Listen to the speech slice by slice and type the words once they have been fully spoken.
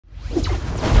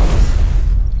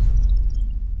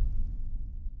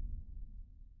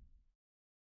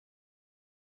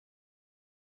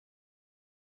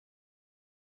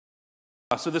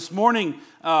So this morning,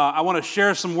 I want to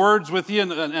share some words with you,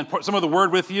 and some of the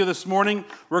word with you this morning.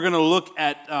 We're going to look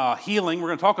at healing. We're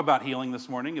going to talk about healing this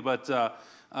morning, but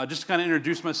just to kind of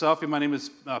introduce myself, my name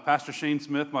is Pastor Shane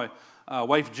Smith. My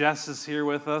wife Jess is here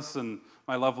with us, and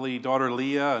my lovely daughter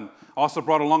Leah, and also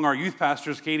brought along our youth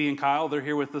pastors, Katie and Kyle. They're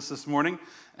here with us this morning,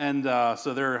 and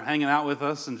so they're hanging out with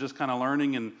us and just kind of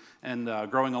learning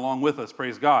and growing along with us.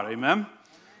 Praise God, amen.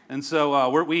 And so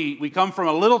we come from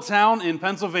a little town in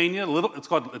Pennsylvania.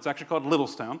 It's actually called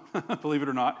Littlestown, believe it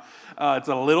or not. It's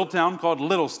a little town called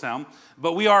Littlestown,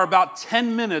 but we are about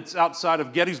 10 minutes outside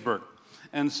of Gettysburg.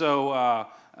 And so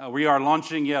we are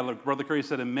launching, like Brother Curry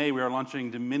said in May, we are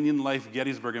launching Dominion Life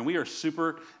Gettysburg, and we are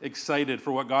super excited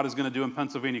for what God is going to do in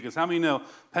Pennsylvania, because how many know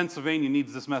Pennsylvania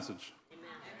needs this message?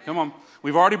 Come on.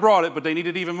 We've already brought it, but they need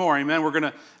it even more. Amen.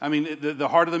 The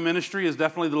heart of the ministry is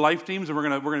definitely the life teams, and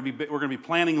we're going to be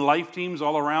planning life teams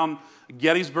all around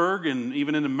Gettysburg and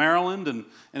even into Maryland, and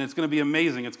it's going to be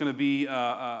amazing. It's going to be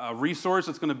a resource.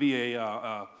 It's going to be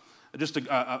an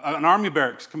army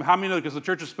barracks. How many know? Because the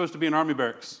church is supposed to be an army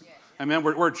barracks. Yes. Amen.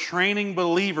 We're training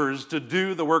believers to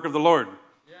do the work of the Lord.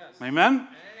 Yes. Amen.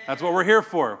 That's what we're here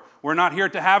for. We're not here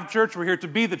to have church. We're here to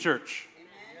be the church.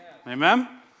 Amen.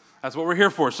 That's what we're here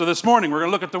for. So this morning we're going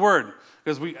to look at the Word,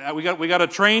 because we got to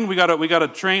train. We got to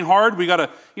train hard. We got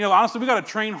to honestly we got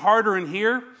to train harder in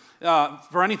here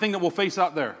for anything that we'll face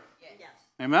out there. Yes.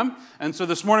 Amen. And so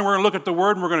this morning we're going to look at the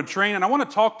Word and we're going to train. And I want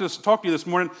to talk to you this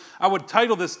morning. I would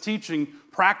title this teaching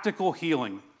 "Practical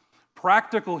Healing."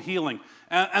 Practical healing.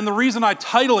 And the reason I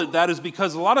title it that is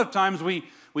because a lot of times we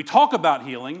talk about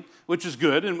healing, which is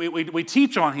good, and we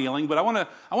teach on healing, but I want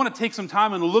to take some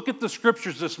time and look at the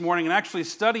scriptures this morning and actually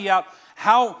study out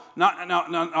how,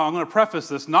 I'm going to preface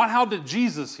this, not how did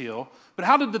Jesus heal, but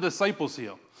how did the disciples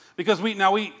heal? Because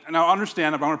now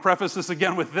understand, I'm going to preface this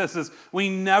again with this, is we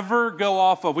never go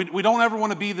off of, we don't ever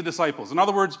want to be the disciples. In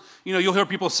other words, you'll hear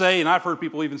people say, and I've heard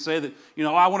people even say that,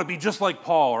 I want to be just like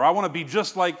Paul, or I want to be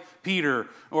just like Peter,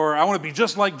 or I want to be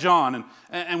just like John,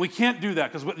 and we can't do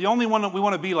that, because the only one that we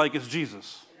want to be like is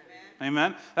Jesus.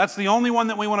 Amen. That's the only one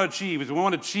that we want to achieve, is we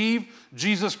want to achieve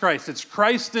Jesus Christ. It's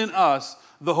Christ in us,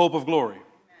 the hope of glory.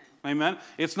 Amen.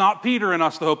 It's not Peter in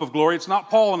us, the hope of glory. It's not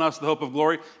Paul in us, the hope of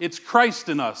glory. It's Christ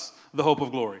in us, the hope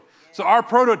of glory. So our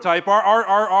prototype,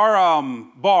 our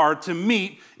bar to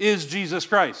meet is Jesus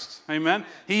Christ. Amen.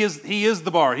 He is the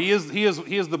bar. He is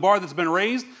the bar that's been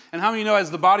raised. And how many know,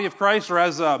 as the body of Christ, or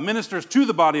as ministers to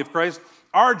the body of Christ,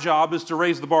 our job is to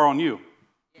raise the bar on you.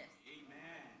 Yes.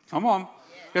 Come on.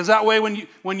 Because that way,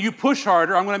 when you push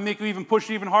harder, I'm going to make you even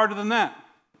push even harder than that.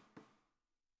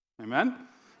 Amen.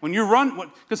 When you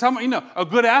run, because how many a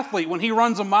good athlete, when he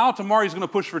runs a mile, tomorrow he's going to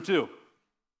push for 2.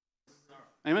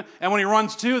 Amen. And when he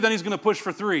runs 2, then he's going to push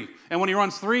for 3. And when he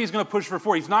runs 3, he's going to push for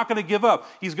 4. He's not going to give up.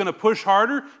 He's going to push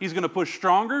harder. He's going to push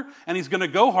stronger, and he's going to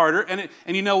go harder. And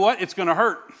you know what? It's going to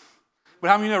hurt.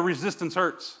 But how many know resistance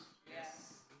hurts? Yes.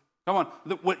 Come on.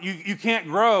 You can't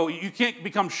grow. You can't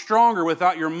become stronger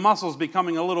without your muscles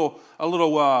becoming a little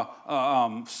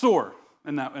sore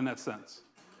in that sense.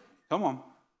 Come on.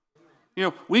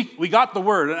 We got the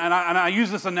Word, and I use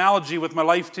this analogy with my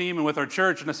life team and with our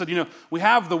church, and I said, we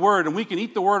have the Word, and we can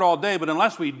eat the Word all day, but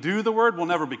unless we do the Word, we'll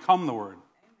never become the Word.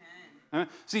 Amen.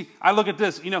 See, I look at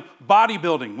this,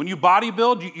 bodybuilding. When you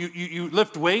bodybuild, you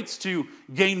lift weights to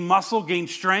gain muscle, gain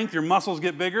strength, your muscles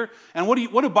get bigger, and what do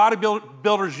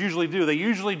bodybuilders usually do? They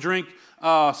usually drink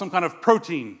some kind of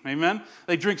protein, amen?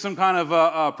 They drink some kind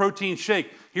of protein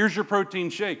shake. Here's your protein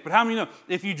shake. But how many know,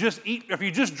 if you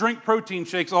just drink protein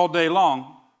shakes all day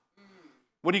long,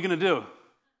 what are you going to do?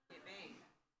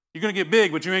 You're going to get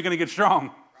big, but you ain't going to get strong.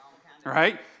 All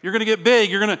right? You're going to get big,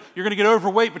 you're going to get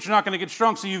overweight, but you're not going to get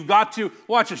strong. So you've got to,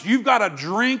 watch this, you've got to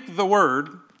drink the Word,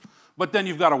 but then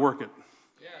you've got to work it.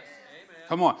 Yes. Amen.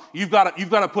 Come on. You've got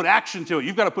to put action to it.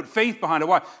 You've got to put faith behind it.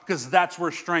 Why? Because that's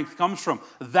where strength comes from.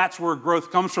 That's where growth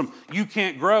comes from. You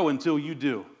can't grow until you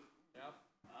do. Yep.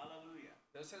 Hallelujah.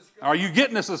 Are you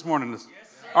getting this morning? Yes,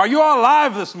 are you all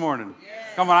alive this morning?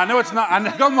 Yes. Come on. I know it's not.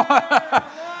 Come on.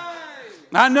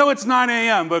 I know it's 9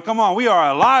 a.m., but come on. We are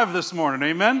alive this morning.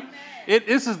 Amen? Amen.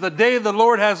 This is the day the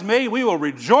Lord has made. We will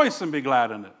rejoice and be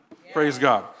glad in it. Yeah. Praise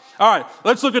God. All right,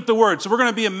 let's look at the Word. So we're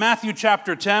going to be in Matthew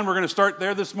chapter 10. We're going to start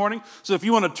there this morning. So if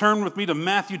you want to turn with me to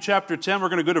Matthew chapter 10, we're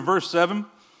going to go to verse 7.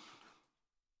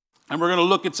 And we're going to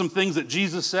look at some things that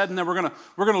Jesus said, and then we're going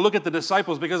to look at the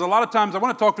disciples, because a lot of times I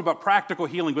want to talk about practical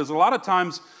healing, because a lot of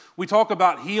times we talk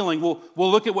about healing, we'll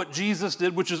look at what Jesus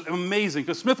did, which is amazing.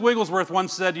 Because Smith Wigglesworth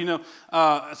once said,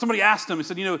 somebody asked him, he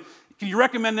said, can you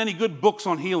recommend any good books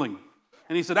on healing?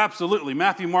 And he said, absolutely,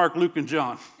 Matthew, Mark, Luke, and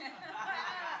John.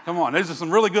 Come on, there's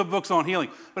some really good books on healing.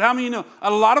 But how many of you know,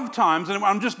 a lot of times, and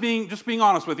I'm just being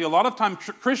honest with you, a lot of times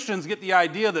Christians get the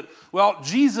idea that, well,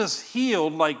 Jesus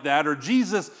healed like that, or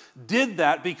Jesus did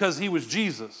that because he was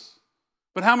Jesus.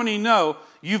 But how many know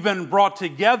you've been brought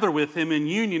together with him in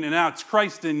union, and now it's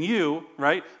Christ in you,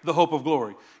 right? The hope of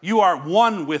glory. You are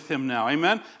one with him now,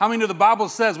 amen? How many know the Bible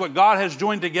says what God has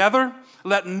joined together,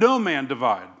 let no man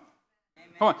divide? Amen.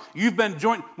 Come on, you've been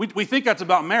joined. We think that's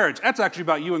about marriage. That's actually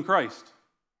about you and Christ.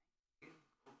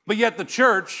 But yet the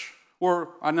church,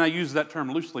 and I use that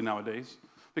term loosely nowadays,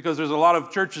 because there's a lot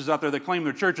of churches out there that claim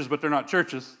they're churches, but they're not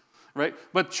churches, right?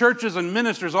 But churches and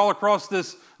ministers all across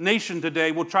this nation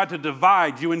today will try to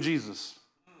divide you and Jesus.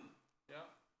 Yeah.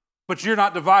 But you're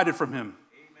not divided from him.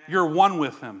 Amen. You're one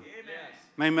with him.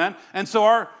 Amen. And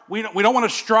so we don't want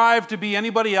to strive to be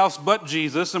anybody else but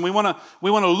Jesus, and we want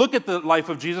to look at the life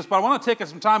of Jesus, but I want to take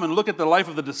some time and look at the life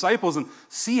of the disciples and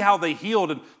see how they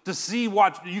healed, and to see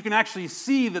what you can actually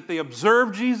see that they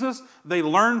observed Jesus, they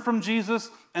learned from Jesus,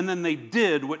 and then they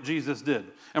did what Jesus did.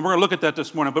 And we're going to look at that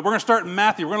this morning. But we're going to start in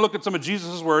Matthew. We're going to look at some of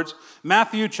Jesus' words.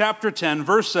 Matthew chapter 10,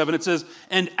 verse 7, it says,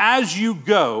 "And as you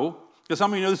go," because how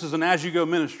many know this is an as you go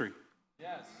ministry?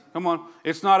 Come on.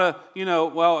 It's not we're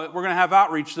going to have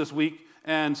outreach this week,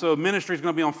 and so ministry is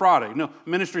going to be on Friday. No,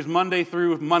 ministry is Monday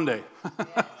through Monday.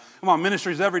 Yes. Come on,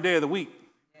 ministry is every day of the week.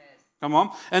 Yes. Come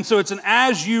on. And so it's an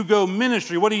as-you-go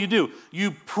ministry. What do?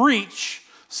 You preach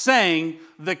saying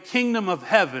the kingdom of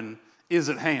heaven is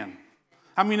at hand.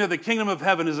 How many know the kingdom of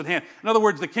heaven is at hand? In other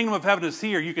words, the kingdom of heaven is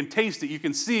here. You can taste it. You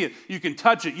can see it. You can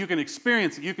touch it. You can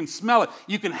experience it. You can smell it.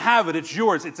 You can have it. It's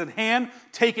yours. It's at hand.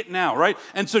 Take it now, right?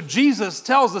 And so Jesus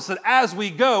tells us that as we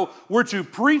go, we're to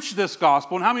preach this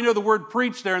gospel. And how many know the word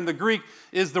preach there in the Greek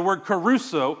is the word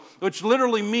caruso, which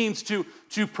literally means to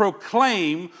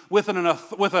proclaim with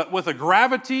a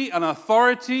gravity, an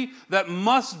authority that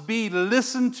must be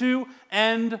listened to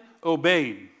and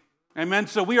obeyed. Amen.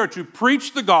 So we are to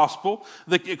preach the gospel.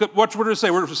 What we're to say?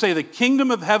 We're to say the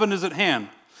kingdom of heaven is at hand.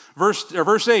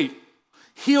 Verse 8,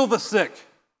 heal the sick,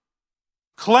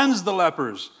 cleanse the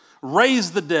lepers,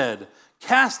 raise the dead,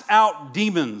 cast out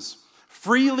demons.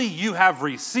 Freely you have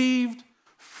received,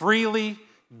 freely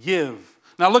give.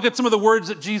 Now look at some of the words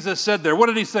that Jesus said there. What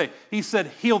did he say? He said,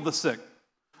 heal the sick.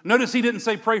 Notice he didn't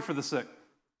say pray for the sick.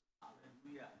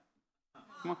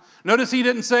 Notice he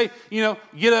didn't say,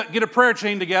 get a prayer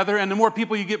chain together, and the more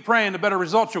people you get praying, the better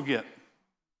results you'll get.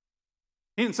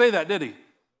 He didn't say that, did he?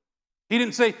 He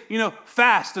didn't say,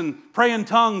 fast and pray in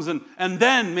tongues and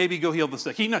then maybe go heal the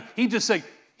sick. He just said,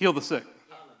 heal the sick.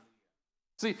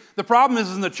 See, the problem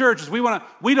is in the church is we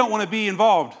don't want to be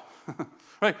involved.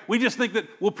 Right? We just think that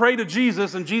we'll pray to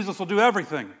Jesus and Jesus will do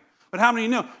everything. But how many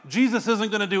know Jesus isn't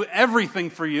going to do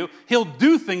everything for you? He'll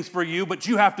do things for you, but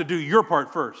you have to do your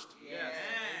part first. Yes.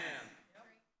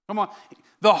 Come on.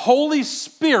 The Holy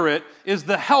Spirit is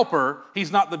the helper.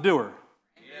 He's not the doer.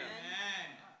 Amen.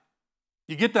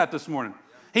 You get that this morning?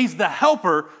 He's the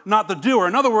helper, not the doer.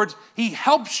 In other words, he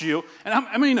helps you.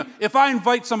 And if I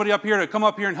invite somebody up here to come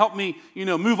up here and help me,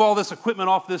 move all this equipment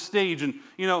off this stage, and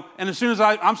as soon as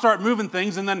I'm start moving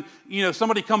things, and then,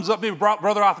 somebody comes up, maybe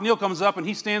Brother Othniel comes up, and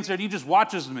he stands there and he just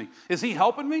watches me. Is he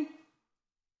helping me?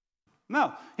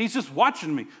 No, he's just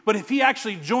watching me. But if he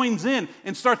actually joins in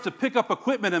and starts to pick up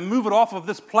equipment and move it off of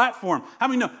this platform, how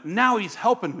many know now he's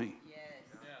helping me? Yes.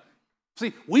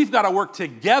 See, we've got to work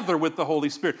together with the Holy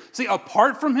Spirit. See,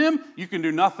 apart from him, you can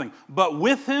do nothing. But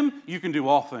with him, you can do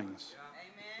all things.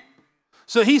 Amen.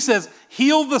 So he says,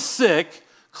 heal the sick,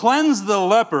 cleanse the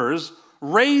lepers,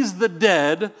 raise the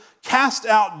dead, cast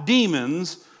out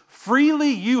demons.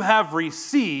 Freely you have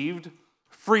received,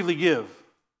 freely give.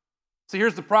 See,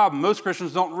 here's the problem. Most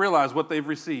Christians don't realize what they've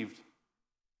received.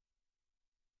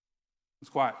 It's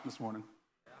quiet this morning.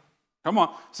 Yeah. Come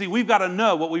on. See, we've got to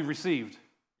know what we've received.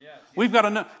 Yes. We've got to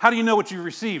know. How do you know what you've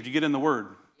received? You get in the Word.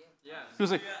 Yes. People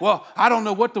say, well, I don't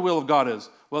know what the will of God is.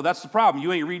 Well, that's the problem.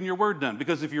 You ain't reading your Word then.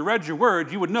 Because if you read your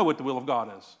Word, you would know what the will of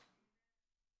God is.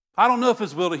 I don't know if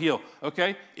His will to heal.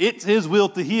 Okay? It's His will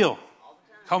to heal.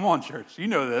 Come on, church. You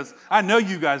know this. I know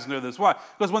you guys know this. Why?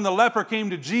 Because when the leper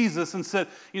came to Jesus and said,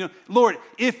 Lord,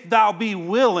 if thou be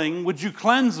willing, would you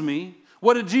cleanse me?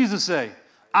 What did Jesus say?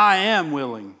 I am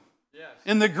willing. Yes.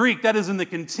 In the Greek, that is in the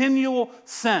continual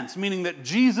sense, meaning that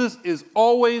Jesus is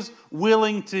always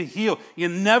willing to heal. You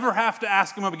never have to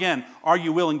ask him again, are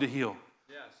you willing to heal?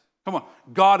 Yes. Come on.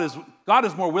 God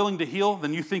is more willing to heal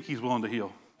than you think he's willing to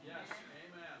heal. Yes.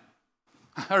 Amen.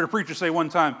 I heard a preacher say one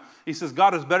time, he says,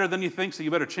 God is better than you think, so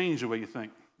you better change the way you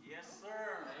think. Yes, sir.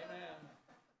 Amen.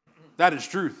 That is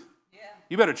truth. Yeah.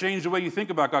 You better change the way you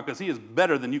think about God, because he is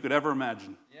better than you could ever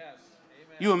imagine. Yes.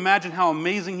 Amen. You imagine how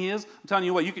amazing he is? I'm telling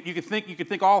you what, you could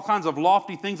think all kinds of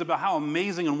lofty things about how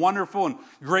amazing and wonderful and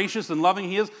gracious and loving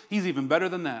he is. He's even better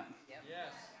than that. Yep.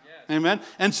 Yes. Amen.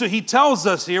 And so he tells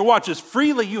us here, watch this,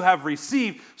 freely you have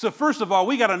received. So first of all,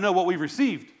 we got to know what we've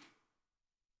received.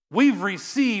 We've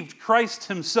received Christ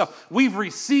himself. We've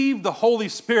received the Holy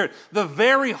Spirit. The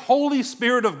very Holy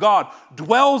Spirit of God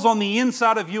dwells on the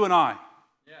inside of you and I.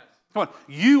 Yes. Come on.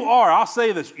 You are, I'll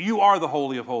say this, you are the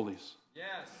Holy of Holies.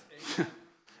 Yes.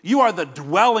 You are the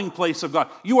dwelling place of God.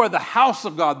 You are the house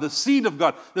of God, the seat of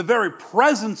God. The very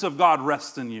presence of God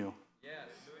rests in you. Yes.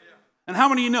 And how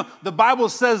many of you know the Bible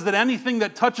says that anything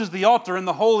that touches the altar in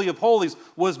the Holy of Holies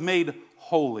was made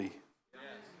holy?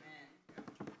 Yes.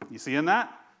 You see in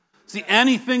that? See,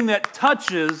 anything that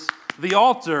touches the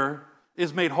altar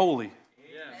is made holy.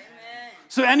 Yes.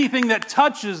 So anything that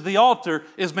touches the altar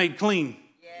is made clean.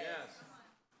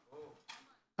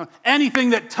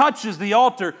 Anything that touches the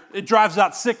altar, it drives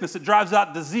out sickness, it drives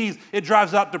out disease, it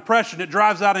drives out depression, it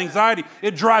drives out anxiety,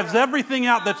 it drives everything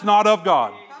out that's not of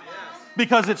God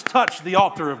because it's touched the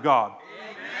altar of God.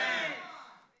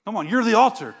 Come on, you're the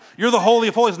altar. You're the Holy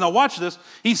of Holies. Now watch this.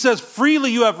 He says,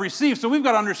 freely you have received. So we've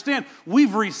got to understand,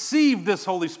 we've received this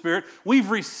Holy Spirit.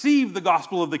 We've received the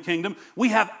gospel of the kingdom. We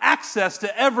have access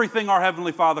to everything our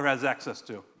Heavenly Father has access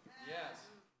to. Yes.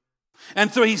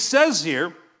 And so he says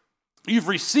here, you've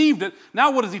received it. Now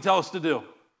what does he tell us to do?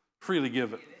 Freely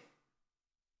give it.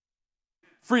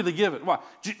 Freely give it. Why?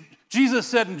 Jesus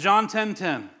said in John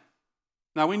 10:10.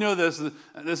 Now we know this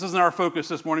isn't our focus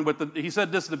this morning, but he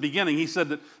said this at the beginning. He said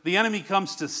that the enemy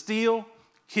comes to steal,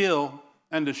 kill,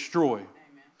 and destroy. Amen.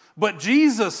 But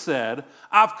Jesus said,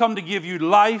 I've come to give you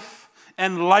life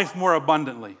and life more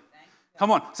abundantly. Come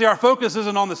on. See, our focus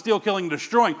isn't on the steal, killing, and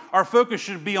destroying. Our focus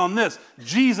should be on this.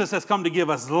 Jesus has come to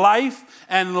give us life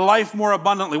and life more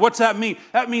abundantly. What's that mean?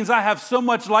 That means I have so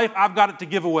much life, I've got it to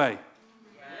give away.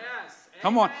 Yes.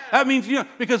 Come on. That means,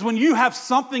 because when you have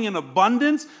something in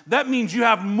abundance, that means you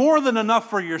have more than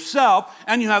enough for yourself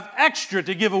and you have extra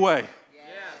to give away. Yes.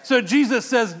 So Jesus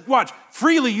says, watch,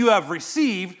 freely you have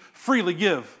received, freely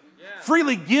give. Yes.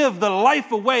 Freely give the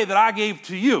life away that I gave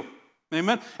to you.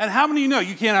 Amen. And how many of you know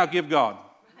you can't outgive God?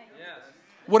 Yes.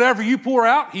 Whatever you pour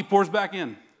out, he pours back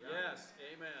in. Yes.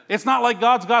 Amen. It's not like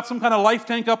God's got some kind of life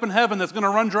tank up in heaven that's going to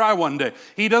run dry one day.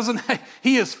 He doesn't.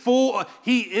 He is full.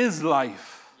 He is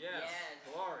life.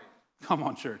 Glory. Come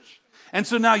on, church. And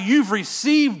so now you've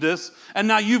received this, and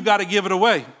now you've got to give it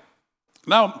away.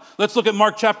 Now, let's look at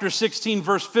Mark chapter 16,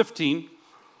 verse 15.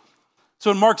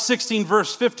 So in Mark 16,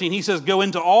 verse 15, he says, go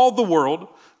into all the world,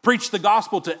 preach the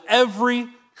gospel to every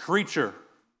creature.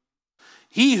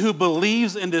 He who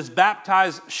believes and is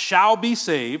baptized shall be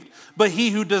saved, but he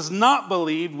who does not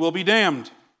believe will be damned.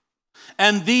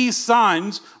 And these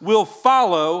signs will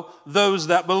follow those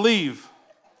that believe.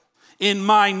 In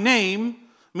my name,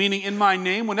 meaning in my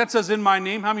name, when that says in my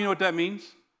name, how many know what that means?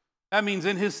 That means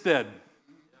in his stead.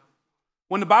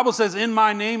 When the Bible says in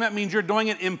my name, that means you're doing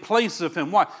it in place of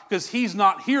him. Why? Because he's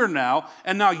not here now,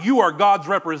 and now you are God's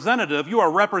representative. You are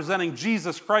representing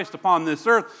Jesus Christ upon this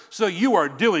earth, so you are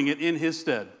doing it in his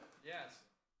stead. Yes.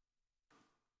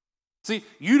 See,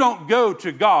 you don't go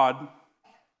to God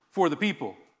for the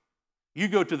people. You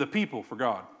go to the people for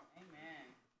God.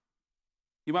 Amen.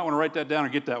 You might want to write that down or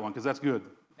get that one, because that's good.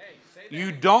 Hey, say that.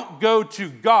 You don't go to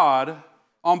God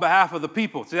on behalf of the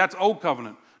people. See, that's old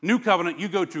covenant. New covenant, you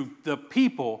go to the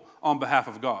people on behalf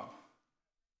of God.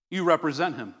 You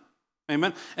represent him.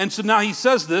 Amen. And so now he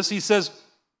says this. He says,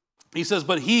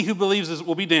 but he who believes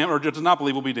will be damned, or does not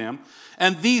believe will be damned.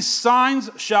 And these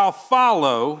signs shall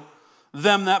follow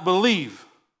them that believe.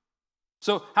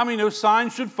 So how many know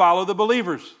signs should follow the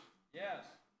believers? Yes.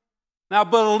 Now,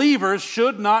 believers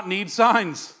should not need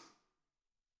signs.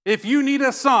 If you need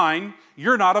a sign,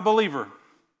 you're not a believer.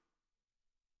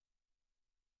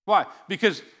 Why?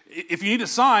 Because if you need a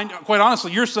sign, quite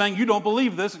honestly, you're saying you don't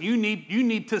believe this. You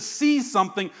need to see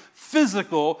something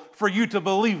physical for you to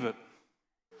believe it.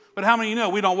 But how many of you know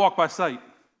we don't walk by sight?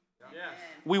 Yes.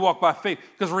 We walk by faith.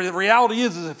 Because the reality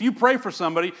is if you pray for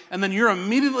somebody and then you're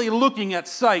immediately looking at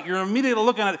sight, you're immediately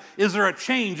looking at, is there a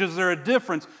change? Is there a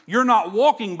difference? You're not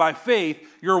walking by faith.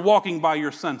 You're walking by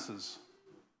your senses.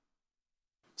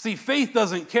 See, faith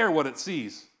doesn't care what it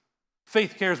sees.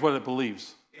 Faith cares what it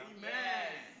believes. Amen.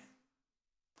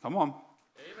 Come on.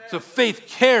 Amen. So faith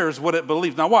cares what it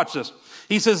believes. Now watch this.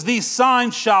 He says, these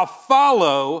signs shall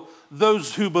follow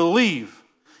those who believe.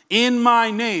 In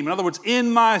my name, in other words, in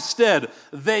my stead,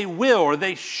 they will or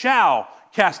they shall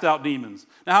cast out demons.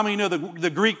 Now how many know the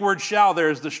Greek word shall there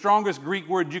is the strongest Greek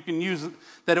word you can use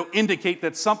that will indicate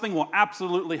that something will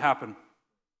absolutely happen.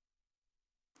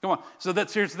 Come on. So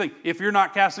here's the thing. If you're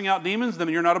not casting out demons, then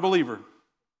you're not a believer.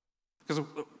 Because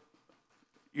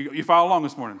you follow along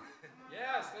this morning.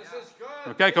 Yes, this is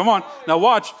good. Okay, come on. Now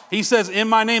watch. He says, in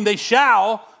my name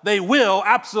they will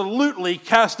absolutely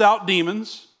cast out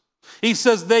demons. He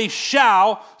says they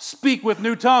shall speak with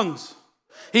new tongues.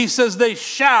 He says they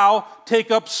shall take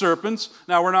up serpents.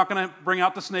 Now, we're not going to bring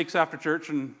out the snakes after church,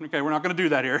 and okay, we're not going to do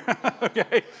that here.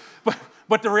 Okay,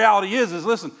 but the reality is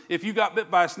listen, if you got bit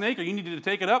by a snake or you needed to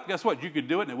take it up, guess what? You could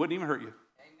do it and it wouldn't even hurt you.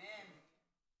 Amen.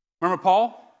 Remember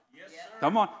Paul? Yes, sir.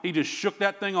 Come on, he just shook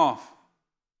that thing off.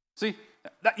 See,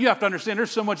 you have to understand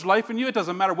there's so much life in you, it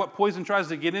doesn't matter what poison tries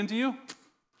to get into you,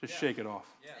 just shake it off.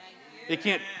 Yes. It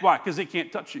can't, why? Because it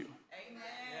can't touch you. Amen.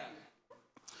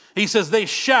 He says they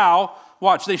shall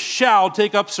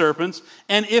take up serpents,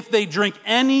 and if they drink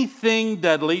anything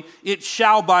deadly, it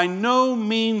shall by no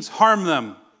means harm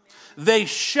them. They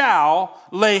shall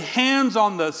lay hands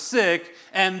on the sick,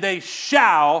 and they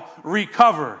shall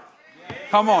recover.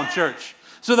 Come on, church.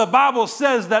 So the Bible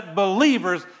says that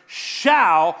believers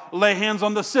shall lay hands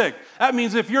on the sick. That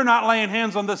means if you're not laying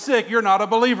hands on the sick, you're not a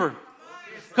believer.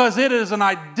 Because it is an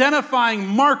identifying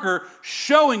marker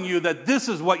showing you that this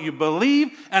is what you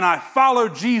believe, and I follow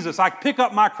Jesus. I pick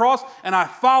up my cross and I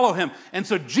follow him. And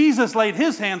so Jesus laid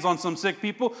his hands on some sick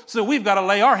people, so we've got to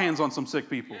lay our hands on some sick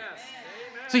people. Yes.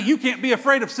 See, you can't be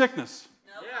afraid of sickness.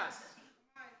 Yes.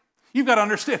 You've got to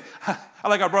understand. I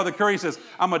like our brother Curry says,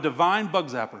 I'm a divine bug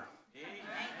zapper.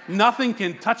 Nothing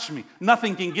can touch me.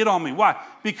 Nothing can get on me. Why?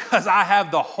 Because I have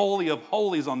the Holy of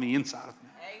Holies on the inside of me.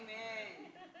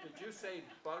 Did you say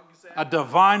bug zapper? A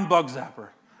divine bug zapper.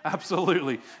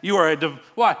 Absolutely. You are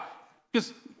why?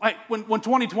 Because when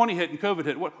 2020 hit and COVID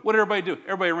hit, what did everybody do?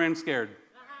 Everybody ran scared.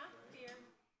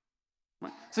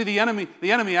 Right? See, the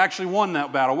enemy actually won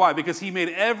that battle. Why? Because he made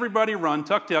everybody run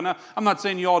tuck tail. Now, I'm not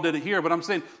saying you all did it here, but I'm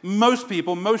saying most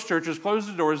people, most churches closed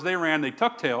the doors, they ran, they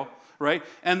tuck tail, right?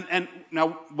 And now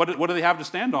what do they have to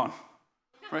stand on?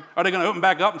 Right? Are they going to open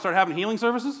back up and start having healing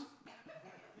services?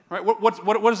 Right?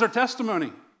 What is their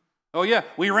testimony? Oh yeah,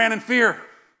 we ran in fear.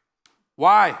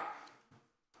 Why?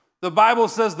 The Bible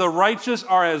says the righteous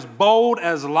are as bold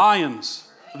as lions.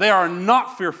 They are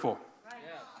not fearful.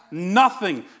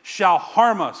 Nothing shall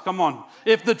harm us. Come on.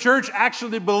 If the church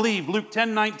actually believed, Luke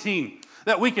 10:19,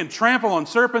 that we can trample on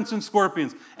serpents and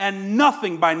scorpions and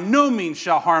nothing by no means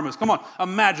shall harm us. Come on,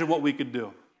 imagine what we could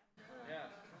do.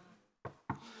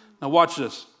 Now watch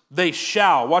this. They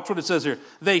shall, watch what it says here.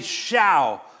 They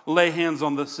shall lay hands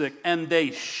on the sick and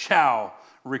they shall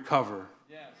recover.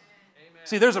 Yes. Amen.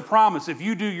 See, there's a promise. If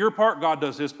you do your part, God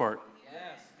does his part. Yes.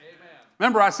 Amen.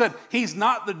 Remember I said, he's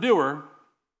not the doer,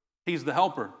 he's the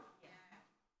helper.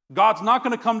 God's not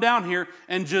going to come down here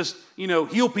and just,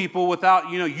 heal people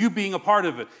without, you being a part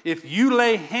of it. If you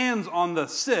lay hands on the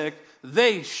sick,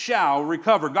 they shall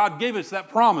recover. God gave us that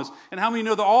promise. And how many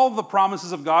know that all the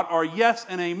promises of God are yes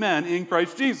and amen in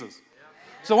Christ Jesus?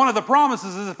 So one of the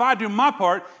promises is if I do my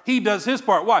part, he does his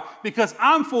part. Why? Because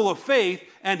I'm full of faith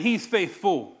and he's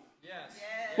faithful. Yes.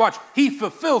 Watch, he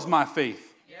fulfills my faith.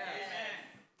 Yes.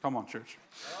 Come on, church.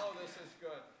 Oh, this is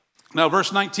good. Now,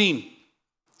 verse 19.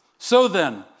 So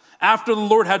then, after the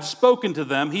Lord had spoken to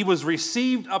them, he was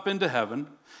received up into heaven,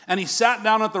 and he sat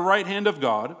down at the right hand of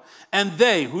God. And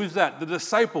they, who's that? The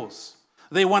disciples.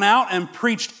 They went out and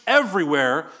preached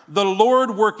everywhere, the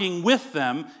Lord working with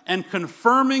them and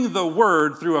confirming the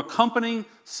word through accompanying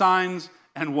signs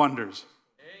and wonders.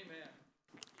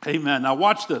 Amen. Amen. Now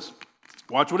watch this.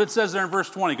 Watch what it says there in verse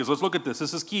 20, because let's look at this.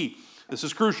 This is key. This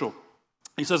is crucial.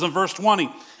 He says in verse 20,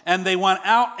 and they went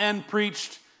out and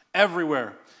preached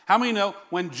everywhere. How many know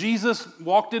when Jesus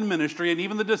walked in ministry, and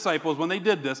even the disciples, when they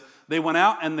did this, they went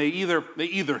out and they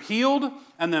either healed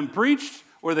and then preached,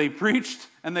 or they preached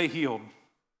and they healed.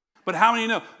 But how many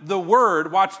know the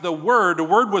word, watch the word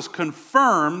was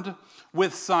confirmed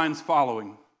with signs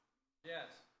following. Yes.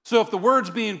 So if the word's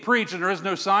being preached and there is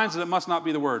no signs, then it must not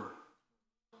be the word.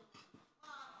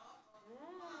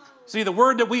 See, the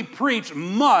word that we preach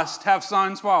must have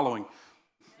signs following.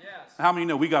 Yes. How many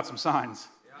know we got some signs?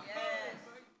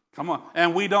 Come on.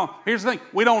 And we don't, here's the thing,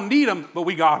 we don't need them, but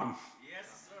we got them.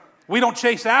 Yes, sir. We don't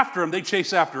chase after them, they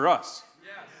chase after us.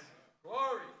 Yes.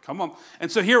 Glory. Come on. And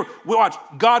so here, we watch,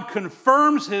 God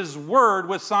confirms his word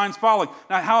with signs following.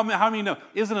 Now, how many know,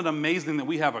 isn't it amazing that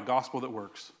we have a gospel that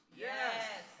works? Yes.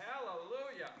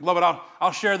 Hallelujah. Love it.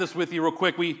 I'll share this with you real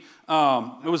quick. It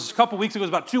was a couple weeks ago, it was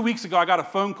about 2 weeks ago, I got a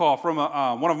phone call from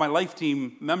one of my life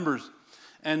team members.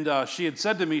 And she had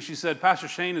said to me, she said, Pastor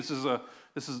Shane, it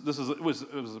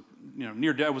was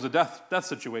near death. It was a death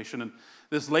situation, and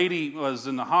this lady was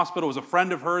in the hospital. It was a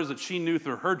friend of hers that she knew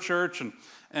through her church,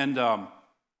 and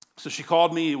So she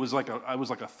called me. It was like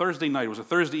a Thursday night. It was a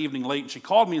Thursday evening late. And she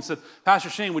called me and said, Pastor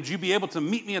Shane, would you be able to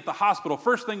meet me at the hospital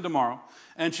first thing tomorrow?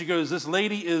 And she goes, this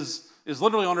lady is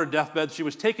literally on her deathbed. She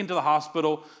was taken to the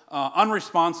hospital,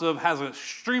 unresponsive, has an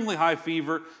extremely high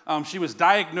fever. She was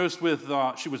diagnosed,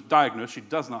 she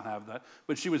does not have that,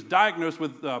 but she was diagnosed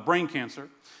with brain cancer.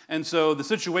 And so the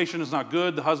situation is not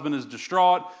good. The husband is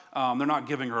distraught. They're not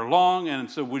giving her long. And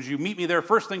so would you meet me there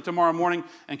first thing tomorrow morning?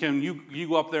 And can you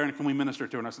go up there and can we minister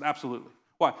to her? And I said, absolutely.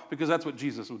 Why? Because that's what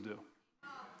Jesus would do.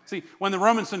 See, when the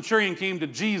Roman centurion came to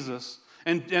Jesus,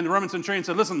 and the Roman centurion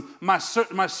said, listen, my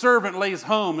servant lays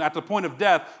home at the point of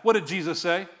death. What did Jesus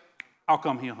say? I'll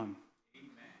come heal him.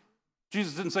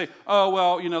 Jesus didn't say, oh,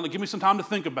 well, give me some time to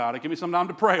think about it. Give me some time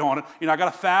to pray on it. I got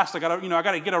to fast. I got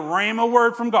to get a rhema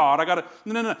word from God.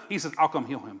 No. He says, I'll come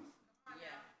heal him. Yeah.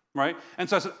 Right? And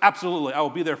so I said, absolutely. I will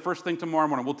be there first thing tomorrow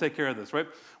morning. We'll take care of this, right?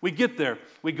 We get there.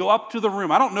 We go up to the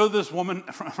room. I don't know this woman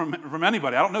from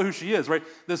anybody. I don't know who she is, right?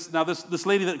 This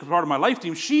lady that was part of my life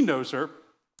team, she knows her,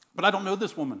 but I don't know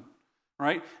this woman,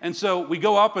 right? And so we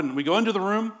go up and we go into the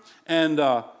room and,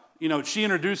 she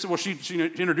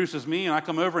introduces me, and I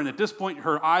come over, and at this point,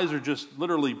 her eyes are just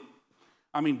literally,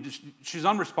 she's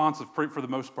unresponsive for the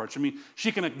most part.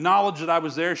 She can acknowledge that I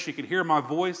was there. She could hear my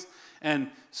voice,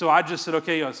 and so I just said,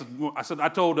 okay, I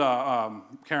told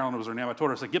Carolyn, was her name, I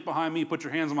told her, I said, get behind me, put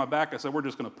your hands on my back. I said, we're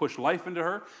just going to push life into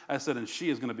her. I said, and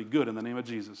she is going to be good in the name of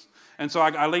Jesus. And so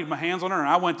I laid my hands on her, and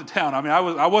I went to town.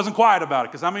 I wasn't quiet about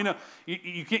it, because,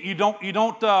 you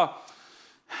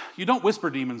don't whisper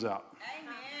demons out.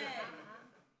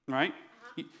 Right?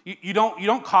 You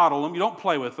don't coddle them. You don't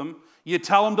play with them. You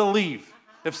tell them to leave.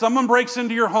 If someone breaks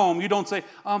into your home, you don't say,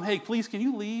 hey, please, can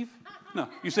you leave? No.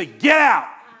 You say, get out.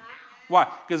 Why?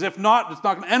 Because if not, it's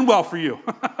not going to end well for you.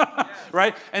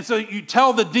 Right? And so you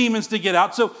tell the demons to get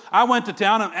out. So I went to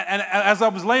town, and as I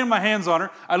was laying my hands on her,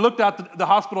 I looked out the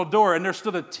hospital door, and there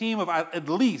stood a team of at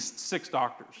least 6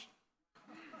 doctors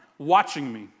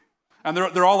watching me. And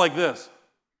they're all like this.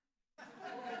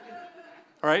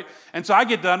 Right? And so I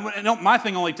get done. My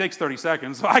thing only takes 30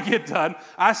 seconds. So I get done.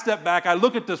 I step back. I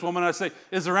look at this woman and I say,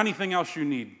 is there anything else you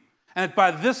need? And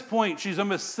by this point, she's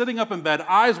almost sitting up in bed,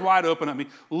 eyes wide open at me,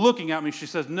 looking at me. She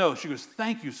says, no. She goes,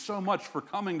 thank you so much for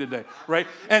coming today. Right?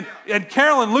 And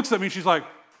Carolyn looks at me. She's like,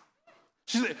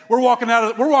 we're walking out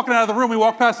of the room. We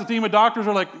walk past the team of doctors.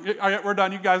 We're like, all right, we're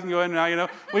done. You guys can go in now.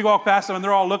 We walk past them and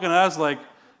they're all looking at us like,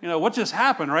 what just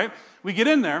happened? Right? We get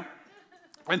in there.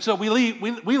 And so we leave.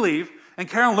 We leave. And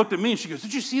Carolyn looked at me and she goes,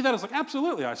 did you see that? I was like,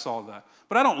 absolutely, I saw that.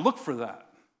 But I don't look for that.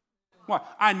 Why?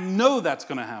 I know that's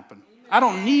going to happen. I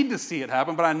don't need to see it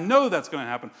happen, but I know that's going to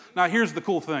happen. Now, here's the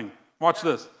cool thing. Watch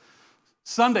this.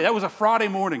 Sunday, that was a Friday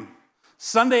morning.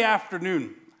 Sunday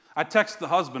afternoon, I text the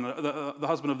husband, the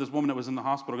husband of this woman that was in the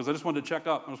hospital, because I just wanted to check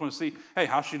up. I just want to see, hey,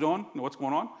 how's she doing? What's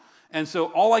going on? And so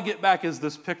all I get back is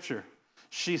this picture.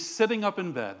 She's sitting up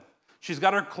in bed. She's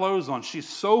got her clothes on. She's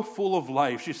so full of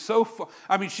life. She's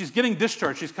getting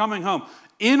discharged. She's coming home.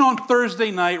 In on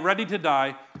Thursday night, ready to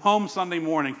die. Home Sunday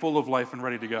morning, full of life and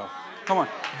ready to go. Come on.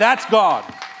 That's God.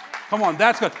 Come on.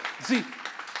 That's God. See,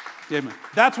 amen.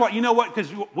 That's what,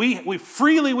 because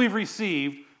we've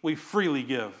received, we freely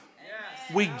give.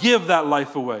 We give that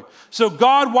life away. So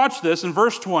God, watch this in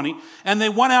verse 20, and they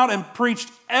went out and preached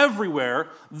everywhere,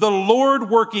 the Lord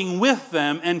working with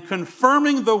them and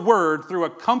confirming the word through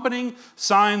accompanying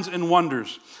signs and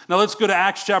wonders. Now let's go to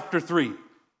Acts chapter 3.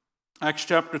 Acts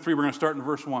chapter 3, we're going to start in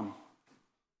verse 1.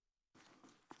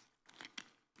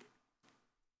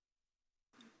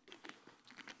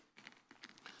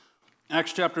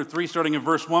 Acts chapter 3, starting in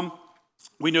verse 1.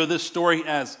 We know this story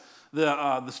as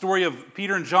the story of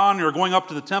Peter and John who are going up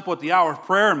to the temple at the hour of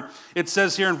prayer. And it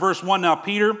says here in verse 1, now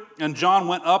Peter and John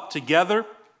went up together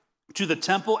to the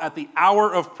temple at the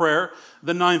hour of prayer,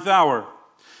 the 9th hour.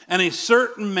 And a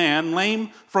certain man,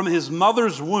 lame from his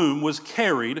mother's womb, was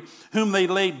carried, whom they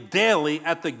laid daily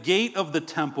at the gate of the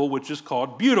temple, which is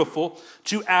called Beautiful,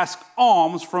 to ask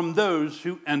alms from those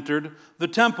who entered the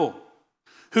temple.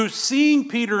 Who, seeing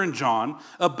Peter and John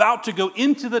about to go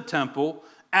into the temple,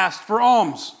 asked for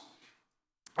alms.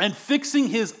 And fixing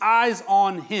his eyes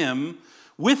on him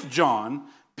with John,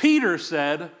 Peter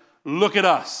said, look at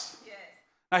us. Yes.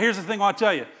 Now here's the thing I want to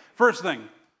tell you. First thing,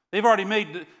 they've already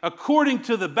made, according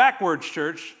to the backwards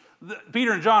church,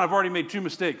 Peter and John have already made 2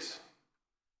 mistakes.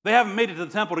 They haven't made it to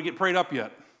the temple to get prayed up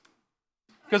yet.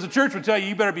 Because the church would tell you,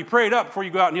 you better be prayed up before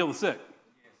you go out and heal the sick.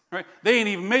 Right? They ain't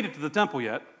even made it to the temple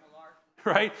yet.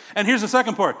 Right? And here's the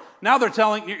second part. Now they're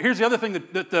telling, here's the other thing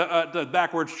that the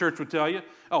backwards church would tell you.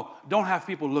 Oh, don't have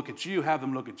people look at you, have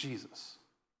them look at Jesus.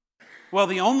 Well,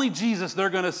 the only Jesus they're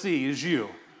going to see is you.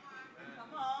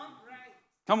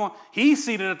 Come on. He's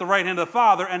seated at the right hand of the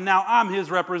Father, and now I'm his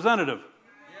representative.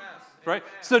 Yes. Right?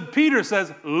 Amen. So Peter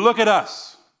says, look at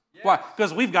us. Yes. Why?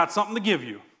 Because we've got something to give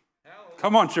you. Hallelujah.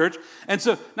 Come on, church. And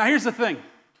so, now here's the thing.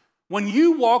 When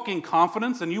you walk in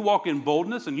confidence and you walk in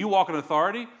boldness and you walk in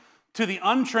authority, to the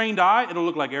untrained eye, it'll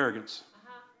look like arrogance.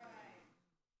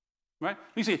 Right?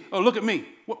 You say, oh, look at me.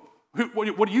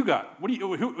 What do you got?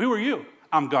 Who are you?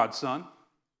 I'm God's son.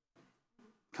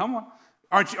 Come on.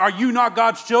 Are you not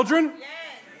God's children? Yes.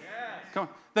 Come on.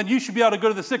 Then you should be able to go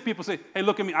to the sick people and say, hey,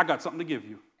 look at me. I got something to give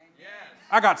you. Yes.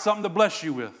 I got something to bless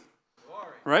you with. Glory.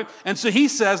 Right? And so he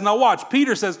says, now watch,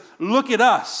 Peter says, look at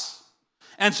us.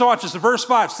 And so watch this, verse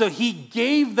 5. So he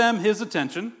gave them his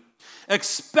attention,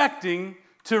 expecting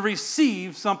to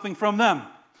receive something from them.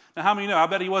 Now, how many know? I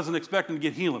bet he wasn't expecting to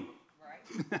get healing.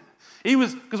 Right. He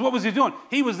was, because what was he doing?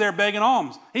 He was there begging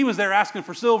alms. He was there asking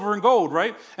for silver and gold,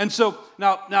 right? And so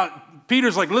now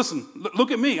Peter's like, listen, look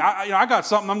at me. I got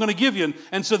something I'm going to give you.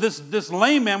 And so this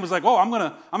lame man was like, oh,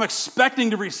 I'm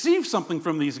expecting to receive something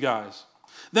from these guys.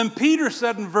 Then Peter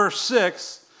said in verse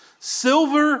 6,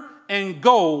 silver and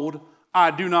gold I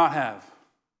do not have.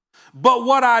 But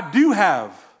what I do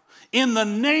have, in the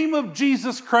name of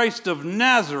Jesus Christ of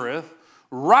Nazareth,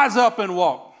 rise up and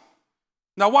walk.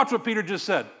 Now watch what Peter just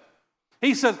said.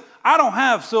 He says, I don't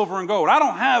have silver and gold. I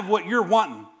don't have what you're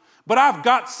wanting, but I've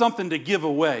got something to give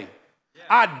away. Yeah.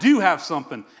 I do have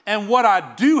something. And what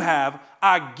I do have,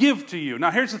 I give to you. Now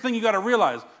here's the thing you got to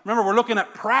realize. Remember, we're looking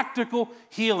at practical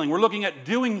healing. We're looking at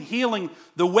doing healing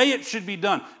the way it should be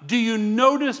done. Do you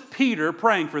notice Peter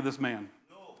praying for this man?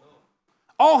 No.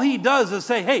 All he does is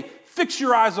say, hey, fix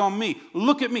your eyes on me.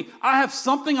 Look at me. I have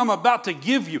something I'm about to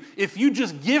give you. If you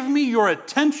just give me your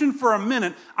attention for a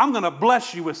minute, I'm going to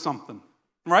bless you with something.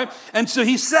 Right? And so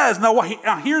he says, now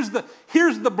here's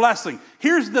the blessing.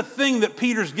 Here's the thing that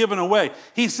Peter's given away.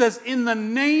 He says, in the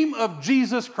name of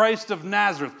Jesus Christ of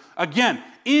Nazareth, again,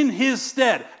 in his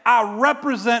stead, I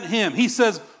represent him. He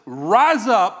says, rise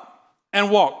up and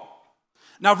walk.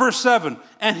 Now verse 7,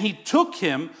 and he took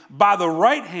him by the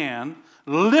right hand,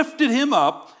 lifted him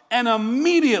up, and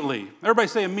immediately, everybody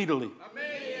say immediately.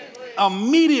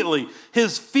 Immediately,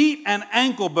 his feet and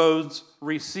ankle bones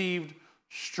received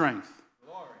strength.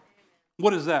 Glory.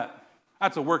 What is that?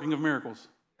 That's a working of miracles.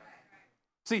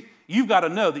 See, you've got to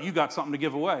know that you got something to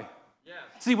give away. Yes.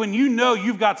 See, when you know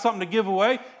you've got something to give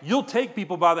away, you'll take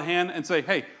people by the hand and say,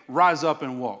 hey, rise up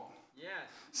and walk. Yes.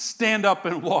 Stand up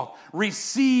and walk.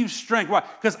 Receive strength. Why?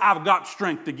 Because I've got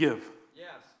strength to give.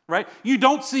 Right? You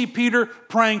don't see Peter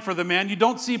praying for the man. You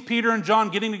don't see Peter and John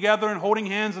getting together and holding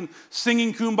hands and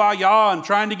singing Kumbaya and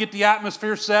trying to get the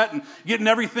atmosphere set and getting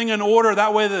everything in order.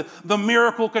 That way the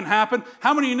miracle can happen.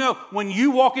 How many of you know when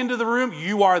you walk into the room,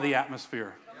 you are the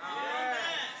atmosphere? Yes.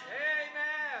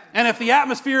 And if the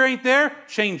atmosphere ain't there,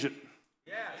 change it.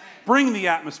 Yes. Bring the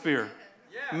atmosphere.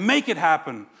 Yes. Make it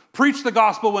happen. Preach the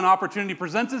gospel when opportunity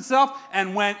presents itself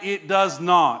and when it does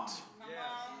not.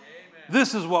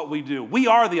 This is what we do. We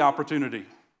are the opportunity.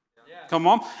 Yeah. Come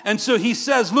on. And so he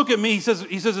says, look at me. He says,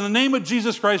 in the name of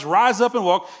Jesus Christ, rise up and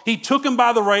walk. He took him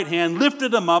by the right hand,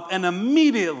 lifted him up, and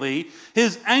immediately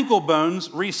his ankle bones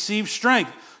received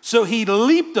strength. So he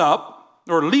leaping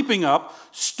up,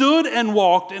 stood and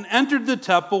walked and entered the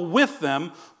temple with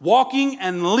them, walking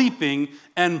and leaping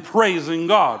and praising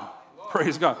God. Lord.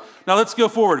 Praise God. Now let's go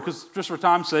forward, because just for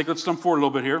time's sake, let's jump forward a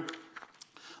little bit here.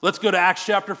 Let's go to Acts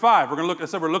chapter 5. We're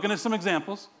looking at some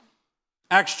examples.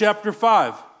 Acts chapter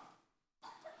 5,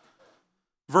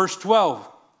 verse 12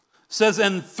 says,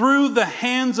 and through the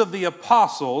hands of the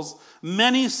apostles,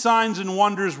 many signs and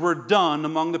wonders were done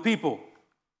among the people.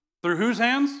 Through whose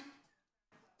hands?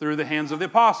 Through the hands of the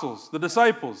apostles, the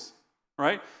disciples,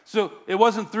 right? So it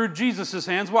wasn't through Jesus'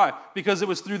 hands. Why? Because it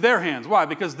was through their hands. Why?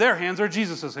 Because their hands are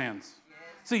Jesus' hands.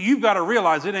 See, you've got to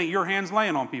realize it ain't your hands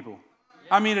laying on people.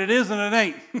 I mean, it is and it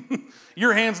ain't.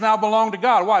 Your hands now belong to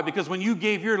God. Why? Because when you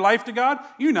gave your life to God,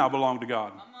 you now belong to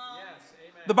God. Yes,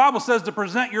 the Bible says to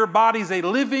present your bodies a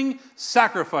living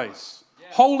sacrifice,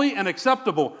 yes, holy and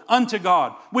acceptable unto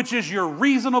God, which is your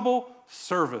reasonable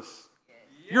service.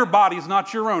 Yes. Your body's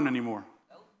not your own anymore.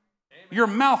 Nope. Your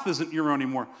mouth isn't your own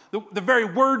anymore. The very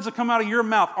words that come out of your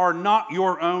mouth are not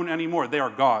your own anymore. They are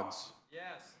God's. Yes.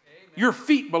 Your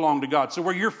feet belong to God. So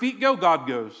where your feet go, God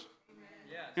goes.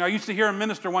 I used to hear a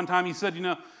minister one time, he said,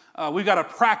 we've got to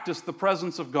practice the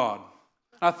presence of God.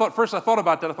 And first I thought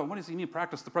about that. I thought, what does he mean,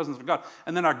 practice the presence of God?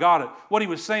 And then I got it. What he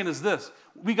was saying is this.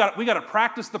 We got to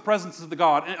practice the presence of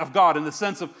God in the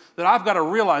sense of that I've got to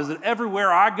realize that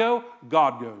everywhere I go,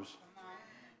 God goes.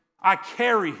 I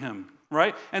carry him,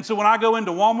 right? And so when I go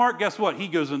into Walmart, guess what? He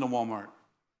goes into Walmart,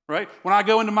 right? When I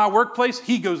go into my workplace,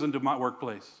 he goes into my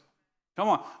workplace. Come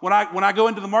on. When I go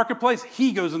into the marketplace,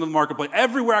 he goes into the marketplace.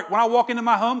 Everywhere, when I walk into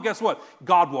my home, guess what?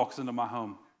 God walks into my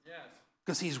home.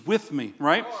 Because he's with me,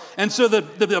 right? And so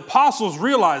the apostles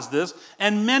realized this,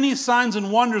 and many signs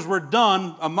and wonders were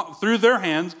done through their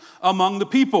hands among the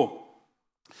people.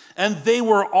 And they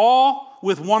were all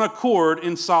with one accord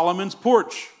in Solomon's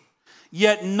porch.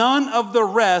 Yet none of the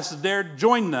rest dared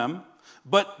join them,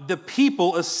 but the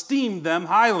people esteemed them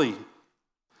highly.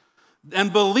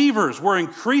 And believers were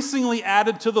increasingly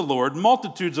added to the Lord,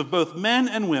 multitudes of both men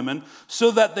and women, so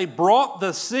that they brought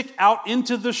the sick out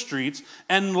into the streets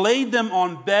and laid them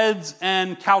on beds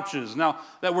and couches. Now,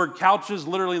 that word couches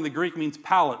literally in the Greek means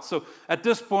pallets. So at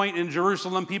this point in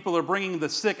Jerusalem, people are bringing the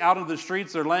sick out into the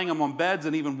streets. They're laying them on beds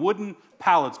and even wooden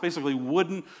pallets, basically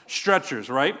wooden stretchers,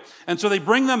 right? And so they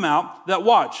bring them out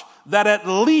that at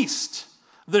least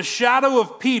the shadow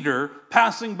of Peter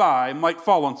passing by might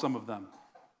fall on some of them.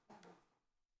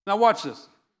 Now watch this.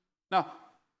 Now,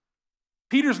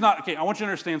 Peter's not, okay, I want you to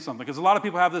understand something, because a lot of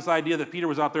people have this idea that Peter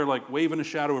was out there like waving a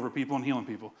shadow over people and healing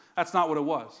people. That's not what it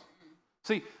was.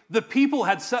 See, the people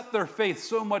had set their faith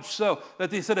so much so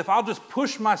that they said, if I'll just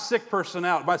push my sick person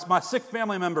out, my sick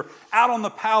family member out on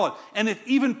the pallet, and if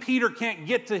even Peter can't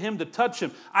get to him to touch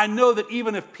him, I know that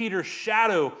even if Peter's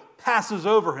shadow passes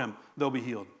over him, they'll be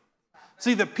healed.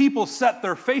 See, the people set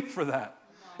their faith for that.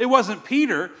 It wasn't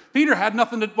Peter. Peter had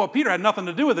nothing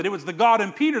to do with it. It was the God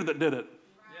in Peter that did it.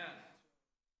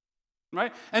 Yeah.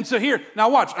 Right? And so here, now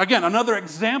watch, again, another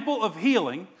example of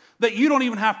healing that you don't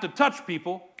even have to touch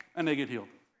people and they get healed.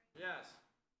 Yes.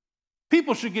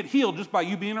 People should get healed just by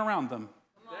you being around them.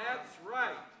 That's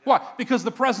right. Why? Because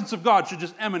the presence of God should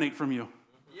just emanate from you.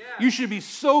 Yeah. You should be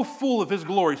so full of his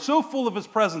glory, so full of his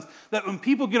presence, that when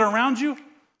people get around you,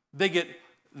 they get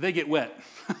wet.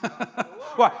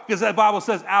 Why? Because that Bible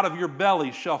says, out of your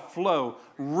belly shall flow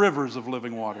rivers of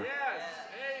living water. Yes.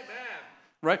 Amen.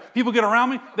 Right? People get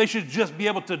around me, they should just be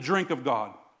able to drink of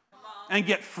God and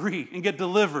get free and get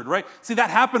delivered, right? See, that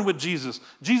happened with Jesus.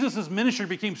 Jesus' ministry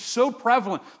became so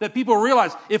prevalent that people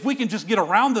realized, if we can just get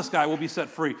around this guy, we'll be set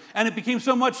free. And it became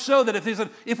so much so that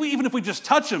even if we just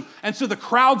touch him, and so the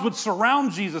crowds would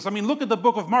surround Jesus. I mean, look at the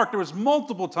book of Mark. There was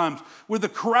multiple times where the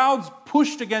crowds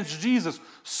pushed against Jesus.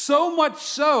 So much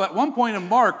so, at one point in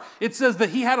Mark, it says that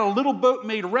he had a little boat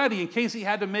made ready in case he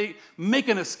had to make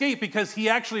an escape, because he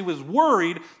actually was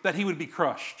worried that he would be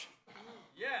crushed.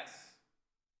 Yes.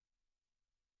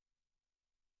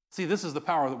 See, this is the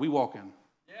power that we walk in.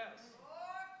 Yes.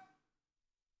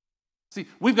 See,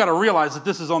 we've got to realize that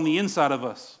this is on the inside of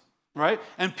us, right?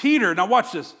 And Peter, now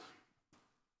watch this.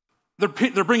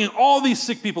 They're bringing all these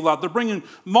sick people out. They're bringing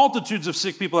multitudes of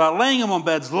sick people out, laying them on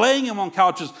beds, laying them on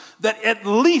couches, that at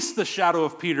least the shadow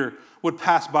of Peter would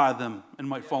pass by them and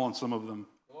might fall on some of them.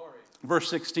 Glory. Verse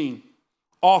 16,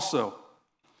 also,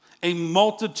 a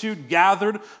multitude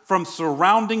gathered from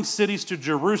surrounding cities to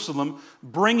Jerusalem,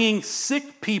 bringing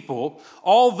sick people,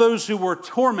 all those who were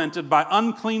tormented by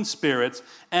unclean spirits,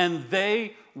 and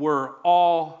they were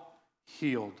all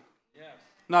healed. Yes.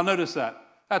 Now notice that.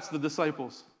 That's the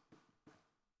disciples.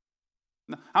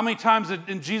 How many times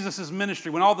in Jesus'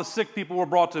 ministry, when all the sick people were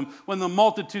brought to him, when the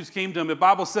multitudes came to him, the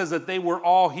Bible says that they were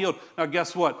all healed. Now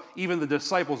guess what? Even the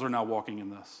disciples are now walking in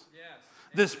this.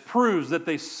 This proves that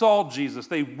they saw Jesus,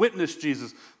 they witnessed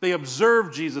Jesus, they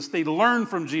observed Jesus, they learned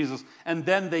from Jesus, and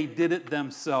then they did it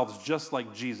themselves, just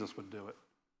like Jesus would do it.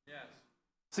 Yes.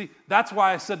 See, that's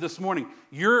why I said this morning,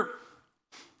 your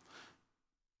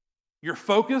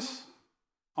focus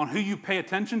on who you pay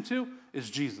attention to is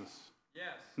Jesus.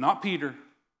 Yes. Not Peter,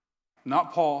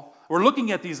 not Paul. We're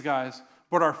looking at these guys,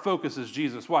 but our focus is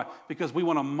Jesus. Why? Because we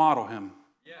want to model him.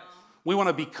 Yes. We want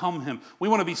to become him. We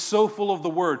want to be so full of the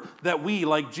Word that we,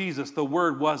 like Jesus, the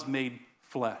Word was made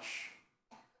flesh.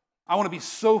 I want to be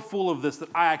so full of this that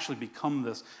I actually become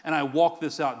this, and I walk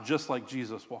this out just like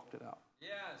Jesus walked it out.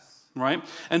 Yes. Right?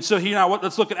 And so here now,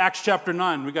 let's look at Acts chapter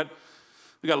 9. We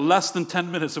got less than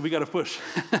 10 minutes, so we got to push.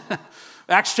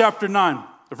 Acts chapter 9,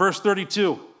 verse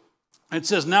 32. It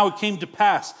says, now it came to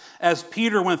pass, as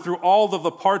Peter went through all of the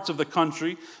parts of the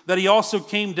country, that he also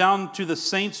came down to the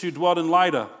saints who dwelt in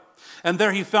Lydda. And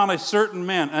there he found a certain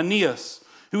man, Aeneas,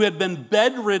 who had been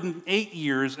bedridden 8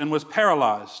 years and was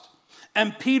paralyzed.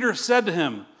 And Peter said to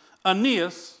him,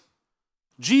 Aeneas,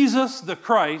 Jesus the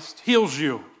Christ heals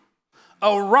you.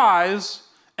 Arise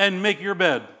and make your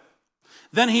bed.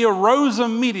 Then he arose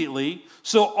immediately.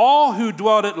 So all who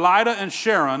dwelt at Lydda and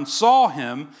Sharon saw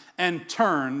him and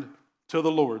turned to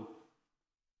the Lord.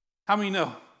 How many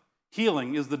know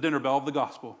healing is the dinner bell of the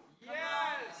gospel?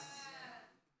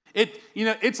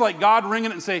 It's like God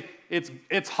ringing it and say,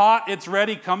 it's hot, it's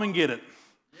ready, come and get it.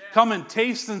 Come and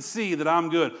taste and see that I'm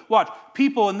good. Watch,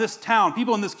 people in this town,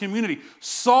 people in this community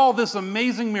saw this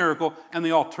amazing miracle and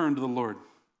they all turned to the Lord.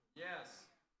 Yes.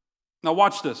 Now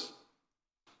watch this.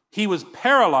 He was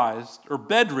paralyzed or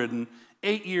bedridden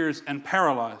 8 years and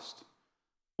paralyzed.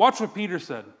 Watch what Peter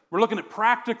said. We're looking at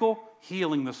practical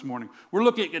healing this morning. We're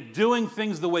looking at doing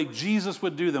things the way Jesus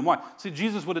would do them. Why? See,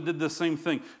 Jesus would have did the same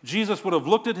thing. Jesus would have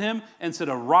looked at him and said,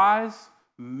 arise,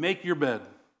 make your bed,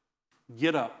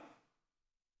 get up.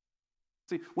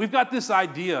 See, we've got this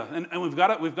idea, and we've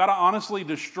got to honestly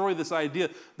destroy this idea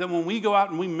that when we go out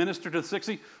and we minister to the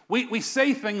sick, we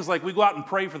say things like we go out and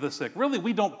pray for the sick. Really,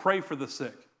 we don't pray for the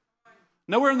sick.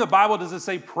 Nowhere in the Bible does it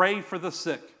say pray for the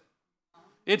sick.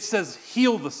 It says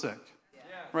heal the sick.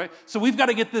 Right? So we've got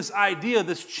to get this idea,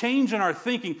 this change in our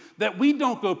thinking that we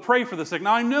don't go pray for the sick.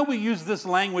 Now, I know we use this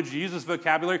language, use this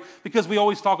vocabulary, because we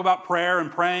always talk about prayer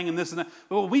and praying and this and that.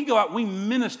 But when we go out, we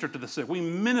minister to the sick. We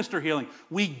minister healing.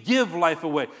 We give life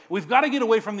away. We've got to get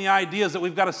away from the ideas that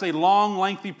we've got to say long,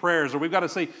 lengthy prayers or we've got to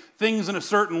say things in a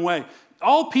certain way.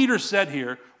 All Peter said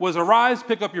here was, arise,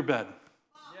 pick up your bed.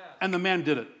 Yes. And the man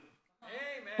did it.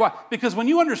 Amen. Why? Because when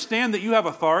you understand that you have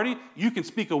authority, you can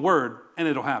speak a word and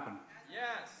it'll happen.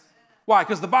 Why?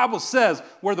 Because the Bible says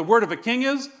where the word of a king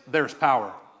is, there's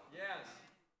power. Yes.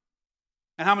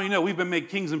 And how many know we've been made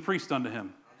kings and priests unto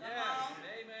him? Yes.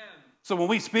 Amen. So when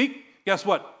we speak, guess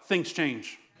what? Things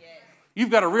change. Yes.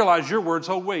 You've got to realize your words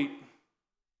hold weight.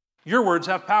 Your words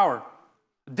have power.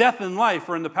 Death and life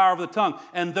are in the power of the tongue,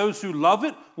 and those who love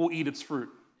it will eat its fruit.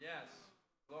 Yes.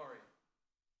 Glory.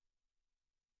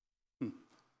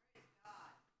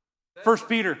 1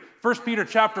 Peter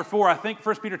chapter 4, I think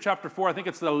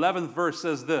it's the 11th verse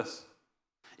says this.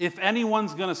 If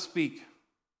anyone's going to speak,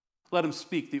 let him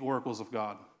speak the oracles of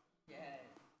God. Yes.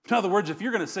 In other words, if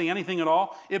you're going to say anything at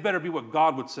all, it better be what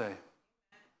God would say.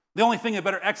 The only thing that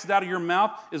better exit out of your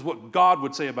mouth is what God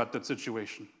would say about that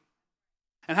situation.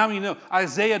 And how many know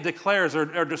Isaiah declares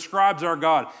or describes our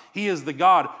God? He is the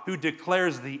God who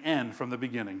declares the end from the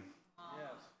beginning.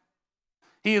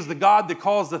 He is the God that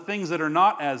calls the things that are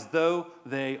not as though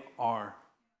they are.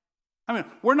 I mean,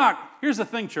 here's the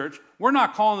thing, church. We're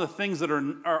not calling the things that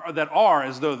are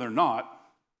as though they're not.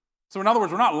 So in other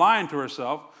words, we're not lying to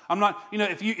ourselves. I'm not,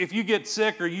 if you get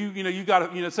sick or say you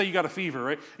got a fever,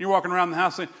 right? And you're walking around the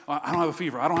house saying, oh, I don't have a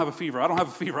fever, I don't have a fever, I don't have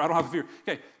a fever, I don't have a fever.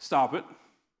 Okay, stop it.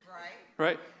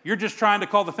 Right? You're just trying to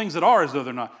call the things that are as though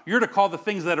they're not. You're to call the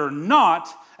things that are not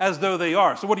as though they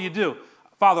are. So what do?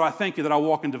 Father, I thank you that I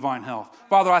walk in divine health.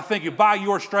 Father, I thank you. By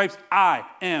your stripes, I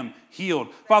am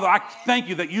healed. Father, I thank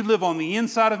you that you live on the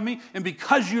inside of me. And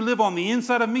because you live on the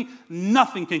inside of me,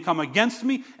 nothing can come against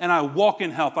me. And I walk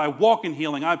in health. I walk in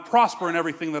healing. I prosper in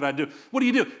everything that I do. What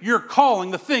do? You're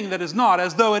calling the thing that is not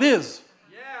as though it is.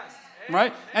 Yes.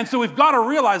 Right? And so we've got to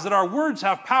realize that our words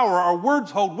have power. Our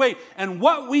words hold weight. And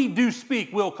what we do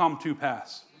speak will come to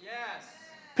pass. Yes.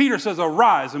 Peter says,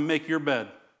 arise and make your bed.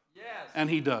 Yes. And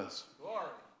he does.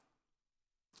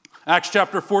 Acts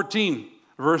chapter 14,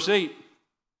 verse 8.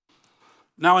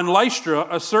 Now in Lystra,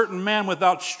 a certain man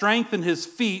without strength in his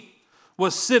feet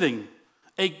was sitting,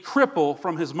 a cripple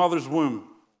from his mother's womb,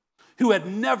 who had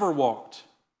never walked.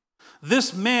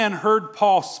 This man heard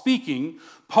Paul speaking.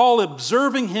 Paul,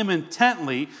 observing him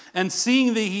intently and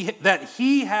seeing that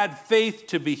he had faith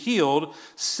to be healed,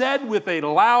 said with a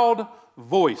loud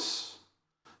voice,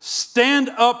 stand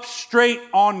up straight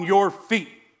on your feet.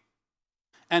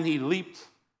 And he leaped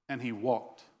and he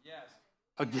walked. Yes.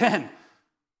 Again,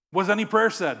 was any prayer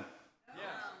said? Yes.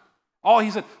 All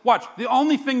he said, watch, the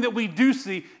only thing that we do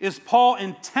see is Paul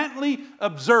intently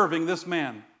observing this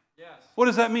man. Yes. What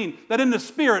does that mean? That in the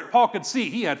spirit, Paul could see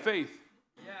he had faith.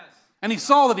 Yes. And he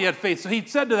saw that he had faith. So he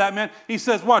said to that man, he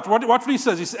says, watch what he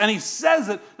says. And he says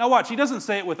it, now watch, he doesn't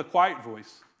say it with a quiet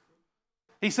voice.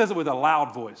 He says it with a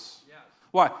loud voice. Yes.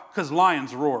 Why? Because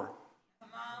lions roar.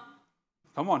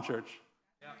 Come on, church.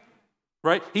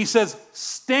 Right? He says,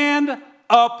 stand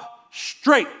up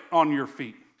straight on your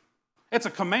feet. It's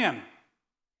a command.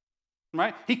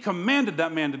 Right? He commanded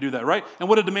that man to do that, right? And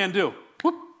what did the man do?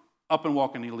 Whoop, up and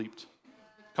walk and he leaped.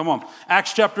 Come on.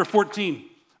 Acts chapter 14,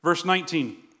 verse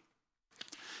 19.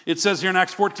 It says here in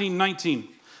Acts 14, 19.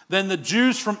 Then the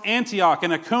Jews from Antioch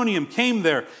and Iconium came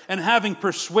there, and having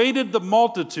persuaded the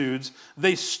multitudes,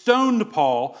 they stoned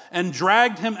Paul and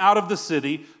dragged him out of the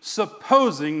city,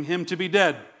 supposing him to be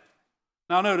dead.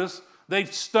 Now notice, they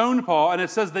stoned Paul, and it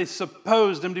says they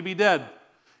supposed him to be dead.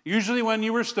 Usually when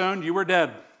you were stoned, you were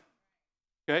dead.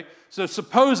 Okay? So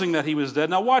supposing that he was dead.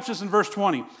 Now watch this in verse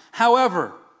 20.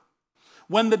 However,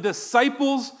 when the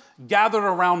disciples gathered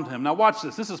around him. Now watch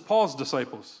this. This is Paul's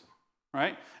disciples.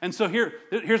 Right? And so here's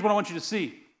what I want you to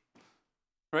see.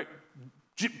 right?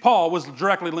 Paul was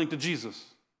directly linked to Jesus,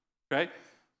 okay?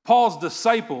 Paul's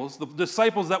disciples, the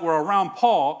disciples that were around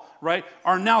Paul, right,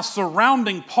 are now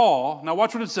surrounding Paul. Now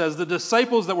watch what it says. The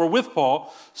disciples that were with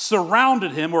Paul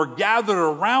surrounded him or gathered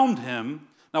around him.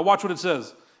 Now watch what it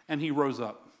says. And he rose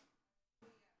up.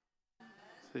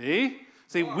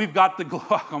 See, we've got the,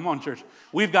 come on, church.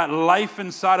 We've got life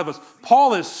inside of us.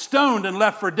 Paul is stoned and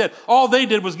left for dead. All they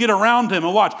did was get around him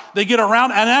and watch. They get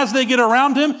around, and as they get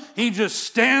around him, he just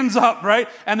stands up, right?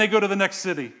 And they go to the next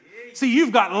city. See,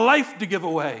 you've got life to give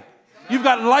away. You've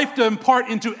got life to impart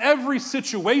into every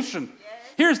situation.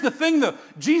 Here's the thing, though.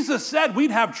 Jesus said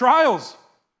we'd have trials.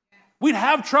 We'd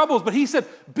have troubles, but he said,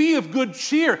 be of good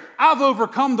cheer. I've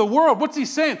overcome the world. What's he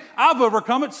saying? I've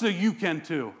overcome it so you can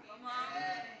too.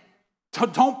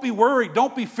 Don't be worried.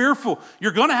 Don't be fearful.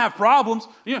 You're going to have problems.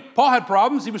 Paul had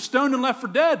problems. He was stoned and left for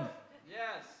dead. Yes.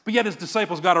 But yet his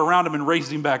disciples got around him and raised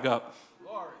him back up.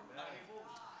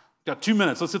 Got 2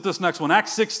 minutes. Let's hit this next one.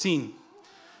 Acts 16.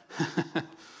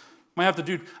 Might have to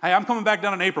do, hey, I'm coming back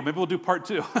down in April. Maybe we'll do part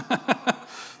 2.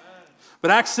 But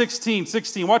Acts 16,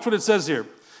 watch what it says here.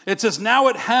 It says, now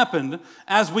it happened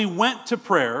as we went to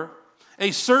prayer, a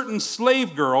certain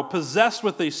slave girl possessed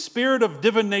with a spirit of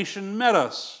divination met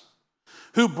us,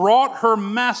 who brought her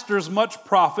masters much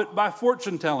profit by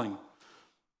fortune telling.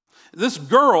 This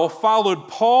girl followed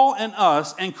Paul and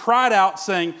us and cried out,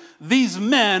 saying, these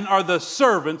men are the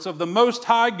servants of the Most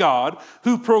High God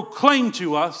who proclaim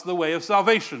to us the way of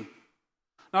salvation.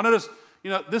 Now notice,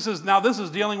 this is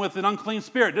dealing with an unclean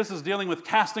spirit. This is dealing with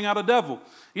casting out a devil.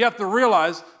 You have to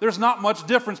realize there's not much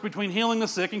difference between healing the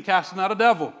sick and casting out a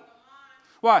devil.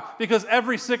 Why? Because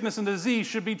every sickness and disease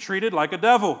should be treated like a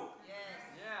devil.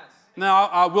 Now,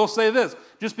 I will say this.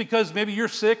 Just because maybe you're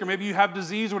sick or maybe you have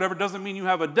disease or whatever doesn't mean you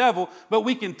have a devil, but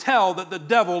we can tell that the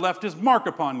devil left his mark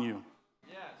upon you.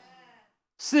 Yes.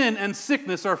 Sin and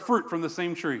sickness are fruit from the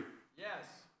same tree. Yes.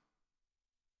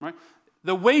 Right?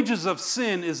 The wages of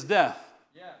sin is death.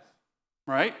 Yes.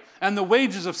 Right? And the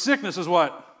wages of sickness is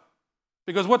what?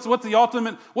 Because what's the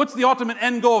ultimate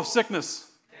end goal of sickness?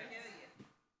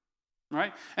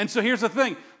 Right? And so here's the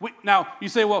thing. Now, you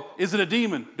say, well, is it a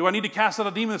demon? Do I need to cast out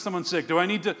a demon if someone's sick? Do I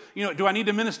need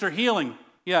to minister healing?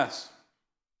 Yes.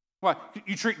 Why?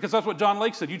 Because that's what John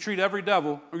Lake said. You treat every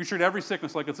devil, or you treat every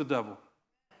sickness like it's a devil.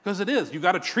 Because it is. You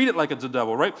got to treat it like it's a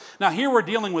devil, right? Now, here we're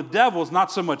dealing with devils,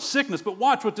 not so much sickness, but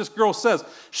watch what this girl says.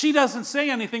 She doesn't say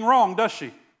anything wrong, does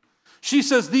she? She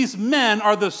says, these men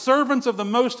are the servants of the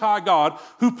Most High God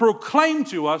who proclaim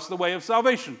to us the way of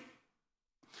salvation.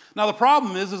 Now, the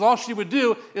problem is all she would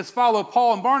do is follow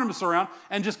Paul and Barnabas around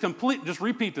and just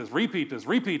repeat this.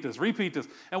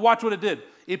 And watch what it did.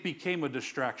 It became a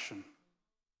distraction.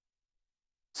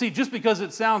 See, just because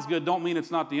it sounds good don't mean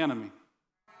it's not the enemy.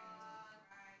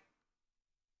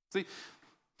 See,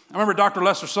 I remember Dr.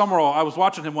 Lester Summerall, I was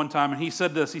watching him one time, and he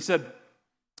said this. He said,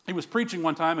 he was preaching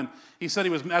one time, and he said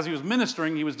as he was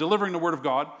ministering, he was delivering the word of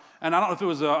God. And I don't know if it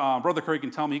was Brother Curry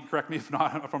can tell me, he can correct me if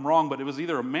I'm wrong, but it was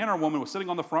either a man or a woman who was sitting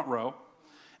on the front row,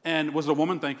 and was it a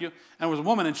woman? Thank you. And it was a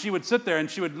woman, and she would sit there, and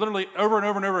she would literally over and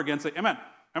over and over again say, amen,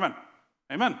 amen,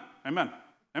 amen, amen,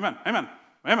 amen, amen,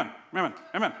 amen, amen,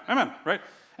 amen, amen, right?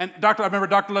 And I remember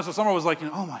Dr. Lester Summerall was like,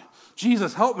 oh my,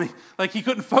 Jesus, help me. Like he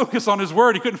couldn't focus on his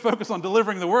word. He couldn't focus on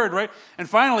delivering the word, right? And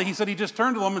finally, he said he just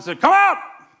turned to the woman and said, come out!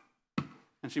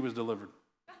 And she was delivered.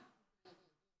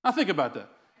 Now think about that.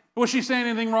 Was she saying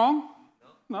anything wrong?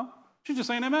 No. She's just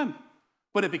saying amen.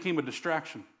 But it became a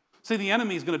distraction. See, the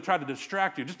enemy is going to try to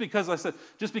distract you. Just because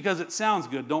it sounds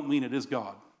good, don't mean it is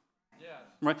God. Yeah.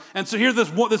 Right? And so here this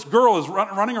girl is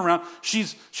running around.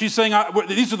 She's saying,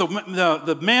 these are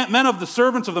the men of the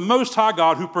servants of the Most High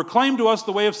God who proclaim to us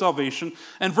the way of salvation.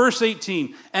 And verse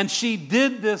 18, and she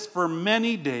did this for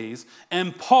many days,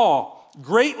 and Paul,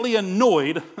 greatly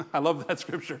annoyed, I love that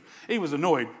scripture, he was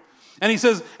annoyed. And he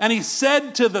says, and he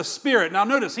said to the Spirit, now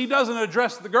notice, he doesn't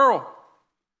address the girl.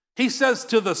 He says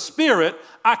to the Spirit,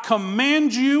 I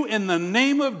command you in the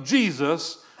name of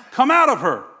Jesus, come out of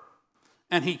her.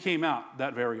 And he came out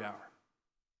that very hour.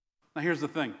 Now here's the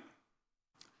thing.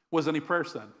 Was any prayer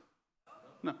said?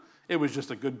 No. It was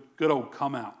just a good old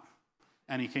come out.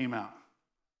 And he came out.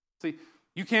 See,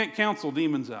 you can't counsel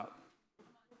demons out.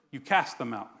 You cast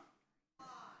them out.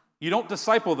 You don't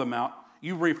disciple them out.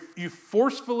 You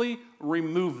forcefully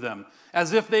remove them,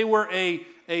 as if they were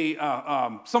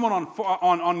someone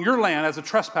on your land as a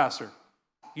trespasser.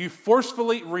 You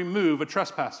forcefully remove a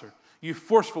trespasser. You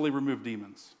forcefully remove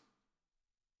demons.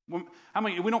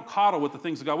 We don't coddle with the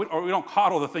things of God, or we don't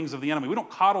coddle the things of the enemy. We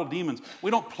don't coddle demons. We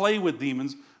don't play with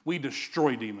demons. We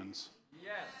destroy demons.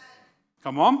 Yes.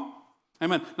 Come on.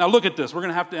 Amen. Now look at this. We're going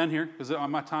to have to end here because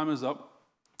my time is up.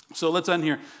 So let's end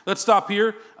here. Let's stop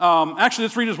here. Actually,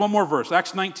 let's read just one more verse.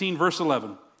 Acts 19, verse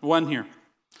 11. One here.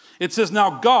 It says,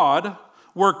 "Now God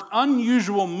worked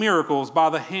unusual miracles by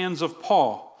the hands of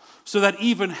Paul, so that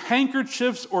even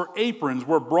handkerchiefs or aprons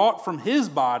were brought from his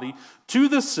body to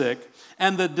the sick,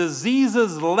 and the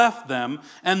diseases left them,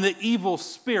 and the evil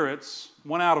spirits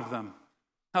went out of them."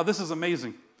 Now, this is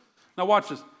amazing. Now, watch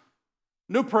this.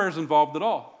 No prayers involved at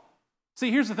all. See,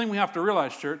 here's the thing we have to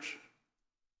realize, church.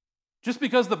 Just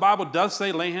because the Bible does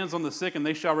say lay hands on the sick and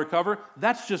they shall recover,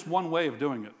 that's just one way of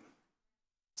doing it.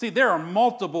 See, there are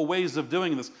multiple ways of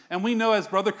doing this. And we know, as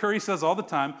Brother Curry says all the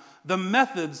time, the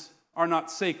methods are not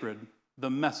sacred.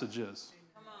 The message is.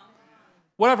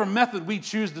 Whatever method we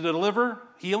choose to deliver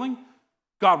healing,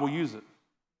 God will use it.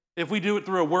 If we do it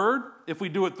through a word, if we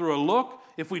do it through a look,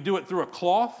 if we do it through a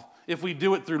cloth, if we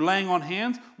do it through laying on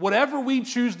hands, whatever we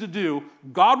choose to do,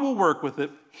 God will work with it,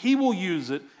 He will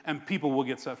use it, and people will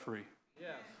get set free.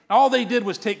 Yes. All they did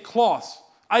was take cloths,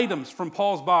 items from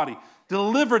Paul's body,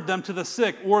 delivered them to the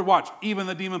sick, or watch, even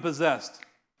the demon-possessed,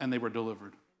 and they were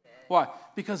delivered. Why?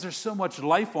 Because there's so much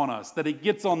life on us that it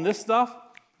gets on this stuff,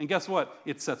 and guess what?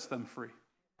 It sets them free.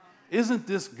 Isn't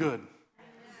this good?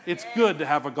 It's good to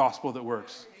have a gospel that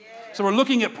works. So we're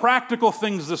looking at practical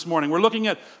things this morning. We're looking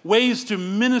at ways to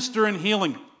minister in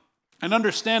healing and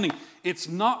understanding it's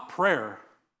not prayer,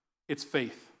 it's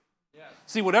faith. Yes.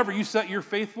 See, whatever you set your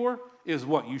faith for is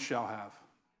what you shall have.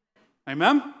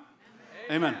 Amen?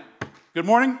 Amen. Good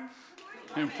morning.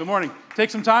 Good morning. Take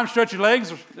some time, stretch your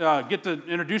legs, get to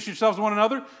introduce yourselves to one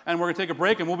another, and we're going to take a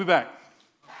break, and we'll be back.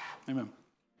 Amen.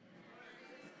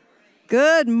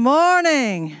 Good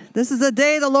morning. This is the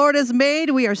day the Lord has made.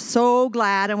 We are so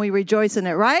glad and we rejoice in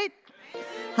it, right?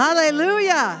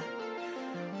 Hallelujah.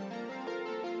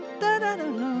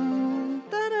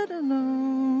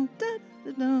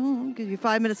 Give you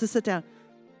 5 minutes to sit down.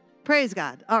 Praise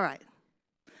God. All right.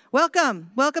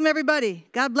 Welcome. Welcome, everybody.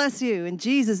 God bless you in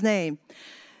Jesus' name.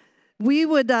 We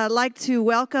would like to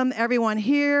welcome everyone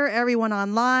here, everyone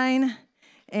online.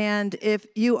 And if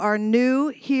you are new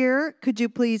here, could you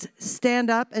please stand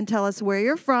up and tell us where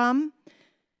you're from?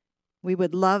 We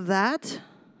would love that.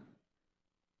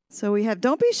 So we have,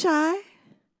 don't be shy.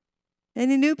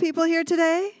 Any new people here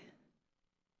today?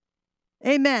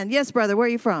 Amen. Yes, brother, where are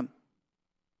you from?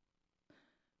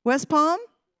 West Palm?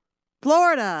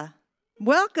 Florida.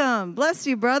 Welcome. Bless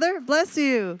you, brother. Bless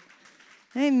you.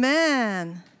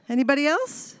 Amen. Anybody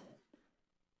else?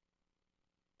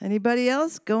 Anybody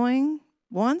else going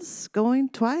once, going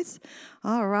twice?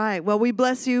 All right. Well, we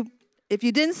bless you. If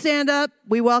you didn't stand up,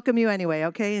 we welcome you anyway,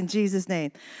 okay, in Jesus'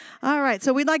 name. All right.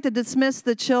 So we'd like to dismiss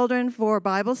the children for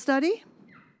Bible study.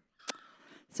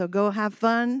 So go have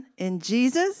fun in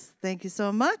Jesus. Thank you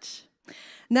so much.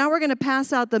 Now we're going to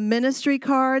pass out the ministry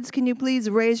cards. Can you please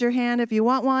raise your hand if you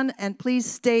want one, and please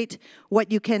state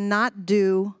what you cannot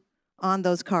do on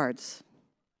those cards,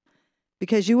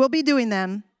 because you will be doing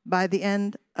them by the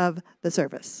end of the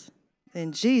service.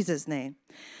 In Jesus' name.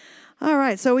 All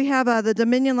right, so we have the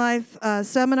Dominion Life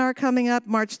seminar coming up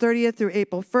March 30th through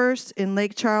April 1st in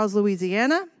Lake Charles,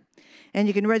 Louisiana. And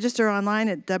you can register online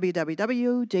at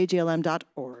www.jglm.org.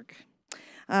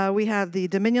 We have the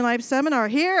Dominion Life seminar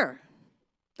here.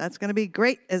 That's going to be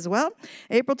great as well.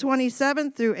 April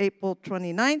 27th through April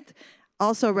 29th.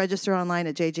 Also register online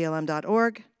at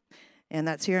jglm.org. And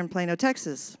that's here in Plano,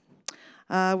 Texas.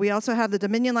 We also have the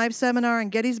Dominion Life seminar in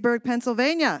Gettysburg,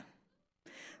 Pennsylvania.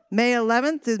 May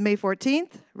 11th through May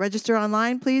 14th. Register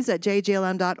online, please, at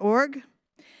jglm.org.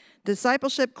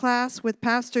 Discipleship class with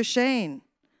Pastor Shane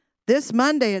this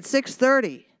Monday at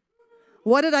 6:30.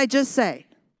 What did I just say?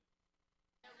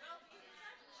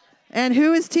 And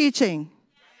who is teaching?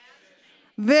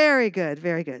 Very good,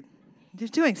 very good. You're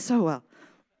doing so well.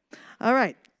 All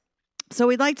right. So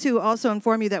we'd like to also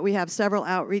inform you that we have several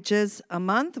outreaches a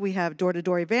month. We have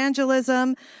door-to-door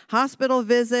evangelism, hospital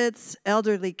visits,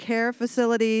 elderly care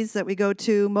facilities that we go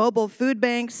to, mobile food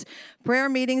banks, prayer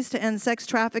meetings to end sex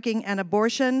trafficking and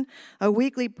abortion, a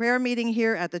weekly prayer meeting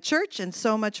here at the church, and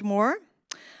so much more.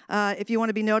 If you want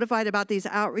to be notified about these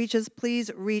outreaches, please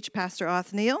reach Pastor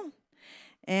Othniel.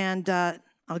 And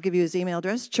I'll give you his email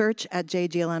address,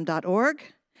 church@jglm.org.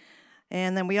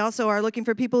 And then we also are looking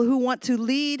for people who want to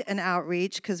lead an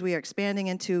outreach, because we are expanding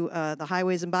into the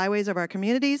highways and byways of our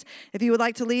communities. If you would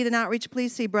like to lead an outreach,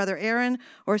 please see Brother Aaron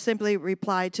or simply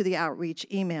reply to the outreach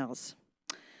emails.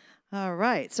 All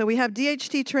right. So we have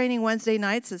DHT training Wednesday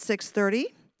nights at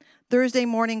 6:30, Thursday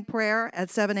morning prayer at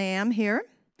 7 a.m. here.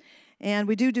 And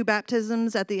we do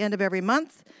baptisms at the end of every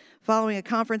month. Following a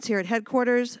conference here at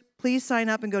headquarters, please sign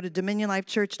up and go to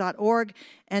dominionlifechurch.org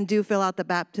and do fill out the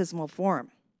baptismal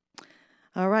form.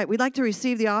 All right, we'd like to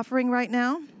receive the offering right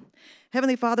now.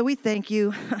 Heavenly Father, we thank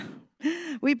you.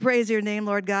 We praise your name,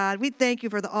 Lord God. We thank you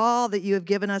for all that you have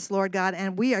given us, Lord God,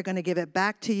 and we are going to give it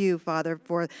back to you, Father,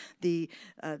 for the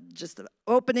just the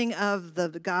opening of the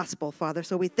gospel, Father.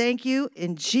 So we thank you.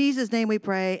 In Jesus' name we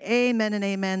pray. Amen and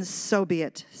amen. So be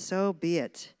it. So be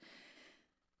it.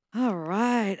 All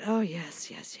right. Oh, yes.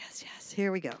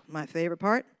 Here we go. My favorite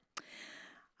part.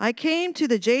 I came to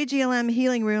the JGLM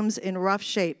healing rooms in rough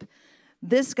shape.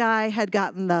 This guy had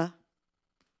gotten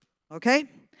okay?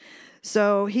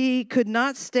 So he could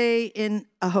not stay in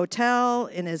a hotel,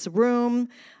 in his room.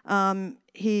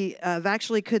 He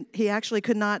actually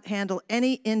could not handle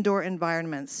any indoor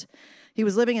environments. He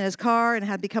was living in his car and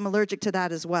had become allergic to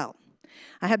that as well.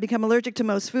 I had become allergic to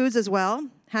most foods as well,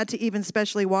 had to even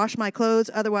specially wash my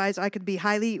clothes, otherwise I could be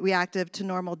highly reactive to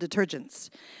normal detergents.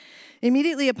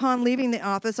 Immediately upon leaving the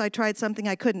office, I tried something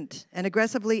I couldn't and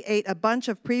aggressively ate a bunch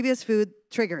of previous food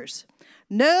triggers.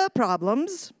 No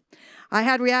problems. I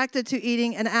had reacted to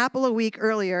eating an apple a week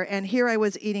earlier, and here I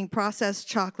was eating processed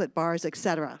chocolate bars,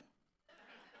 etc.,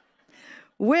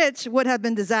 which would have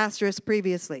been disastrous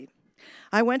previously.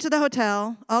 I went to the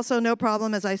hotel, also no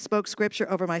problem as I spoke scripture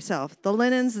over myself. The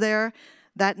linens there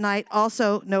that night,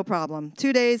 also no problem.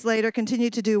 2 days later,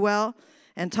 continued to do well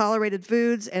and tolerated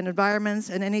foods and environments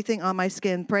and anything on my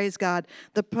skin. Praise God.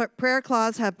 The prayer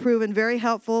claws have proven very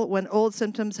helpful when old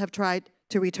symptoms have tried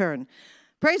to return.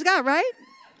 Praise God, right?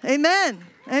 Amen.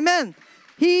 Amen.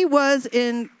 He was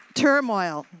in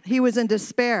turmoil. He was in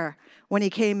despair when he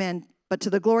came in. But to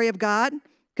the glory of God,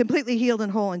 completely healed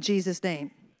and whole in Jesus'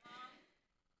 name.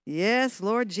 Yes,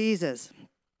 Lord Jesus.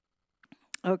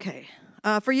 Okay.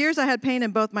 For years, I had pain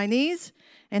in both my knees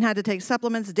and had to take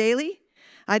supplements daily.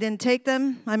 I didn't take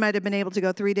them. I might have been able to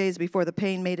go 3 days before the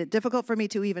pain made it difficult for me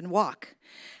to even walk.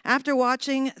 After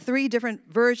watching 3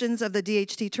 different versions of the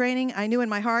DHT training, I knew in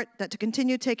my heart that to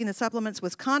continue taking the supplements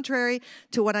was contrary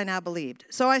to what I now believed.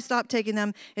 So I stopped taking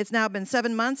them. It's now been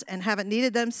 7 months and haven't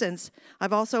needed them since.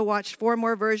 I've also watched 4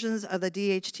 more versions of the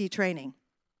DHT training.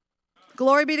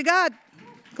 Glory be to God.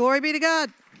 Glory be to God.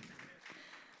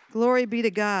 Glory be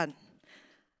to God.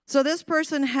 So this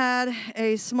person had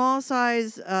a small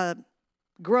size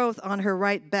growth on her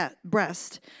right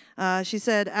breast. She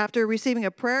said after receiving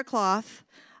a prayer cloth,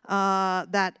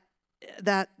 that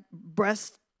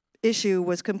breast issue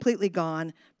was completely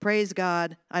gone. Praise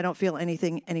God. I don't feel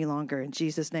anything any longer in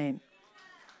Jesus' name.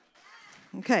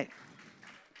 Okay.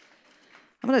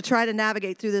 I'm going to try to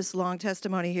navigate through this long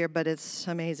testimony here, but it's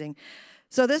amazing.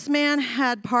 So this man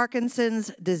had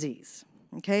Parkinson's disease.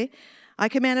 Okay. I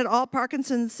commanded all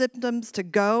Parkinson's symptoms to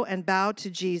go and bow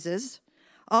to Jesus.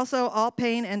 Also, all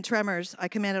pain and tremors, I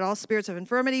commanded all spirits of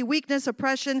infirmity, weakness,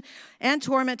 oppression, and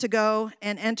torment to go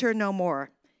and enter no more.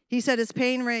 He said his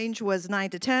pain range was 9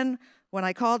 to 10. When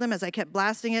I called him, as I kept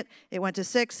blasting it, it went to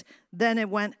 6, then it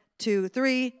went to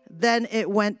 3, then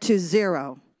it went to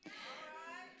 0.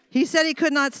 He said he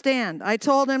could not stand. I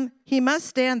told him he must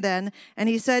stand then, and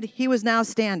he said he was now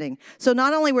standing. So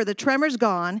not only were the tremors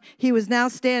gone, he was now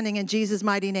standing in Jesus'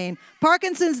 mighty name.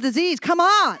 Parkinson's disease, come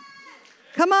on.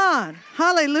 Come on.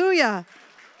 Hallelujah.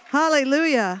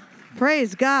 Hallelujah.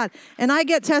 Praise God. And I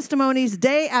get testimonies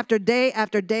day after day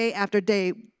after day after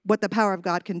day what the power of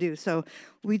God can do. So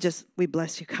we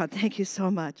bless you, God. Thank you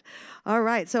so much. All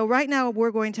right. So right now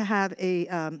we're going to have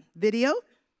a video.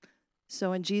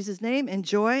 So in Jesus' name,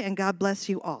 enjoy, and God bless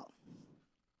you all.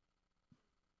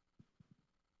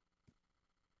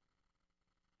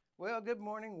 Well, good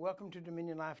morning. Welcome to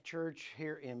Dominion Life Church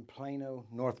here in Plano,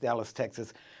 North Dallas,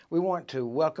 Texas. We want to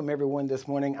welcome everyone this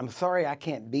morning. I'm sorry I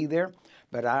can't be there,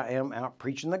 but I am out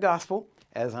preaching the gospel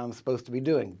as I'm supposed to be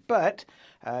doing. But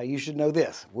you should know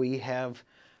this. We have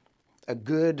a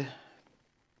good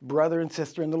brother and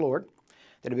sister in the Lord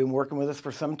that have been working with us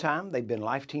for some time. They've been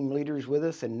life team leaders with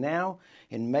us, and now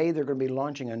in May they're going to be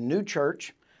launching a new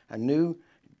church, a new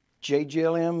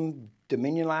JGLM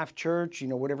Dominion Life Church,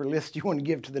 whatever list you want to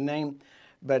give to the name.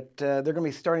 But they're going to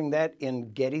be starting that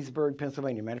in Gettysburg,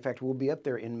 Pennsylvania. Matter of fact, we'll be up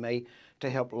there in May to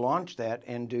help launch that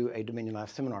and do a Dominion Life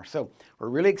seminar. So we're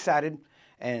really excited,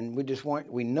 and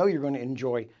we know you're going to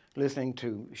enjoy listening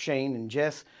to Shane and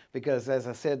Jess because, as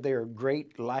I said, they are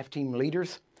great life team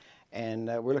leaders, and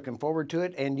we're looking forward to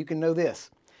it. And you can know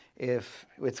this. If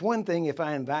it's one thing if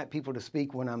I invite people to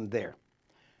speak when I'm there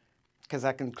because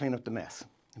I can clean up the mess.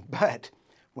 But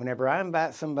whenever I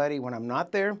invite somebody when I'm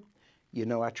not there,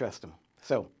 I trust them.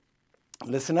 So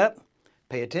listen up,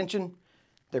 pay attention.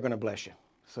 They're going to bless you.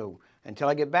 So until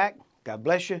I get back, God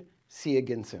bless you. See you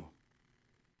again soon.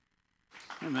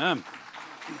 Amen.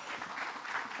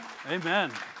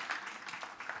 Amen.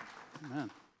 Amen. Am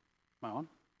I on?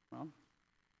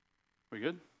 We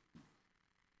good?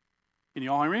 Can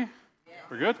you all hear me? Yeah.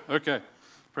 We're good? Okay.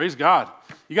 Praise God.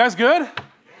 You guys good? Yes.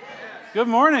 Good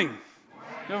morning.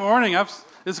 Good morning. This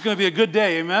is going to be a good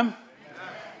day. Amen? Amen.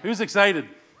 Who's excited?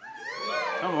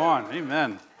 Come on.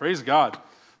 Amen. Praise God.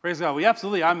 Praise God. We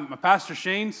absolutely. I'm Pastor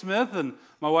Shane Smith, and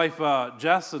my wife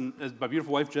Jess, and my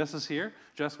beautiful wife Jess is here.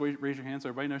 Jess, raise your hand so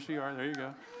everybody knows who you are. There you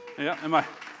go. Yeah.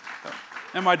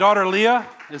 And my daughter Leah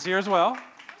is here as well.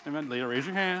 Amen. Leah, raise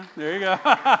your hand. There you go.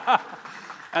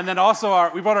 And then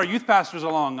also we brought our youth pastors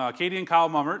along, Katie and Kyle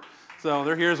Mummert. So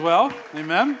they're here as well.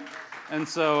 Amen. And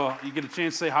so you get a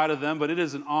chance to say hi to them. But it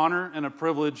is an honor and a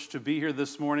privilege to be here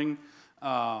this morning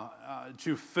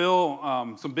to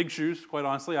fill some big shoes, quite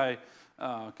honestly. I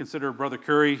consider Brother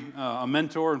Curry a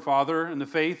mentor and father in the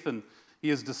faith, and he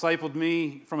has discipled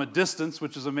me from a distance,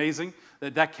 which is amazing,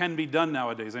 that can be done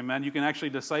nowadays. Amen. You can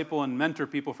actually disciple and mentor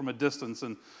people from a distance.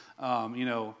 And,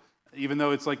 even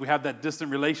though it's like we have that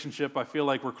distant relationship, I feel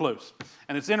like we're close.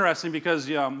 And it's interesting because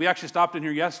we actually stopped in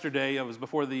here yesterday. It was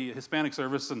before the Hispanic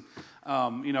service. And,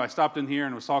 I stopped in here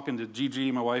and was talking to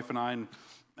Gigi, my wife, and I.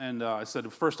 And I said, the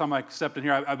first time I stepped in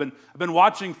here, I've been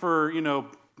watching for,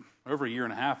 over a year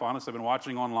and a half, honestly. I've been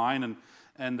watching online.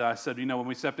 And I said, when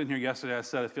we stepped in here yesterday, I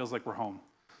said, it feels like we're home.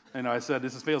 I said,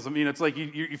 feels, it's like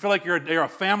you feel like you're a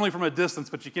family from a distance,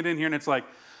 but you get in here and it's like,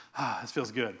 this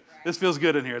feels good. This feels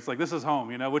good in here. It's like, this is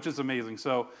home, which is amazing.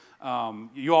 So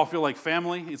you all feel like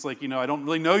family. It's like, I don't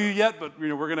really know you yet, but,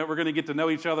 we're gonna get to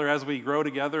know each other as we grow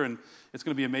together, and it's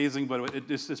going to be amazing, but it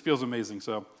just feels amazing.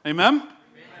 So, amen?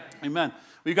 Amen.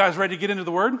 Are you guys ready to get into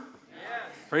the Word?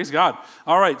 Yes. Praise God.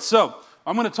 All right, so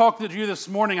I'm going to talk to you this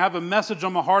morning. I have a message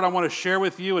on my heart I want to share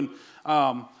with you, and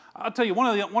I'll tell you, one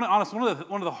of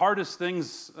the hardest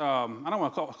things, I don't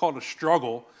want to call it a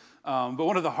struggle, but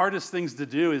one of the hardest things to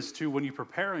do is when you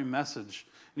prepare a message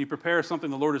and you prepare something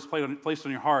the Lord has placed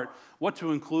on your heart, what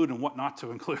to include and what not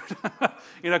to include.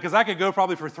 Because I could go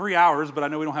probably for 3 hours, but I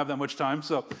know we don't have that much time.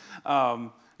 So,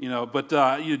 you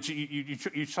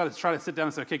try to sit down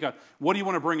and say, okay, God, what do you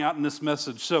want to bring out in this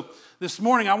message? So this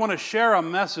morning I want to share a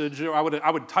message. I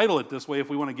would title it this way if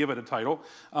we want to give it a title: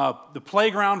 the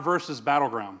playground versus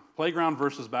battleground. Playground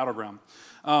versus battleground.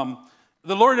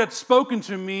 The Lord had spoken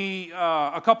to me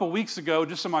a couple weeks ago,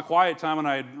 just in my quiet time, and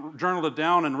I had journaled it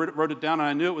down and wrote it down, and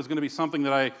I knew it was going to be something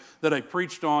that I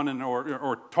preached on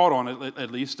or taught on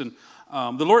at least. And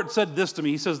the Lord said this to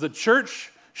me. He says, the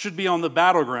church should be on the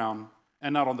battleground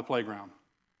and not on the playground.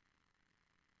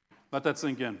 Let that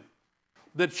sink in.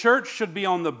 The church should be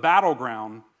on the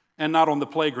battleground and not on the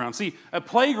playground. See, a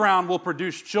playground will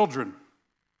produce children,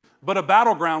 but a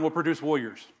battleground will produce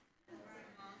warriors.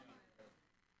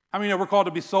 How many know we're called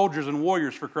to be soldiers and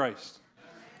warriors for Christ?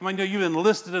 How many know you've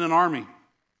enlisted in an army?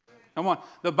 Come on.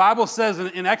 The Bible says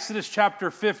in Exodus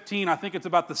chapter 15, I think it's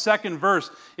about the second verse,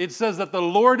 it says that the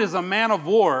Lord is a man of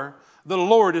war. The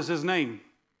Lord is his name.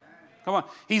 Come on.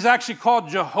 He's actually called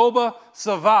Jehovah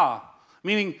Savah,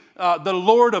 meaning the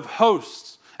Lord of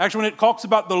hosts. Actually, when it talks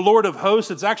about the Lord of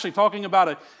hosts, it's actually talking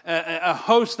about a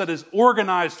host that is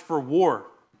organized for war.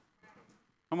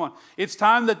 Come on. It's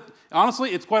time that,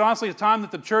 it's quite honestly a time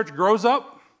that the church grows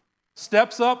up,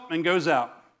 steps up, and goes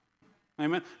out.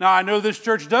 Amen. Now, I know this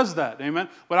church does that. Amen.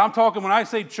 But I'm talking, when I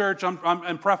say church,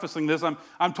 I'm prefacing this. I'm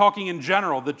talking in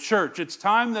general, the church. It's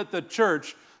time that the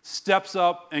church steps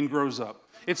up and grows up.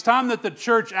 It's time that the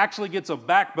church actually gets a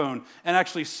backbone and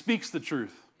actually speaks the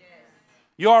truth. Yes.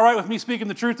 You all right with me speaking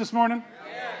the truth this morning?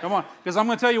 Yes. Come on. Because I'm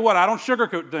going to tell you what, I don't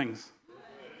sugarcoat things.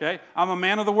 Okay? I'm a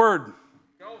man of the Word.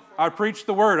 I preach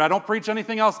the Word. I don't preach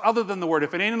anything else other than the Word.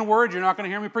 If it ain't in the Word, you're not going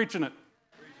to hear me preaching it.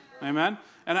 Amen?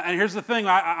 And here's the thing.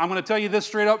 I'm going to tell you this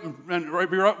straight up and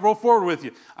be real forward with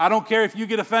you. I don't care if you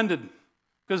get offended,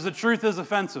 because the truth is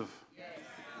offensive. Yes.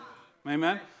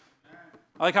 Amen?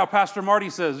 I like how Pastor Marty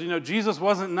says, Jesus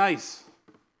wasn't nice.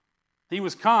 He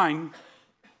was kind,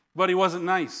 but he wasn't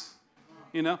nice.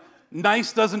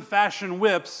 Nice doesn't fashion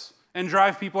whips and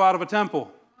drive people out of a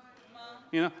temple.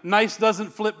 Nice doesn't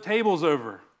flip tables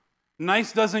over.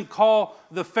 Nice doesn't call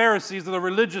the Pharisees or the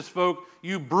religious folk,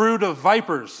 you brood of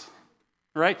vipers,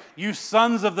 right? You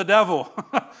sons of the devil.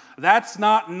 That's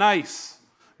not nice.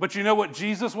 But you know what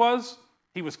Jesus was?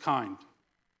 He was kind.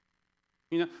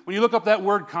 When you look up that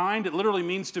word kind, it literally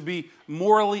means to be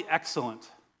morally excellent.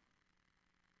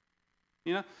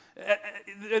 And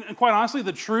quite honestly,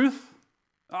 the truth,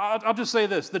 I'll just say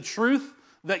this, the truth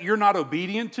that you're not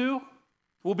obedient to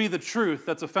will be the truth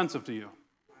that's offensive to you.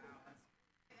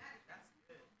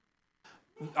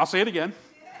 I'll say it again.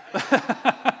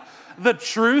 The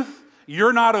truth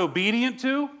you're not obedient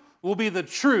to will be the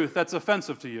truth that's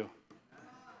offensive to you.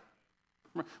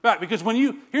 Right, because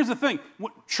here's the thing,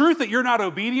 truth that you're not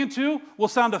obedient to will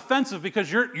sound offensive because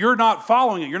you're not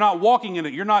following it, you're not walking in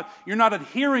it, you're not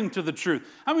adhering to the truth.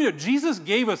 I mean, Jesus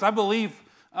gave us, I believe,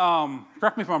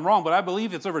 correct me if I'm wrong, but I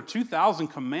believe it's over 2,000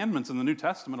 commandments in the New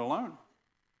Testament alone.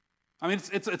 I mean,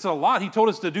 it's a lot. He told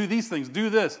us to do these things,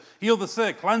 do this, heal the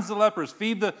sick, cleanse the lepers,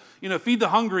 feed the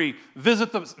hungry,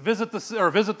 visit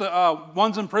the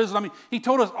ones in prison. I mean, he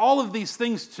told us all of these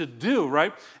things to do,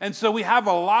 right? And so we have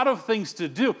a lot of things to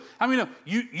do. I mean,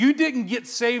 you didn't get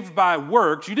saved by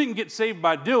works, you didn't get saved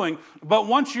by doing, but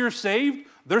once you're saved,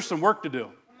 there's some work to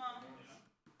do.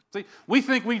 See, we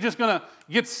think we're just going to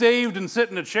get saved and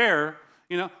sit in a chair.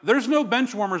 There's no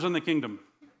bench warmers in the kingdom.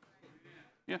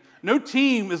 Yeah. No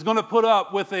team is going to put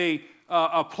up with a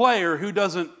player who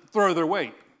doesn't throw their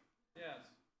weight.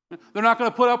 Yes. They're not going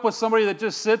to put up with somebody that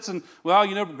just sits and,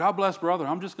 God bless brother,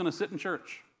 I'm just going to sit in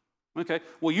church. Okay,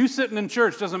 well, you sitting in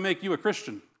church doesn't make you a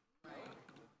Christian.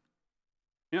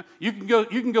 Right. You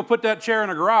can go put that chair in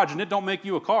a garage and it don't make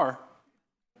you a car.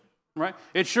 Right?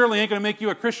 It surely ain't going to make you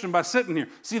a Christian by sitting here.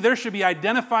 See, there should be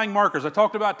identifying markers. I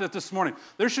talked about that this morning.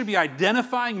 There should be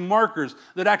identifying markers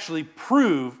that actually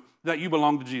prove that you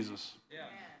belong to Jesus. Yeah.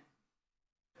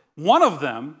 One of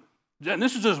them, and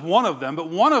this is just one of them,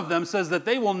 but one of them says that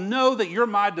they will know that you're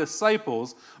my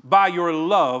disciples by your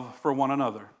love for one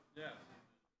another. Yeah.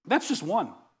 That's just one,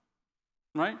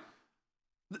 right?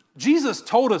 Jesus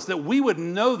told us that we would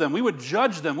know them, we would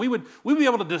judge them, we would be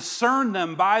able to discern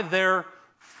them by their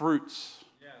fruits.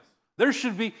 Yes. There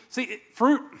should be,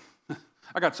 fruit.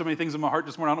 I got so many things in my heart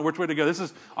this morning, I don't know which way to go.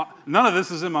 None of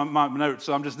this is in my notes,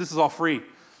 so this is all free.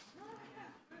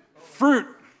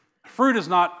 Fruit is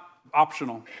not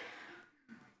optional.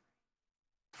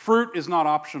 Fruit is not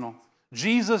optional.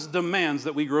 Jesus demands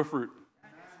that we grow fruit.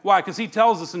 Why? Because he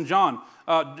tells us in John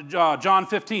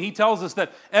 15, he tells us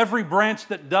that every branch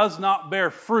that does not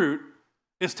bear fruit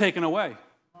is taken away.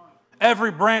 Every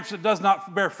branch that does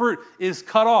not bear fruit is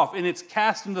cut off and it's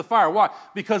cast into the fire. Why?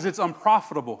 Because it's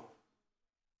unprofitable.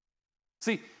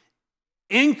 See,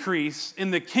 increase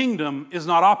in the kingdom is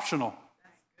not optional.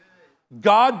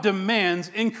 God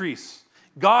demands increase.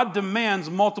 God demands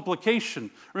multiplication.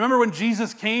 Remember when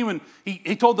Jesus came and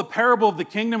he told the parable of the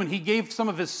kingdom and he gave some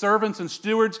of his servants and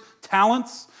stewards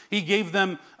talents? He gave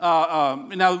them,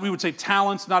 now we would say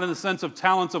talents, not in the sense of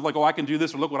talents of like, I can do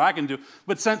this or look what I can do,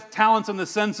 but talents in the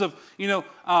sense of,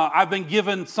 I've been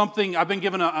given something,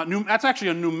 that's actually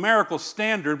a numerical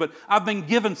standard, but I've been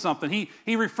given something.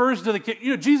 He refers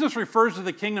to Jesus refers to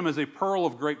the kingdom as a pearl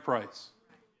of great price.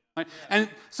 Right? And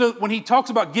so when he talks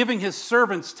about giving his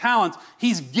servants talents,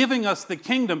 he's giving us the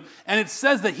kingdom. And it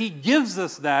says that he gives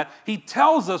us that. He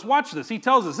tells us, watch this,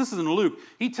 this is in Luke,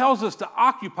 he tells us to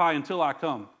occupy until I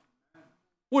come.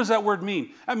 What does that word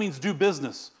mean? That means do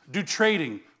business, do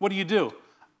trading. What do you do?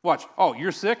 Watch. Oh,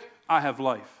 you're sick? I have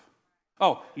life.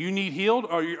 Oh, you need healed?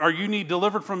 Or you need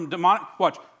delivered from demonic?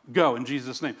 Watch. Go in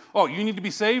Jesus' name. Oh, you need to be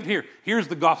saved? Here's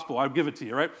the gospel. I'll give it to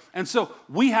you, right? And so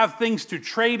we have things to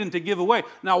trade and to give away.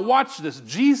 Now watch this.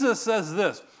 Jesus says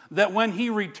this, that when he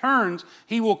returns,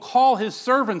 he will call his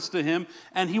servants to him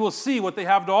and he will see what they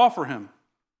have to offer him.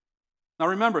 Now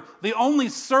remember, the only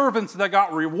servants that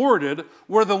got rewarded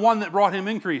were the one that brought him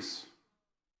increase.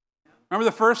 Remember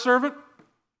the first servant?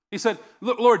 He said,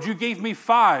 "Look, Lord, you gave me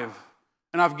 5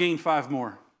 and I've gained 5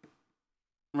 more.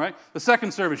 Right? The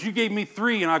second service, you gave me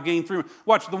 3 and I've gained 3 more.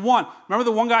 Watch the one. Remember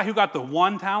the one guy who got the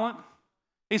 1 talent?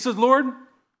 He says, Lord,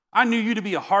 I knew you to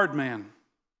be a hard man.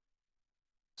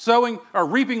 Sowing or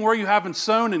reaping where you haven't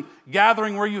sown and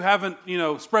gathering where you haven't,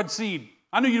 spread seed.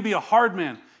 I knew you to be a hard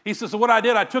man. He says, so what I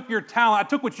did, I took your talent, I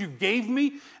took what you gave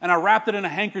me and I wrapped it in a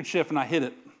handkerchief and I hid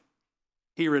it.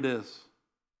 Here it is.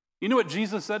 You know what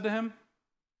Jesus said to him?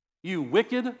 You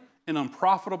wicked and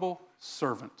unprofitable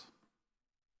servant.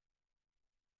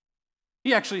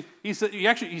 He said,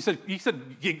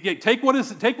 take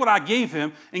what I gave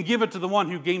him and give it to the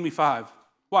one who gave me 5.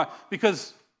 Why?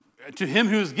 Because to him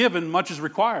who is given, much is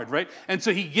required, right? And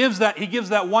so he gives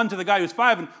that one to the guy who's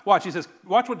 5, and watch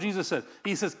what Jesus said.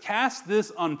 He says, cast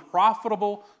this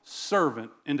unprofitable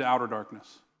servant into outer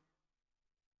darkness.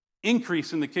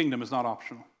 Increase in the kingdom is not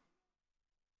optional.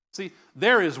 See,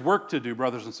 there is work to do,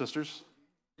 brothers and sisters.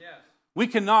 Yes. We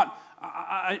cannot,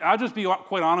 I'll just be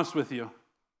quite honest with you.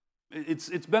 It's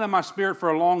been in my spirit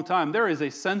for a long time. There is a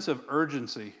sense of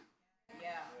urgency. Yeah.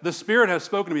 The Spirit has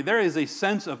spoken to me. There is a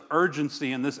sense of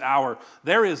urgency in this hour.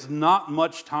 There is not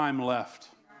much time left.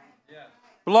 Yeah.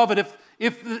 Beloved,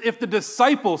 if the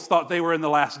disciples thought they were in the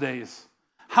last days,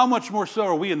 how much more so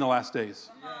are we in the last days?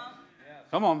 Yeah.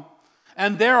 Come on.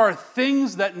 And there are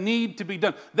things that need to be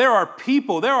done. There are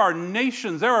people, there are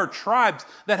nations, there are tribes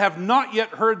that have not yet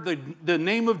heard the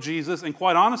name of Jesus, and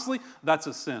quite honestly, that's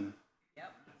a sin.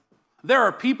 Yep. There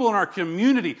are people in our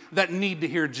community that need to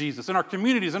hear Jesus, in our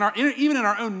communities, even in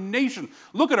our own nation.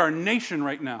 Look at our nation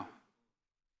right now.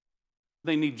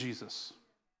 They need Jesus.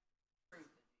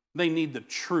 They need the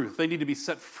truth. They need to be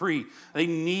set free. They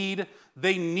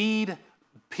need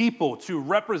people to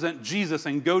represent Jesus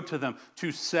and go to them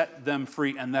to set them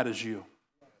free, and that is you.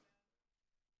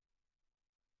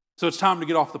 So it's time to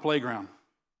get off the playground.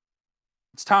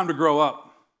 It's time to grow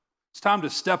up. It's time to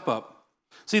step up.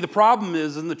 See, the problem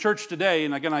is in the church today,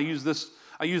 and again, I use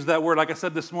that word, like I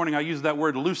said this morning, I use that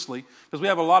word loosely, because we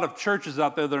have a lot of churches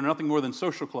out there that are nothing more than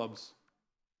social clubs.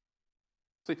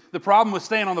 See, the problem with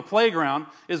staying on the playground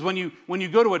is when you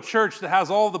go to a church that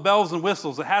has all the bells and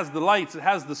whistles, it has the lights, it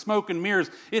has the smoke and mirrors,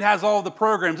 it has all the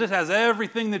programs, it has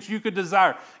everything that you could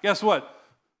desire. Guess what?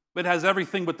 It has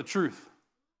everything but the truth.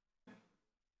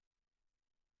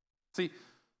 See,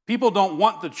 people don't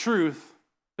want the truth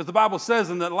because the Bible says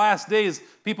in the last days,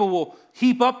 people will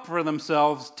heap up for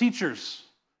themselves teachers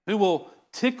who will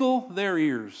tickle their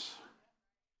ears.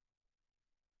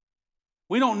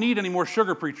 We don't need any more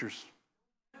sugar preachers.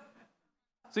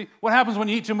 See, what happens when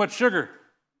you eat too much sugar?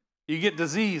 You get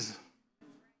disease.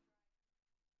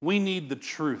 We need the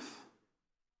truth.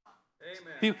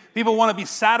 Amen. People want to be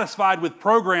satisfied with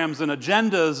programs and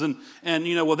agendas and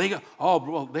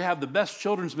they have the best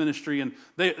children's ministry and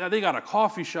they got a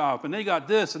coffee shop and they got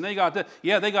this and they got that.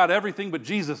 Yeah, they got everything but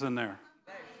Jesus in there.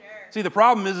 See, the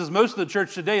problem is most of the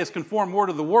church today is conform more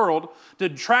to the world to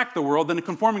attract the world than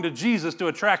conforming to Jesus to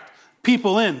attract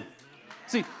people in.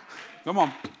 See, come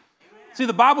on. See,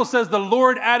 the Bible says the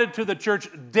Lord added to the church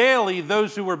daily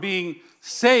those who were being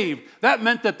saved. That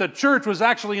meant that the church was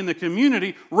actually in the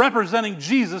community representing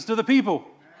Jesus to the people.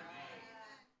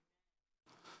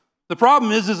 The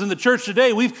problem is in the church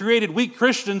today, we've created weak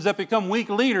Christians that become weak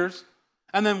leaders,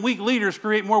 and then weak leaders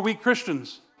create more weak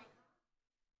Christians.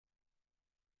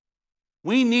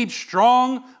 We need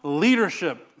strong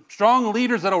leadership, strong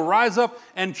leaders that will rise up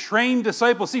and train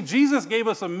disciples. See, Jesus gave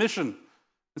us a mission.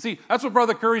 And see, that's what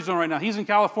Brother Curry's doing right now. He's in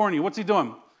California. What's he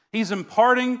doing? He's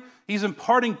imparting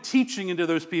teaching into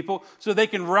those people so they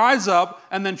can rise up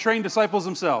and then train disciples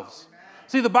themselves. Amen.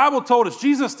 See, the Bible told us,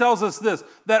 Jesus tells us this,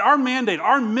 that our mandate,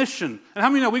 our mission, and how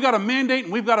many know we got a mandate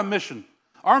and we've got a mission?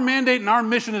 Our mandate and our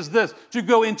mission is this, to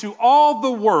go into all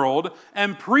the world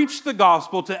and preach the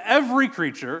gospel to every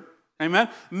creature, amen,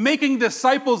 making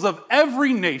disciples of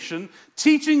every nation,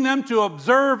 teaching them to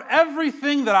observe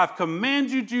everything that I've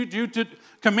commanded you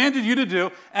to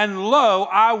do, and lo,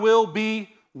 I will be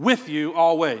with you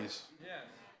always. Yes.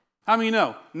 How many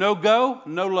know? No go,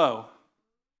 no low.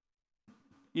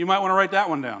 You might want to write that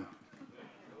one down.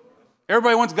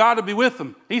 Everybody wants God to be with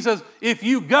them. He says, if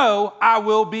you go, I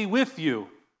will be with you.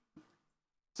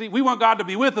 See, we want God to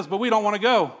be with us, but we don't want to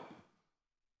go.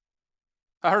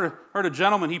 I heard a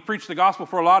gentleman, he preached the gospel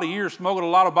for a lot of years, smoked a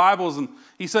lot of Bibles, and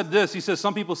he said this, he says,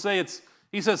 some people say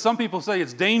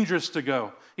it's dangerous to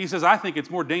go. He says, I think it's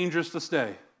more dangerous to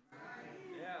stay.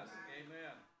 Yes,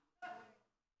 amen.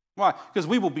 Why? Because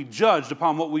we will be judged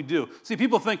upon what we do. See,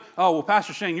 people think, oh, well,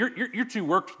 Pastor Shane, you're too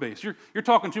works-based. You're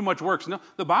talking too much works. No,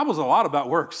 the Bible's a lot about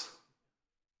works.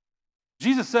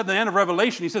 Jesus said at the end of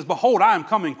Revelation, he says, behold, I am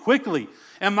coming quickly,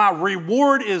 and my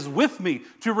reward is with me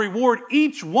to reward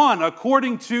each one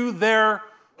according to their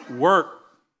work.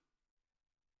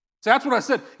 So that's what I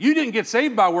said. You didn't get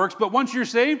saved by works, but once you're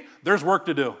saved, there's work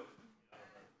to do.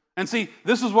 And see,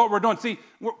 this is what we're doing. See,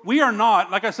 we are not,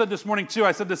 like I said this morning too,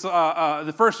 I said this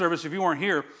the first service if you weren't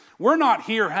here, we're not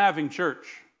here having church.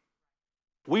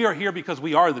 We are here because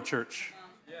we are the church.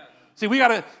 See,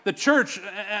 the church,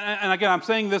 and again, I'm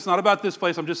saying this not about this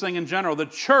place, I'm just saying in general, the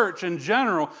church in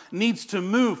general needs to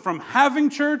move from having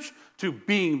church to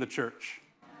being the church.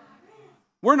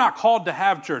 We're not called to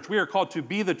have church. We are called to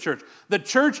be the church. The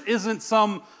church isn't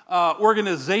some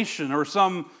organization or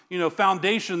some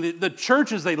foundation. The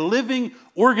church is a living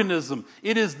organism.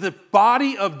 It is the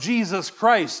body of Jesus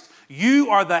Christ. You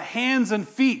are the hands and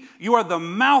feet. You are the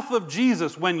mouth of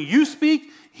Jesus. When you speak,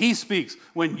 he speaks.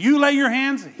 When you lay your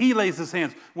hands, he lays his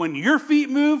hands. When your feet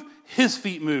move, his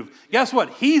feet move. Guess what?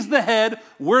 He's the head.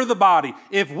 We're the body.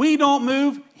 If we don't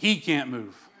move, he can't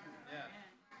move.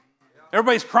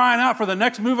 Everybody's crying out for the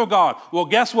next move of God. Well,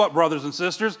 guess what, brothers and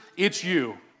sisters? It's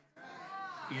you.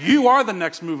 You are the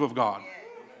next move of God.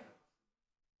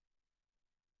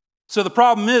 So the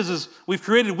problem is we've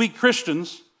created weak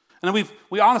Christians, and then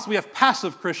we have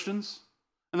passive Christians.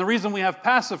 And the reason we have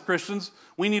passive Christians,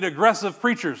 we need aggressive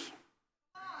preachers.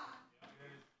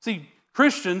 See,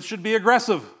 Christians should be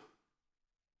aggressive.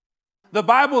 The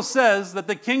Bible says that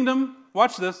the kingdom,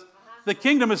 watch this, the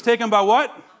kingdom is taken by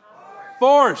what?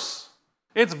 Force.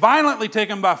 It's violently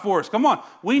taken by force. Come on.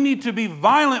 We need to be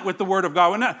violent with the word of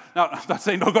God. Now, I'm not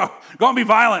saying go out and be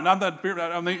violent.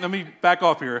 Let me back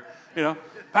off here. You know,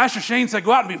 Pastor Shane said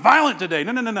go out and be violent today.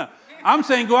 No. I'm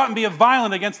saying go out and be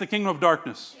violent against the kingdom of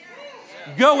darkness.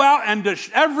 Go out and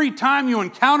every time you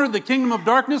encounter the kingdom of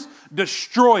darkness,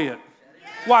 destroy it.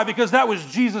 Why? Because that was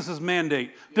Jesus'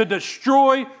 mandate, to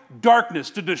destroy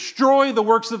darkness, to destroy the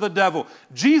works of the devil.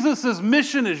 Jesus'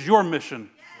 mission is your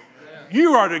mission.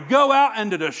 You are to go out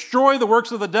and to destroy the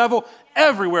works of the devil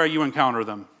everywhere you encounter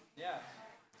them.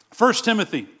 1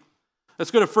 Timothy.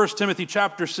 Let's go to 1 Timothy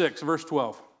chapter 6, verse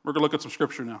 12. We're going to look at some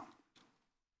scripture now.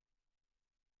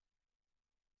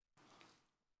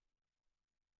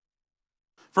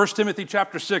 1 Timothy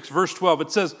chapter 6, verse 12.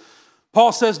 It says,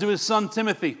 Paul says to his son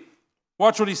Timothy,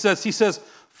 watch what he says. He says,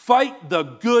 fight the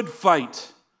good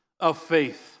fight of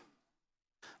faith.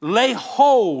 Lay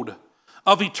hold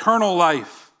of eternal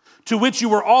life, to which you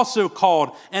were also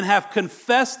called, and have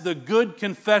confessed the good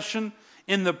confession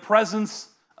in the presence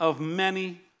of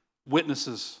many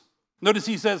witnesses. Notice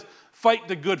he says, fight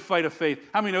the good fight of faith.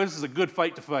 How many know this is a good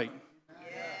fight to fight?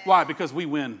 Yeah. Why? Because we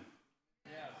win.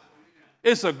 Yeah.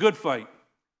 It's a good fight.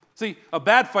 See, a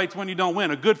bad fight's when you don't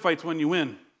win. A good fight's when you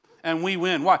win. And we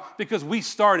win. Why? Because we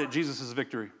started Jesus'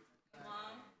 victory.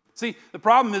 See, the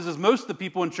problem is most of the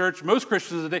people in church, most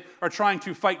Christians today, are trying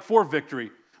to fight for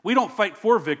victory. We don't fight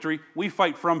for victory. We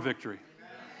fight from victory.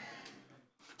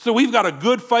 So we've got a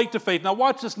good fight to faith. Now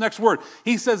watch this next word.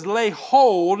 He says, lay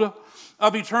hold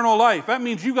of eternal life. That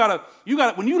means you gotta,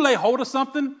 when you lay hold of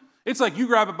something, it's like you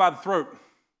grab it by the throat.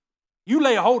 You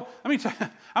lay a hold. How many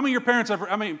of your parents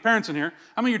in here,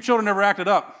 how many of your children ever acted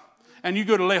up? And you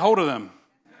go to lay hold of them.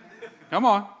 Come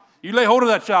on. You lay hold of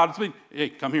that child. It's like, hey,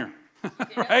 come here.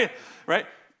 Right?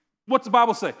 What's the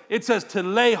Bible say? It says to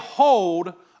lay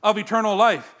hold of eternal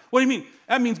life. What do you mean?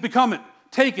 That means become it.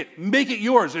 Take it. Make it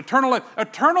yours. Eternal life.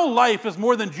 Eternal life is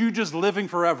more than you just living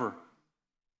forever.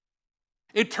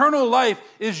 Eternal life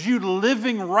is you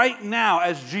living right now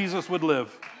as Jesus would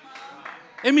live.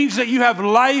 It means that you have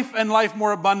life and life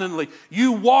more abundantly.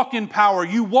 You walk in power.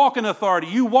 You walk in authority.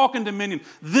 You walk in dominion.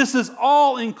 This is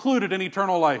all included in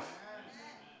eternal life.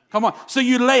 Come on. So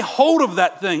you lay hold of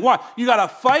that thing. Why? You got to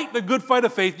fight the good fight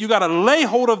of faith. You got to lay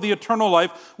hold of the eternal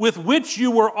life with which you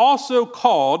were also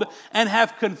called and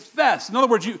have confessed. In other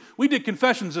words, we did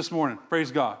confessions this morning.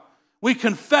 Praise God. We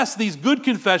confess these good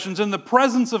confessions in the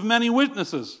presence of many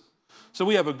witnesses. So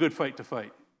we have a good fight to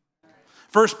fight.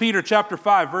 1 Peter chapter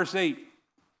 5, verse 8.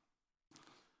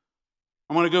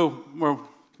 We're going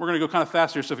to go kind of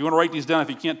fast here. So if you want to write these down, if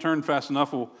you can't turn fast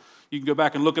enough, you can go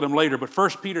back and look at them later. But 1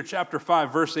 Peter chapter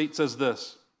 5, verse 8 says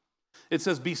this. It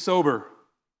says, be sober,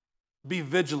 be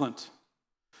vigilant,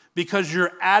 because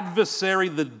your adversary,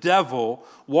 the devil,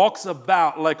 walks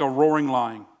about like a roaring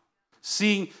lion,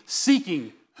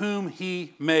 seeking whom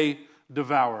he may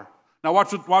devour. Now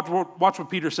watch what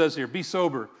Peter says here. Be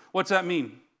sober. What's that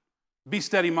mean? Be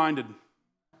steady-minded.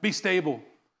 Be stable.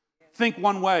 Think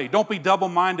one way. Don't be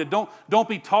double-minded. Don't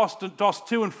be tossed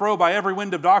to and fro by every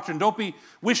wind of doctrine. Don't be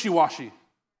wishy-washy.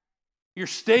 You're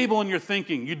stable in your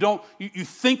thinking. You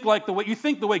think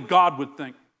the way God would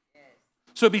think.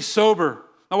 So be sober.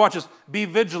 Now watch this. Be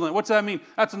vigilant. What's that mean?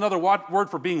 That's another word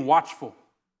for being watchful.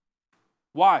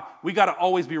 Why? We got to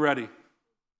always be ready.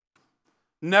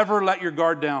 Never let your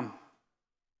guard down.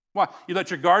 Why? You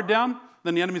let your guard down,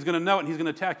 then the enemy's going to know it and he's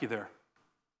going to attack you there.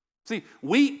 See,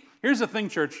 here's the thing,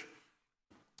 church.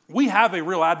 We have a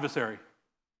real adversary.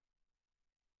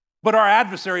 But our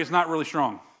adversary is not really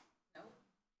strong.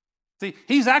 See,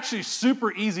 he's actually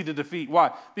super easy to defeat.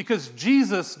 Why? Because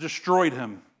Jesus destroyed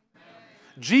him.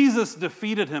 Jesus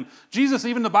defeated him. Jesus,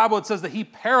 even the Bible, it says that he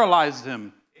paralyzed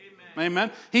him.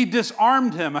 Amen. He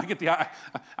disarmed him.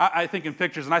 I think in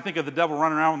pictures, and I think of the devil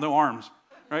running around with no arms.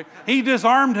 Right? He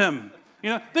disarmed him.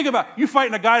 Think about it. You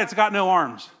fighting a guy that's got no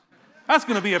arms. That's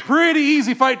going to be a pretty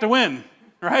easy fight to win,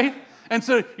 right? And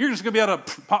so you're just going to be able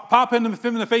to pop him in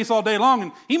the face all day long,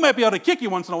 and he might be able to kick you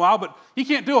once in a while, but he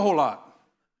can't do a whole lot,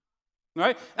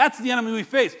 right? That's the enemy we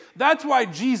face. That's why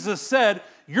Jesus said,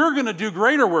 you're going to do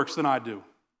greater works than I do.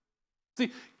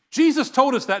 See, Jesus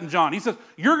told us that in John. He says,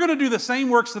 you're going to do the same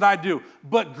works that I do,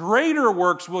 but greater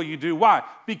works will you do. Why?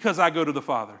 Because I go to the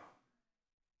Father.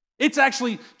 It's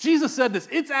actually, Jesus said this,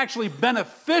 it's actually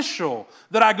beneficial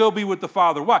that I go be with the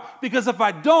Father. Why? Because if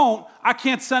I don't, I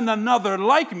can't send another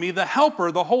like me, the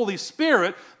Helper, the Holy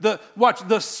Spirit, the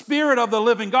Spirit of the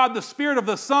living God, the Spirit of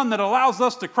the Son that allows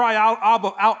us to cry out,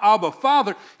 Abba,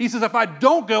 Father. He says, if I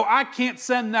don't go, I can't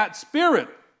send that Spirit.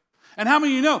 And how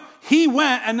many of you know, he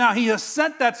went and now he has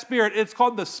sent that Spirit. It's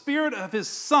called the Spirit of his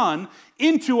Son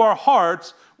into our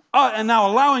hearts and now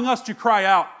allowing us to cry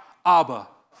out, Abba,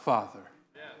 Father.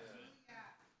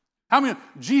 How many?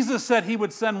 Jesus said he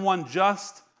would send one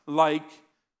just like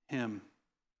him.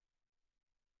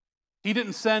 He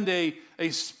didn't send a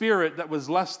spirit that was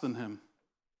less than him.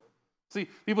 See,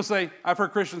 people say, I've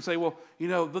heard Christians say, well,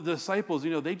 the disciples,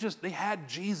 they had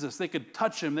Jesus. They could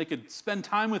touch him. They could spend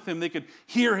time with him. They could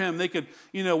hear him. They could,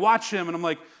 watch him. And I'm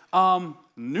like,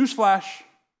 newsflash.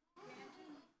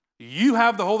 You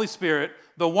have the Holy Spirit,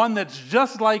 the one that's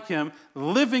just like him,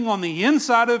 living on the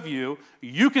inside of you.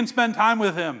 You can spend time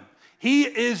with him. He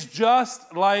is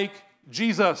just like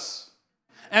Jesus.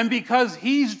 And because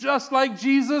he's just like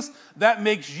Jesus, that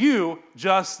makes you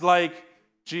just like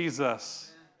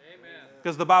Jesus. Amen.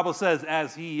 Because the Bible says,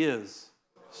 as he is,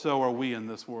 so are we in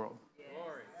this world.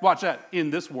 Glory. Watch that, in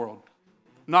this world.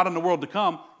 Not in the world to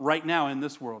come, right now in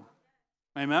this world.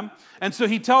 Amen? And so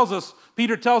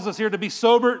Peter tells us here to be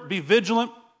sober, be vigilant.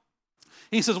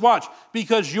 He says, watch,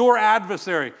 because your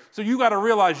adversary. So you got to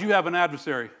realize you have an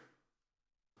adversary.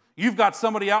 You've got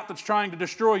somebody out that's trying to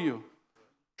destroy you,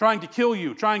 trying to kill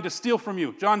you, trying to steal from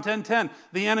you. John 10:10,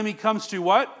 the enemy comes to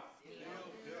what?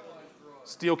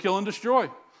 Steal, kill, and destroy.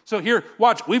 So here,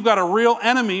 watch, we've got a real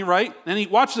enemy, right? And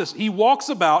watch this. He walks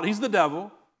about, he's the devil,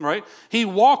 right? He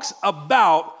walks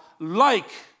about like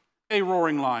a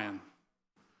roaring lion.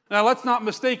 Now, let's not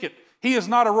mistake it. He is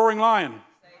not a roaring lion.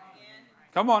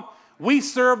 Come on. We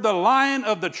serve the Lion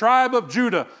of the tribe of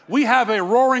Judah. We have a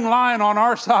roaring lion on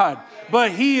our side, but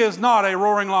he is not a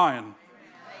roaring lion.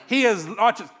 He is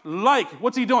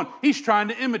what's he doing? He's trying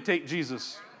to imitate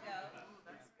Jesus.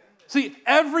 See,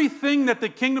 everything that the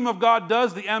kingdom of God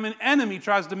does, the enemy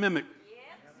tries to mimic.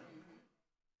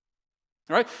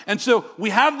 All right? And so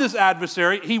we have this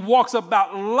adversary. He walks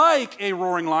about like a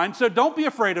roaring lion. So don't be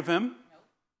afraid of him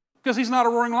because he's not a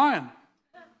roaring lion.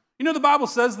 The Bible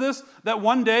says this, that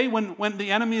one day when the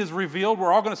enemy is revealed,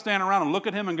 we're all going to stand around and look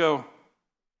at him and go,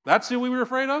 that's who we were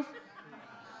afraid of?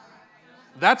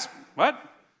 That's, what?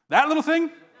 That little thing?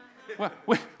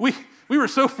 We were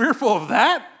so fearful of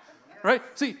that? Right?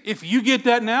 See, if you get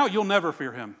that now, you'll never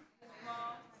fear him.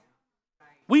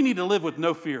 We need to live with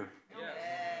no fear.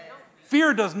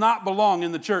 Fear does not belong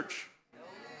in the church.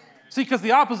 See, because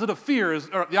the opposite of fear is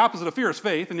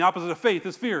faith, and the opposite of faith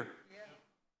is fear.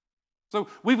 So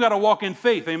we've got to walk in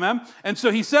faith, amen? And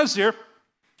so he says here,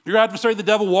 your adversary, the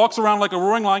devil, walks around like a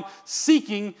roaring lion,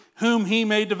 seeking whom he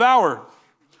may devour.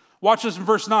 Watch this in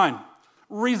verse 9.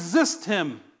 Resist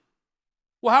him.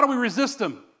 Well, how do we resist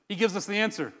him? He gives us the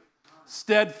answer.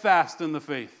 Steadfast in the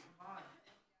faith.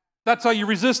 That's how you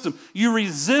resist him. You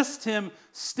resist him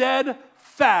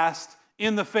steadfast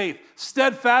in the faith.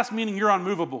 Steadfast meaning you're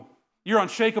unmovable. You're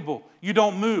unshakable. You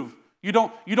don't move. You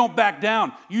don't back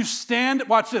down. You stand,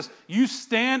 watch this, you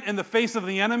stand in the face of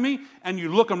the enemy and you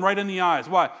look him right in the eyes.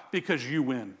 Why? Because you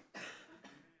win.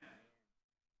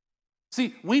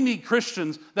 See, we need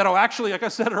Christians that'll actually, like I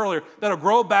said earlier, that'll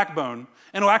grow a backbone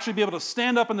and will actually be able to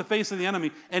stand up in the face of the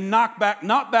enemy and not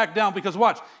back down, because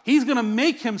watch, he's going to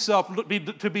make himself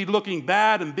to be looking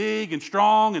bad and big and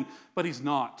strong, but he's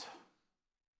not.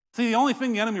 See, the only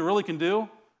thing the enemy really can do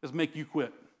is make you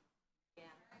quit.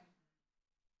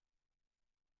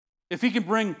 If he can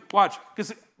bring, watch,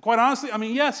 because quite honestly,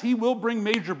 yes, he will bring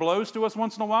major blows to us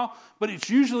once in a while, but it's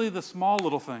usually the small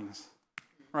little things,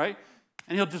 right?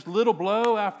 And he'll just little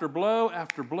blow after blow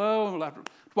after blow,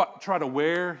 try to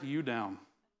wear you down,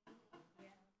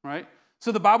 right?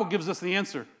 So the Bible gives us the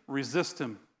answer, resist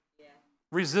him.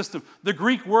 Resist him. The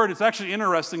Greek word, it's actually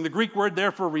interesting, the Greek word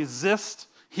there for resist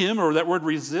him, or that word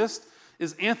resist,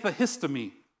 is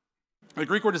anthihistemi. The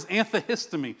Greek word is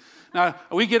anthihistemi. Now,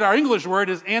 we get our English word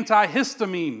is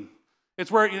antihistamine.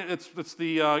 It's where it's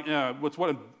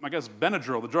what I guess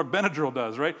Benadryl, the drug Benadryl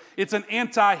does, right? It's an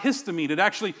antihistamine. It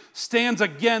actually stands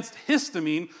against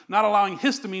histamine, not allowing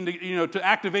histamine to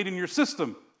activate in your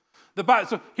system.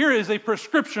 So here is a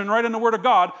prescription right in the Word of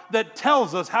God that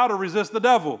tells us how to resist the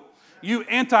devil. You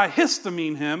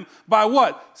antihistamine him by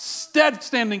what?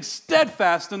 Standing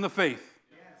steadfast in the faith.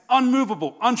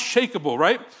 Unmovable, unshakable,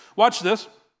 right? Watch this.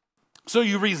 So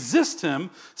you resist him,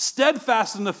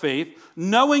 steadfast in the faith,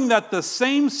 knowing that the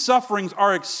same sufferings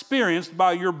are experienced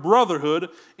by your brotherhood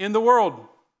in the world.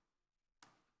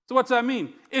 So what's that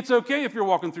mean? It's okay if you're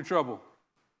walking through trouble.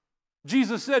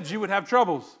 Jesus said you would have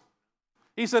troubles.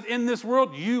 He said, in this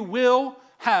world you will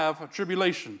have a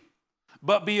tribulation,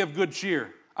 but be of good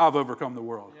cheer. I've overcome the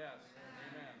world. Yes.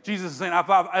 Amen. Jesus is saying,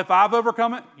 if I've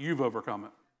overcome it, you've overcome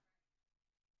it.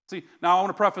 See, now I want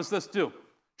to preface this too.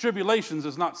 Tribulations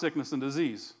is not sickness and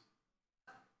disease.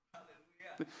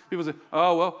 People say,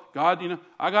 oh, well, God,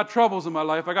 I got troubles in my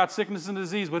life. I got sickness and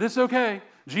disease, but it's okay.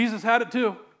 Jesus had it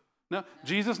too. No,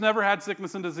 Jesus never had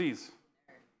sickness and disease.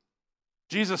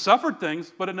 Jesus suffered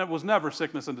things, but it was never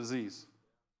sickness and disease.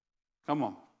 Come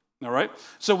on. All right?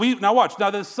 So now watch.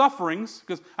 Now there's sufferings,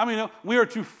 because we are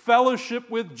to fellowship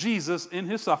with Jesus in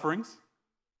his sufferings.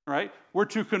 Right? We're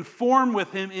to conform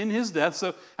with him in his death.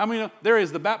 So there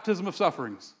is the baptism of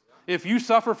sufferings. If you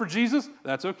suffer for Jesus,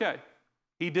 that's okay.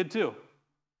 He did too.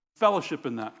 Fellowship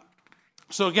in that.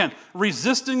 So again,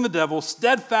 resisting the devil,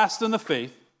 steadfast in the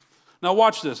faith. Now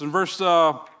watch this. In verse,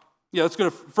 let's go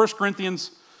to 1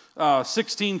 Corinthians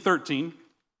 16:13.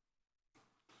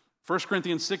 1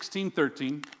 Corinthians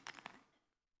 16:13.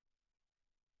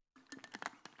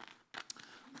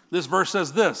 This verse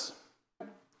says this: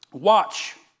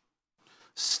 watch,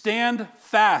 stand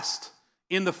fast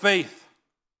in the faith,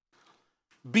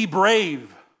 be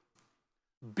brave,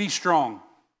 be strong.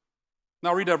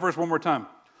 Now read that verse one more time.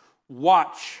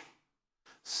 Watch,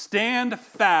 stand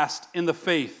fast in the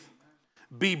faith,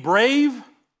 be brave,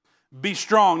 be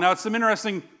strong. Now it's an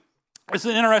interesting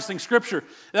scripture.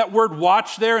 That word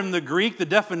watch there in the Greek, the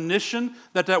definition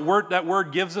that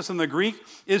word gives us in the Greek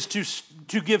is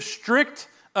to give strict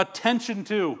attention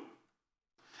to.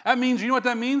 That means, you know what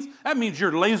that means? That means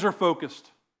you're laser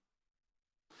focused.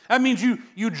 That means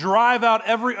you drive out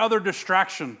every other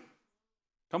distraction.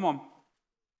 Come on.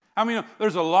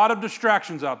 There's a lot of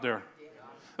distractions out there.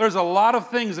 There's a lot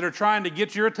of things that are trying to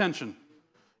get your attention.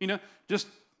 I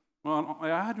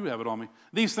do have it on me.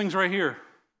 These things right here.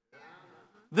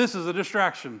 This is a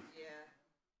distraction.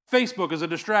 Facebook is a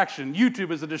distraction. YouTube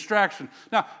is a distraction.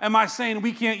 Now, am I saying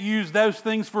we can't use those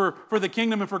things for the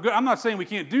kingdom and for good? I'm not saying we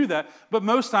can't do that, but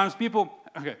most times people...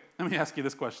 Okay, let me ask you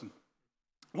this question.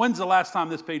 When's the last time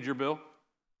this paid your bill?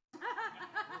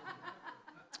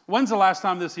 When's the last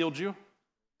time this healed you?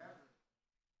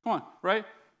 Come on, right?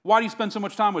 Why do you spend so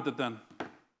much time with it then?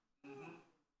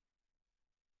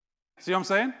 See what I'm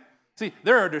saying? See,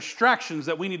 there are distractions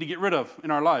that we need to get rid of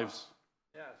in our lives.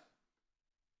 Yes.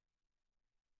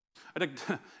 I think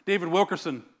David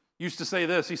Wilkerson used to say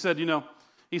this. He said,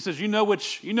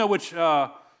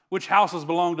 which houses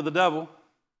belong to the devil.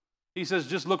 He says,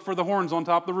 just look for the horns on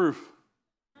top of the roof.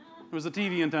 It was the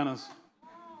TV antennas.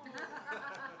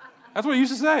 That's what he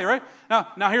used to say, right?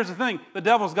 Now here's the thing. The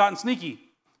devil's gotten sneaky.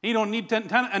 He don't need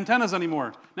antennas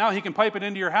anymore. Now he can pipe it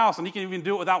into your house, and he can even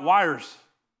do it without wires.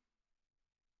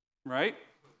 Right?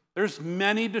 There's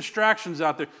many distractions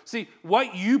out there. See,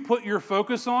 what you put your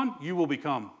focus on, you will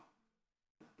become.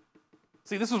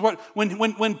 See, this is what,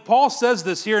 when Paul says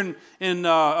this here in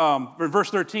verse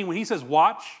 13, when he says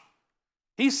watch,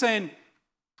 he's saying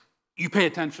you pay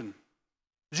attention.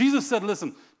 Jesus said,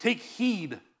 listen, take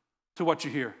heed to what you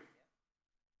hear.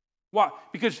 Why?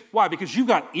 Because you've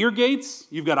got ear gates,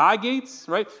 you've got eye gates,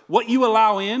 right? What you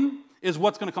allow in is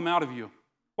what's going to come out of you.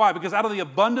 Why? Because out of the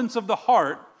abundance of the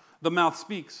heart, the mouth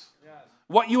speaks. Yes.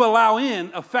 What you allow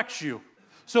in affects you.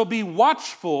 So be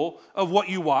watchful of what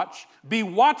you watch. Be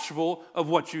watchful of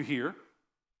what you hear.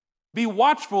 Be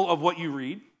watchful of what you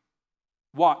read.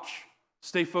 Watch.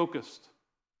 Stay focused.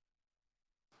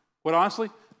 But honestly,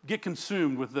 get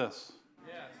consumed with this.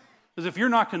 Yes. Because if you're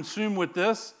not consumed with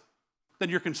this, then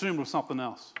you're consumed with something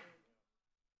else.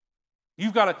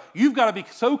 You've got to be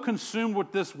so consumed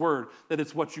with this word that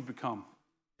it's what you become.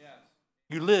 Yes.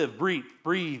 You live, breathe,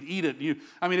 eat it.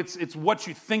 It's what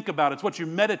you think about. It's what you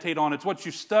meditate on. It's what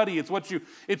you study. It's what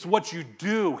you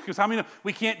do. Because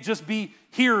we can't just be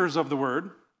hearers of the word.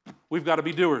 We've got to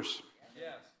be doers.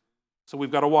 Yes. So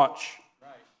we've got to watch.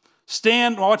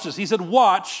 Right. Watch this. He said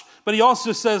watch, but he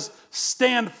also says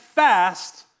stand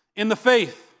fast in the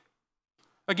faith.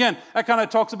 Again, that kind of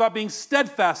talks about being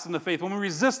steadfast in the faith when we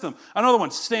resist them. Another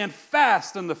one, stand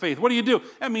fast in the faith. What do?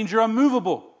 That means you're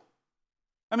unmovable.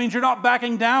 That means you're not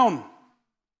backing down.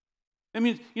 That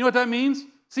means, you know what that means?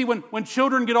 See, when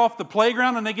children get off the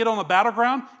playground and they get on the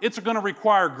battleground, it's going to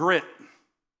require grit.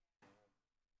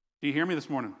 Do you hear me this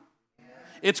morning?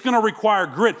 It's going to require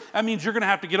grit. That means you're going to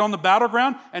have to get on the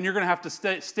battleground and you're going to have to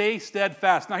stay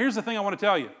steadfast. Now, here's the thing I want to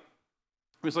tell you.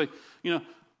 It's like,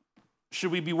 should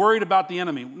we be worried about the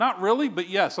enemy? Not really, but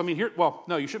yes. No,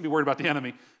 you shouldn't be worried about the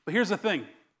enemy. But here's the thing.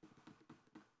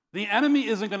 The enemy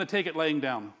isn't going to take it laying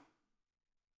down.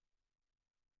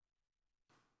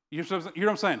 You hear what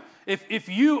I'm saying? If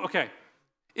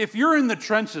you're in the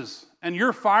trenches and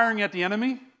you're firing at the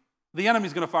enemy's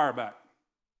going to fire back.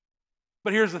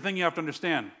 But here's the thing you have to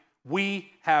understand.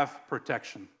 We have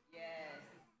protection. Yes.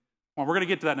 Well, we're going to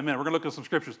get to that in a minute. We're going to look at some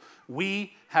scriptures.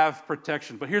 We have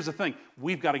protection. But here's the thing.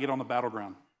 We've got to get on the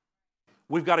battleground.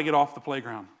 We've got to get off the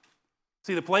playground.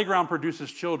 See, the playground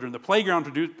produces children. The playground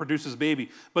produces baby.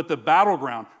 But the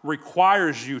battleground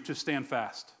requires you to stand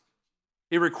fast.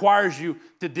 It requires you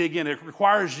to dig in. It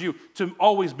requires you to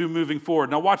always be moving forward.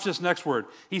 Now watch this next word.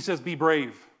 He says, be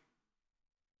brave.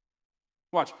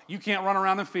 Watch. You can't run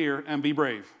around in fear and be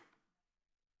brave.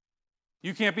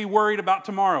 You can't be worried about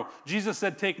tomorrow. Jesus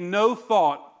said, take no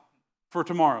thought for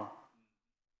tomorrow.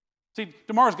 See,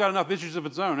 tomorrow's got enough issues of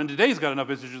its own, and today's got enough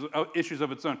issues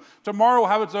of its own. Tomorrow will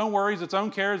have its own worries, its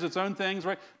own cares, its own things,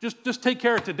 right? Just take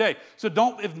care of today. So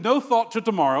if no thought to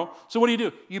tomorrow, so what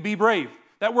do? You be brave.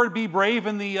 That word be brave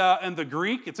in the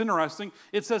Greek, it's interesting.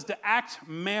 It says to act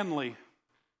manly.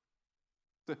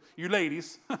 You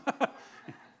ladies, start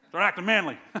acting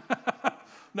manly.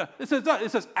 No, it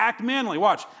says act manly.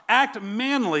 Watch. Act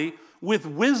manly with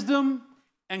wisdom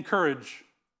and courage.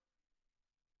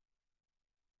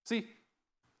 See,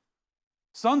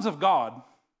 sons of God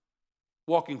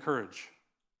walk in courage.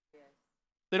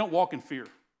 They don't walk in fear.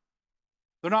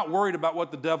 They're not worried about what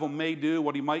the devil may do,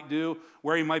 what he might do,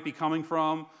 where he might be coming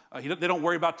from. They don't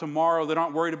worry about tomorrow. They're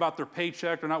not worried about their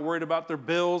paycheck. They're not worried about their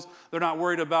bills. They're not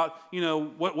worried about,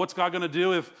 what's God going to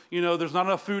do if, there's not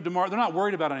enough food tomorrow. They're not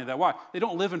worried about any of that. Why? They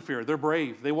don't live in fear. They're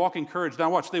brave. They walk in courage.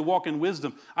 Now watch, they walk in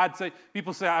wisdom. I hear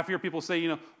people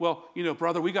say,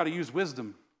 brother, we got to use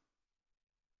wisdom.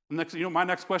 My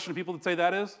next question to people that say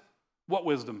that is, what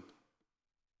wisdom?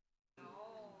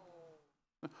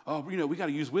 Oh, we got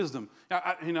to use wisdom.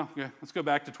 Let's go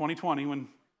back to 2020 when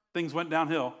things went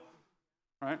downhill,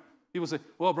 right? People say,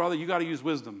 well, brother, you got to use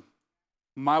wisdom.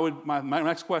 My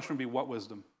next question would be, what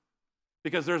wisdom?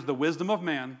 Because there's the wisdom of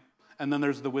man, and then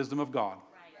there's the wisdom of God.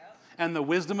 Right. And the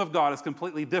wisdom of God is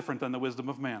completely different than the wisdom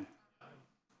of man.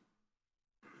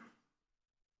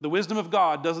 The wisdom of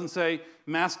God doesn't say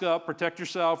mask up, protect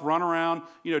yourself, run around,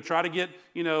 try to get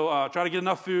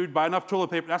enough food, buy enough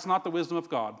toilet paper. That's not the wisdom of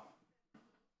God.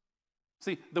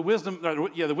 See,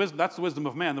 that's the wisdom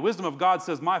of man. The wisdom of God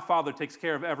says, my Father takes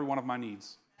care of every one of my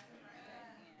needs.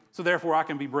 So therefore, I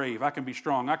can be brave, I can be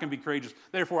strong, I can be courageous.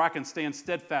 Therefore, I can stand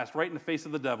steadfast right in the face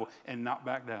of the devil and not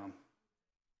back down.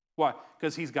 Why?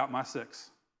 Because he's got my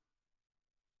six.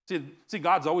 See,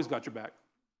 God's always got your back.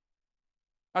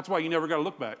 That's why you never got to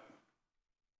look back.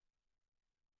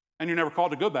 And you're never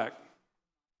called to go back.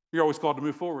 You're always called to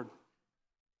move forward.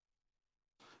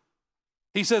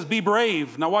 He says, be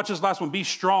brave. Now watch this last one. Be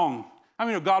strong. How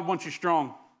many know God wants you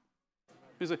strong?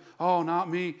 He's like, oh, not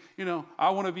me.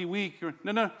 I want to be weak.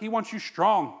 No, he wants you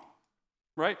strong.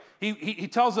 Right? He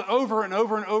tells it over and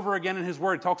over and over again in his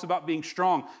word. He talks about being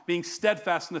strong, being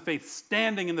steadfast in the faith,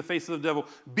 standing in the face of the devil,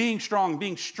 being strong,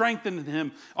 being strengthened in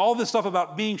him. All this stuff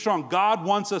about being strong. God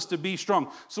wants us to be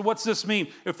strong. So what's this mean?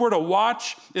 If we're to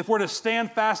watch, if we're to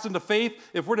stand fast in the faith,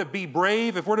 if we're to be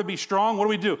brave, if we're to be strong,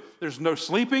 what do? There's no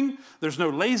sleeping, there's no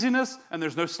laziness, and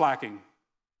there's no slacking.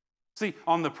 See,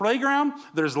 on the playground,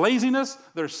 there's laziness,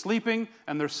 there's sleeping,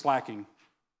 and there's slacking.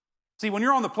 See, when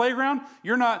you're on the playground,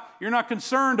 you're not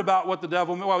concerned about what the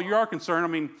devil. Well, you are concerned. I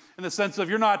mean, in the sense of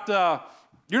you're not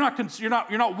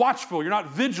watchful. You're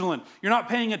not vigilant. You're not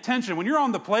paying attention. When you're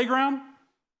on the playground,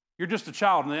 you're just a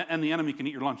child, and the enemy can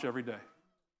eat your lunch every day.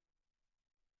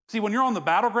 See, when you're on the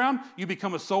battleground, you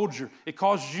become a soldier. It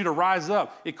causes you to rise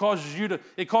up. It causes you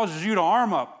to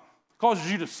arm up. It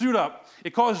causes you to suit up. It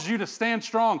causes you to stand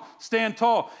strong, stand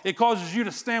tall. It causes you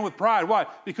to stand with pride. Why?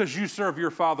 Because you serve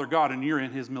your Father God and you're in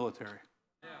his military.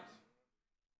 Yes.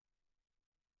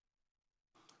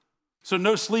 So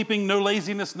no sleeping, no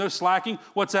laziness, no slacking.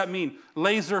 What's that mean?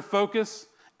 Laser focus,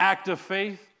 active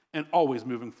faith, and always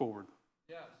moving forward.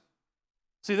 Yes.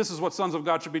 See, this is what sons of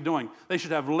God should be doing. They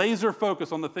should have laser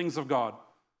focus on the things of God.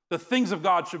 The things of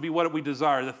God should be what we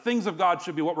desire. The things of God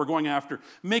should be what we're going after.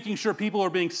 Making sure people are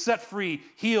being set free,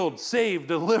 healed, saved,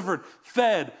 delivered,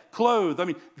 fed, clothed. I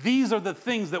mean, these are the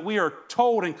things that we are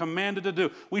told and commanded to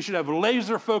do. We should have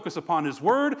laser focus upon his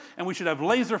word, and we should have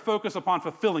laser focus upon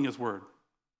fulfilling his word.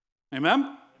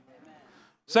 Amen?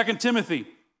 2 Timothy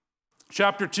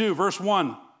chapter 2, verse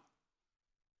 1.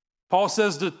 Paul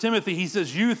says to Timothy, he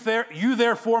says, you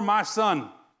therefore, my son,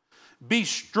 be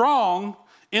strong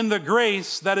in the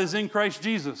grace that is in Christ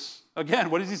Jesus. Again,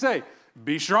 what does he say?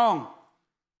 Be strong.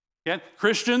 Again,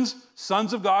 Christians,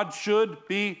 sons of God, should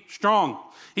be strong.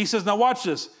 He says, now watch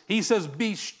this. He says,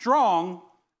 be strong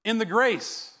in the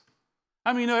grace.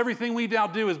 I mean, everything we now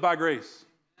do is by grace.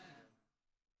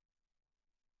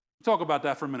 Talk about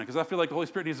that for a minute, because I feel like the Holy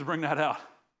Spirit needs to bring that out.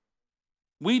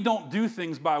 We don't do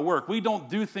things by work. We don't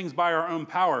do things by our own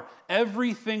power.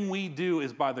 Everything we do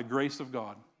is by the grace of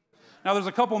God. Now, there's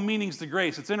a couple meanings to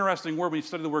grace. It's an interesting word when you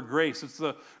study the word grace. It's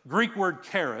the Greek word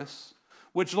charis,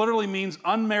 which literally means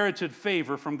unmerited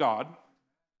favor from God,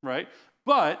 right?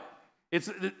 But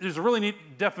there's a really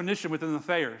neat definition within the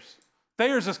Thayers.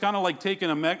 Thayers is kind of like taking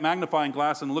a magnifying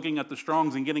glass and looking at the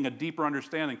Strongs and getting a deeper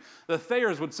understanding. The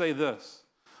Thayers would say this,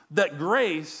 that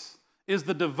grace is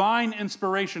the divine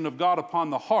inspiration of God upon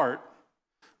the heart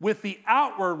with the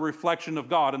outward reflection of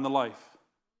God in the life.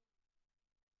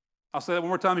 I'll say that one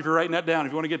more time if you're writing that down,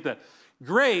 if you want to get that.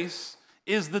 Grace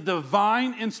is the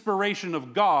divine inspiration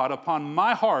of God upon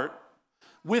my heart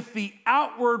with the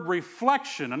outward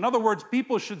reflection. In other words,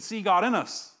 people should see God in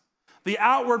us. The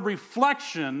outward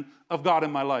reflection of God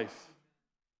in my life.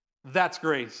 That's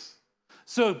grace.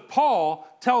 So Paul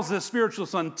tells his spiritual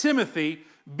son Timothy,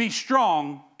 be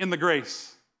strong in the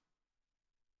grace.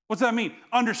 What's that mean?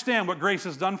 Understand what grace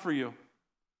has done for you.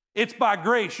 It's by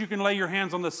grace you can lay your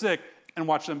hands on the sick and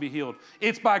watch them be healed.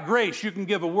 It's by grace you can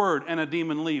give a word and a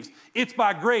demon leaves. It's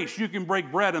by grace you can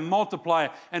break bread and multiply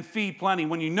and feed plenty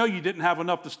when you know you didn't have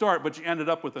enough to start, but you ended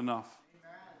up with enough.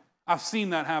 Amen. I've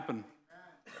seen that happen.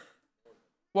 Amen.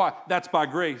 Why? That's by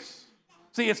grace.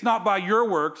 See, it's not by your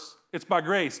works, it's by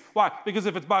grace. Why? Because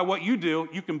if it's by what you do,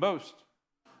 you can boast.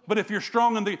 But if you're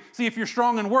strong if you're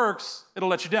strong in works, it'll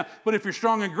let you down. But if you're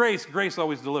strong in grace, grace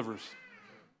always delivers.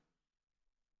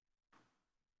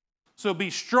 So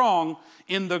be strong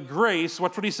in the grace,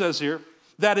 watch what he says here,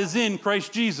 that is in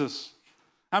Christ Jesus.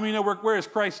 How many know where is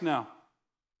Christ now?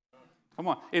 Come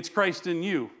on, it's Christ in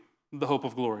you, the hope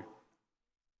of glory.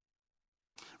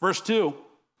 Verse 2,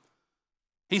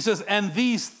 he says, and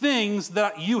these things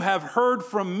that you have heard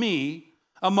from me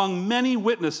among many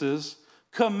witnesses,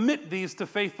 commit these to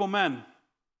faithful men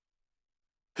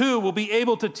who will be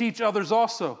able to teach others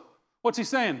also. What's he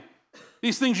saying?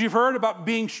 These things you've heard about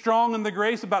being strong in the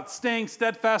grace, about staying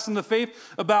steadfast in the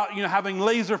faith, about having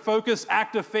laser focus,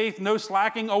 active faith, no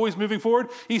slacking, always moving forward.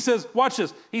 He says, watch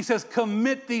this. He says,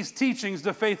 commit these teachings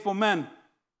to faithful men.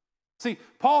 See,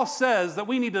 Paul says that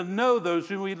we need to know those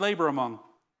who we labor among.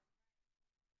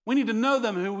 We need to know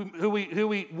them who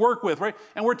we work with, right?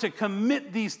 And we're to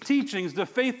commit these teachings to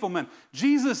faithful men.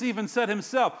 Jesus even said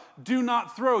himself, do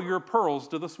not throw your pearls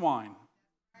to the swine.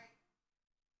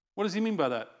 What does he mean by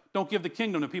that? Don't give the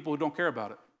kingdom to people who don't care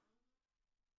about it.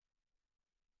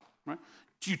 Right?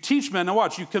 You teach men, now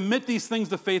watch, you commit these things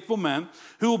to faithful men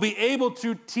who will be able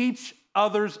to teach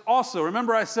others also.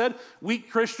 Remember I said weak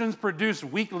Christians produce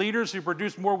weak leaders who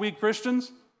produce more weak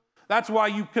Christians? That's why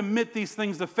you commit these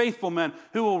things to faithful men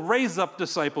who will raise up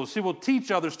disciples, who will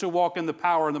teach others to walk in the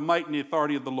power and the might and the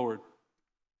authority of the Lord.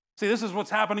 See, this is what's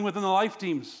happening within the life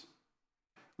teams.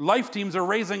 Life teams are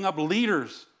raising up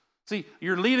leaders. See,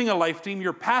 you're leading a life team,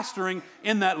 you're pastoring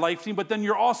in that life team, but then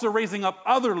you're also raising up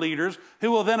other leaders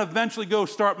who will then eventually go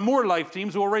start more life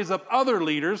teams, who will raise up other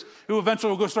leaders, who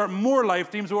eventually will go start more life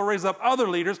teams, who will raise up other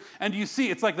leaders. And you see,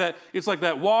 it's like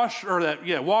that wash,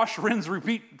 rinse,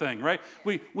 repeat thing, right?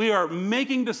 We are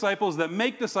making disciples that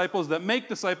make disciples that make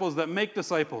disciples that make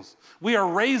disciples. We are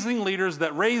raising leaders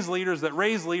that raise leaders that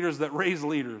raise leaders that raise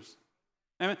leaders.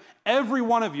 Amen. Every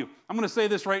one of you, I'm going to say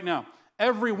this right now.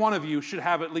 Every one of you should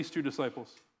have at least 2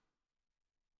 disciples,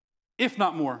 if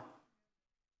not more.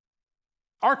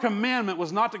 Our commandment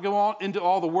was not to go into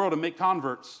all the world and make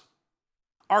converts.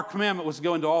 Our commandment was to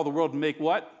go into all the world and make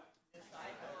what?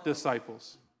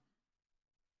 Disciples.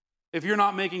 If you're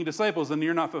not making disciples, then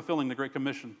you're not fulfilling the Great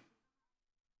Commission.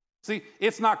 See,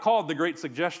 it's not called the Great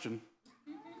Suggestion.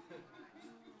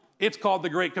 It's called the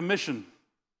Great Commission.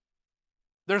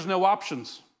 There's no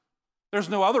options. There's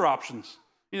no other options.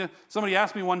 Somebody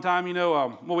asked me one time,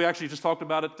 we actually just talked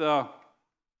about it.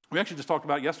 We actually just talked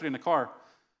about it yesterday in the car.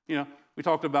 We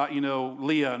talked about,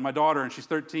 Leah and my daughter, and she's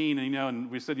 13, and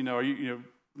we said, are you,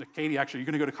 Katie, actually, are you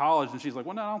going to go to college? And she's like,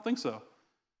 well, no, I don't think so.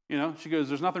 She goes,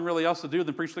 there's nothing really else to do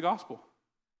than preach the gospel.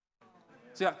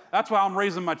 See, that's why I'm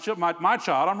raising my child.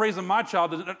 I'm raising my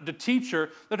child to teach her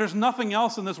that there's nothing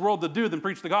else in this world to do than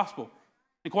preach the gospel.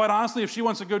 And quite honestly, if she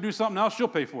wants to go do something else, she'll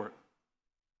pay for it.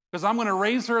 Because I'm going to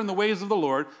raise her in the ways of the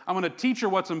Lord. I'm going to teach her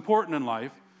what's important in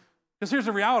life. Because here's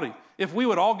the reality. If we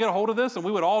would all get a hold of this and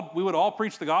we would all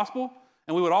preach the gospel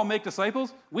and we would all make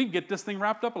disciples, we'd get this thing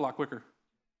wrapped up a lot quicker.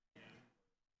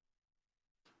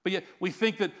 But yet we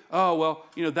think that,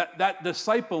 that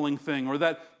discipling thing or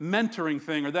that mentoring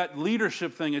thing or that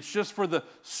leadership thing, it's just for the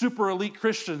super elite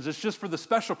Christians. It's just for the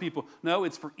special people. No,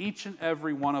 it's for each and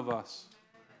every one of us.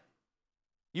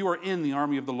 You are in the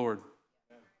army of the Lord.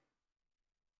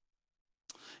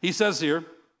 He says here,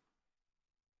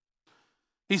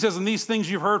 He says, and these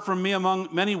things you've heard from me among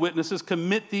many witnesses,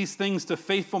 commit these things to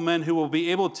faithful men who will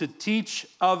be able to teach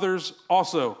others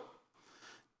also.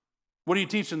 What are you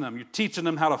teaching them? You're teaching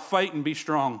them how to fight and be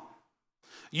strong.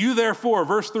 You therefore,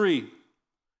 verse 3,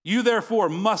 you therefore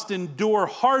must endure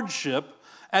hardship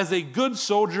as a good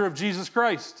soldier of Jesus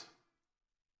Christ.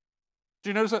 Do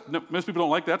you notice that? No, most people don't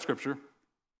like that scripture.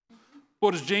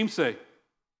 What does James say?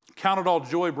 Count it all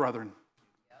joy, brethren,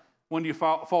 when you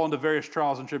fall into various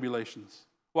trials and tribulations.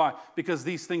 Why? Because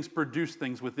these things produce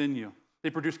things within you. They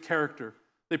produce character.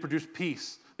 They produce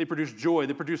peace. They produce joy.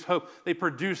 They produce hope. They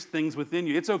produce things within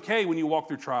you. It's okay when you walk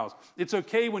through trials. It's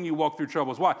okay when you walk through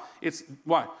troubles. Why?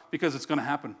 Why? Because it's going to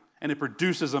happen. And it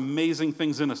produces amazing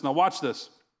things in us. Now watch this.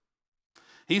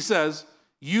 He says,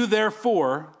 you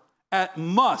therefore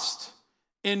must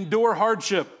endure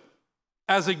hardship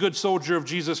as a good soldier of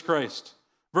Jesus Christ.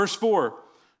 Verse 4,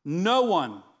 no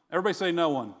one, everybody say no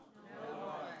one.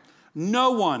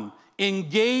 No one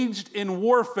engaged in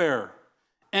warfare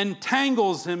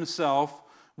entangles himself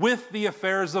with the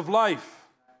affairs of life.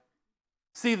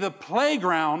 See, the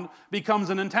playground becomes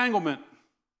an entanglement.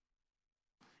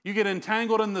 You get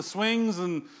entangled in the swings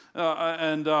and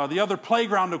the other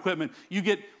playground equipment.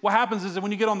 What happens is that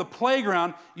when you get on the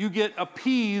playground, you get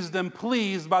appeased and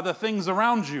pleased by the things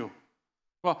around you.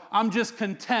 Well, I'm just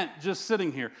content just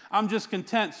sitting here. I'm just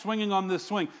content swinging on this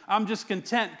swing. I'm just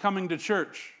content coming to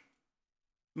church.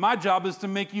 My job is to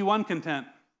make you uncontent.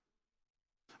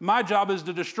 My job is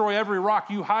to destroy every rock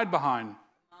you hide behind.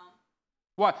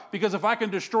 Why? Because if I can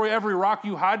destroy every rock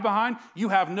you hide behind, you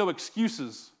have no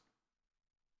excuses.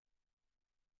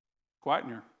 Quiet in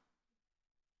here.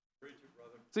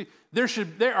 See,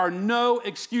 there are no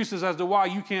excuses as to why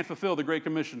you can't fulfill the Great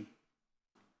Commission.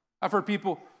 I've heard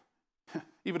people,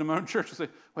 even in my own church, say,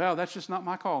 well, that's just not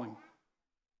my calling.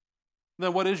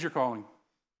 Then what is your calling?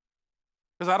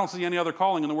 Because I don't see any other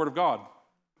calling in the Word of God.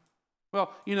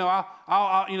 Well,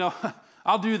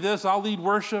 I'll do this, I'll lead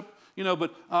worship,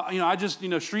 but I just,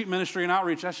 street ministry and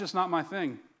outreach, that's just not my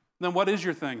thing. Then what is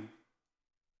your thing?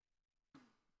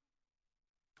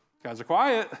 Guys are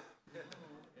quiet. Amen.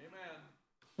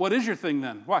 What is your thing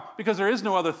then? Why? Because there is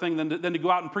no other thing than to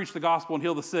go out and preach the gospel and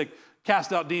heal the sick,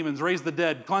 cast out demons, raise the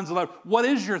dead, cleanse the leper. What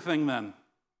is your thing then?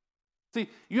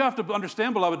 See, you have to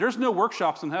understand, beloved, there's no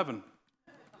workshops in heaven.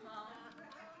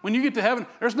 When you get to heaven,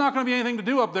 there's not going to be anything to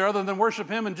do up there other than worship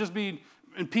Him and just be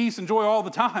in peace and joy all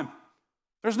the time.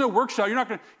 There's no workshop. You're not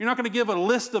going to give a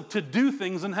list of to-do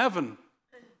things in heaven.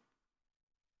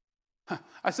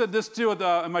 I said this too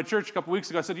in my church a couple weeks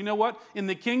ago. I said, you know what? In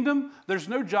the kingdom, there's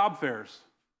no job fairs.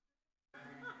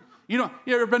 You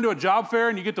ever been to a job fair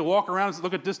and you get to walk around and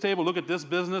look at this table, look at this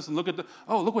business, and look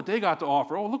what they got to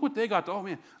offer. Oh, look what they got to, oh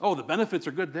man, oh, the benefits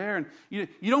are good there. And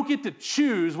you don't get to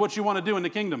choose what you want to do in the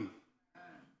kingdom.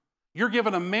 You're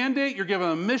given a mandate, you're given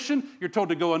a mission, you're told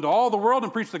to go into all the world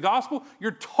and preach the gospel.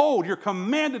 You're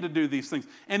commanded to do these things.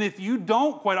 And if you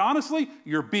don't, quite honestly,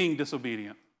 you're being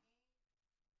disobedient.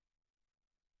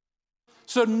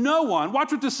 So no one,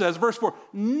 watch what this says, verse 4,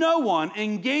 no one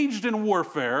engaged in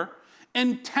warfare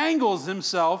entangles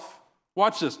himself,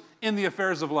 watch this, in the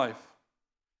affairs of life.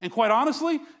 And quite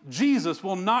honestly, Jesus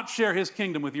will not share His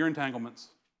kingdom with your entanglements.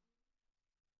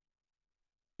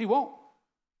 He won't.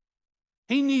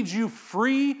 He needs you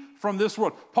free from this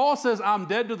world. Paul says, I'm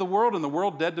dead to the world and the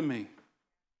world dead to me.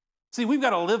 See, we've got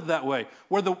to live that way,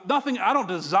 where I don't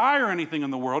desire anything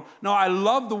in the world. No, I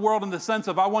love the world in the sense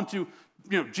of I want to,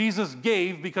 Jesus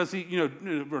gave because He,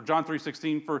 John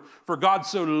 3:16, for God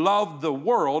so loved the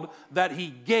world that He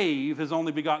gave His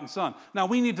only begotten Son. Now,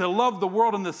 we need to love the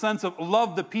world in the sense of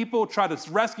love the people, try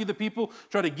to rescue the people,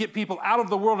 try to get people out of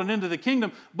the world and into the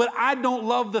kingdom, but I don't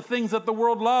love the things that the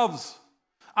world loves.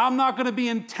 I'm not going to be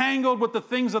entangled with the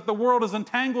things that the world is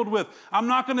entangled with. I'm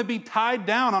not going to be tied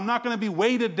down. I'm not going to be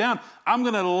weighted down. I'm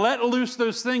going to let loose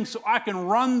those things so I can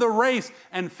run the race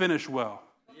and finish well.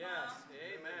 Yes,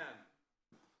 amen.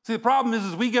 See, the problem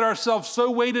is we get ourselves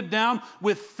so weighted down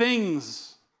with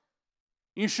things.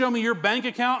 You show me your bank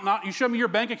account, and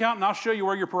I'll show you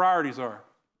where your priorities are.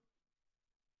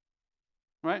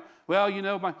 Right?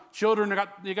 Well, my children,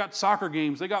 they got soccer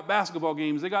games, they got basketball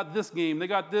games, they got this game, they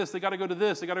got this, they got to go to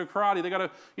this, they got to go karate, they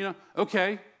got to,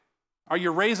 okay. Are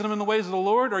you raising them in the ways of the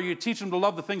Lord, or are you teaching them to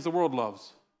love the things the world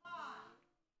loves?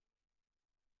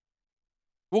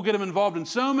 We'll get them involved in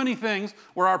so many things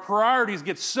where our priorities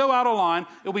get so out of line,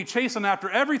 it'll be chasing after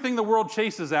everything the world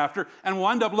chases after, and we'll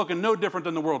end up looking no different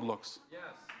than the world looks. Yes,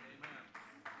 amen.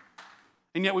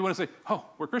 And yet we want to say, oh,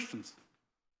 we're Christians.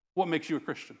 What makes you a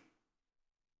Christian?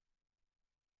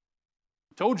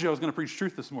 Told you I was going to preach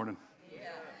truth this morning. Yeah.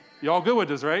 Y'all good with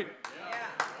this, right? Yeah.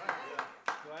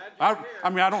 Glad I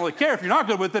mean, I don't really care if you're not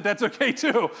good with it. That's okay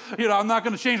too. You know, I'm not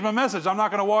going to change my message. I'm not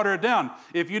going to water it down.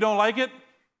 If you don't like it,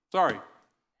 sorry.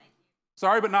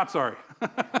 Sorry, but not sorry.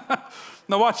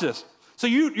 Now watch this. So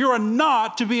you are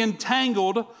not to be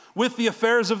entangled with the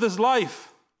affairs of this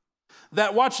life.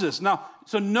 Watch this. Now,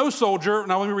 so no soldier,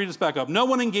 now let me read this back up. No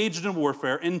one engaged in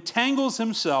warfare entangles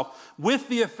himself with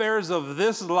the affairs of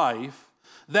this life,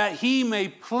 that he may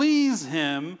please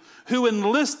him who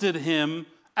enlisted him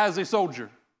as a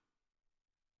soldier.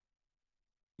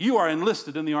 You are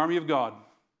enlisted in the army of God.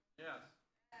 Yes.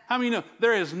 How many know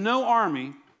there is no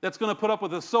army that's going to put up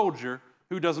with a soldier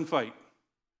who doesn't fight?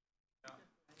 Yeah.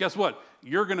 Guess what?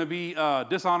 You're going to be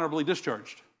dishonorably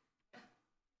discharged.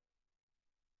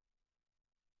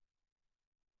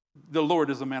 The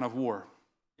Lord is a man of war.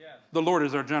 Yes. The Lord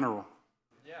is our general.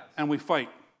 Yes. And we fight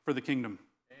for the kingdom.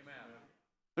 Amen.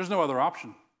 There's no other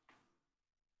option.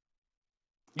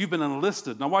 You've been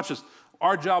enlisted. Now watch this.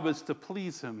 Our job is to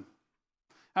please him.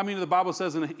 I mean, the Bible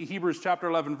says in Hebrews chapter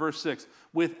 11, verse 6,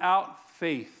 without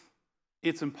faith,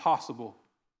 it's impossible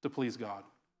to please God.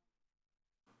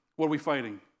 What are we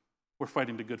fighting? We're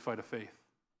fighting the good fight of faith.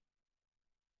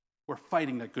 We're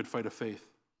fighting that good fight of faith.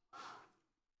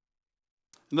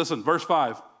 And listen, verse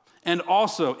 5. And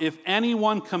also, if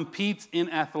anyone competes in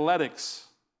athletics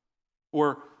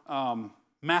or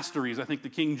masteries, I think the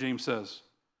King James says,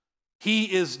 he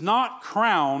is not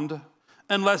crowned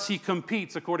unless he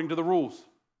competes according to the rules.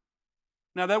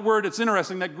 Now that word, it's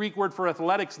interesting, that Greek word for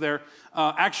athletics there,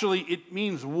 actually it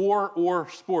means war or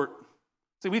sport.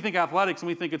 See, we think athletics and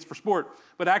we think it's for sport,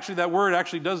 but actually that word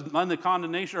actually does lend the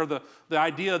condemnation or the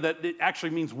idea that it actually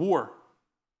means war,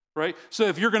 right? So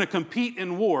if you're going to compete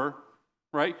in war,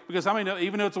 right, because how many know,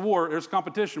 even though it's a war, there's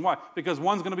competition. Why? Because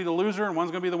one's going to be the loser and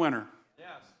one's going to be the winner. Yes.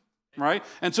 Right?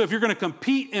 And so if you're going to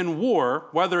compete in war,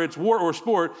 whether it's war or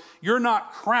sport, you're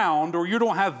not crowned or you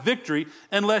don't have victory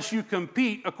unless you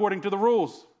compete according to the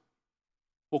rules.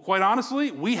 Well, quite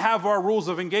honestly, we have our rules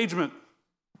of engagement.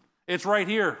 It's right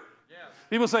here. Yes.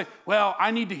 People say, well,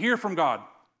 I need to hear from God.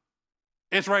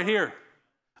 It's right here.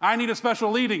 I need a special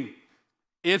leading.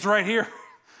 It's right here.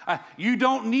 You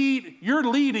don't need, your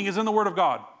leading is in the Word of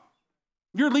God.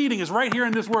 Your leading is right here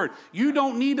in this word. You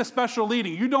don't need a special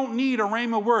leading. You don't need a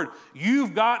rhema word.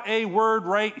 You've got a word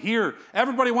right here.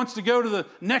 Everybody wants to go to the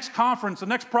next conference, the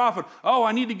next prophet. Oh,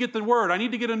 I need to get the word. I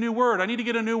need to get a new word. I need to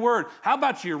get a new word. How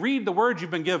about you read the word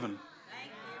you've been given?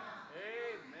 Thank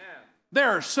you. Amen. There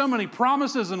are so many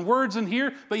promises and words in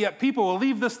here, but yet people will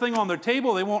leave this thing on their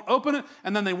table. They won't open it,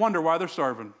 and then they wonder why they're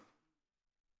starving.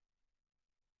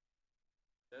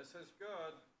 This is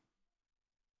good.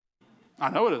 I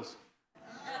know it is.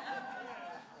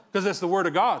 Because it's the Word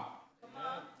of God.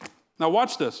 Now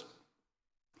watch this.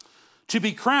 To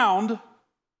be crowned,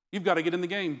 you've got to get in the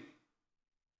game.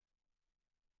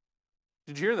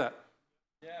 Did you hear that?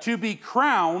 Yes. To be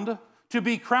crowned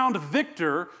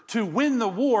victor, to win the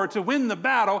war, to win the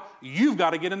battle, you've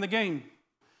got to get in the game.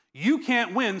 You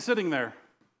can't win sitting there.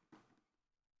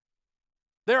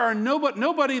 There are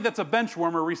nobody that's a bench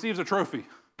warmer receives a trophy.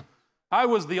 I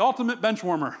was the ultimate bench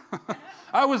warmer.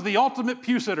 I was the ultimate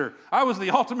pew sitter. I was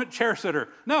the ultimate chair sitter.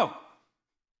 No.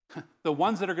 The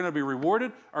ones that are going to be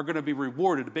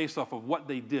rewarded based off of what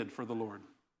they did for the Lord.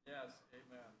 Yes,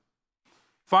 amen.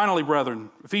 Finally, brethren,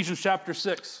 Ephesians chapter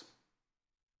 6.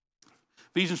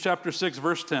 Ephesians chapter 6,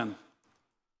 verse 10.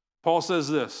 Paul says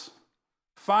this,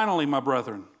 finally, my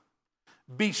brethren,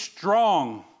 be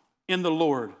strong in the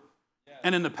Lord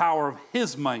and in the power of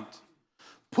his might.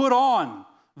 Put on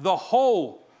the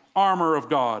whole armor of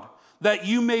God, that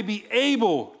you may be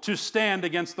able to stand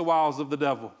against the wiles of the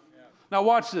devil. Yeah. Now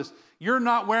watch this. You're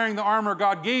not wearing the armor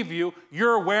God gave you.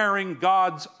 You're wearing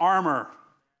God's armor.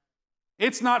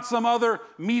 It's not some other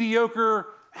mediocre,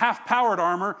 half-powered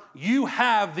armor. You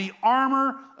have the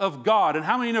armor of God. And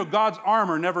how many know God's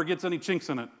armor never gets any chinks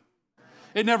in it?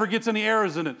 It never gets any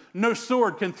arrows in it. No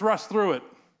sword can thrust through it.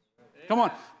 Come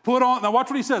on. Put on. Now watch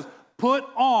what he says. Put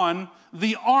on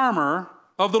the armor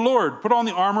of the Lord. Put on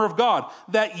the armor of God,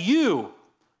 that you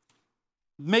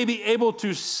may be able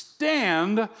to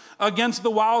stand against the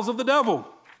wiles of the devil.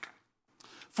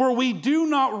 For we do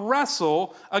not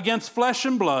wrestle against flesh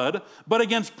and blood, but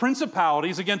against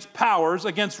principalities, against powers,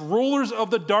 against rulers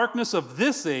of the darkness of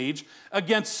this age,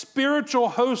 against spiritual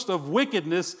hosts of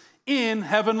wickedness in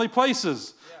heavenly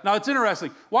places. Yeah. Now it's interesting.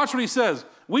 Watch what he says.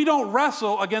 We don't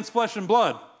wrestle against flesh and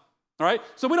blood. All right?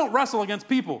 So we don't wrestle against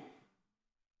people.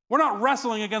 We're not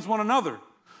wrestling against one another.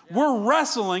 Yeah. We're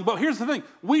wrestling, but here's the thing.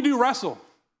 We do wrestle.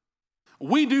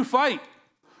 We do fight.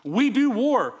 We do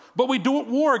war, but we don't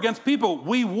war against people.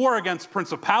 We war against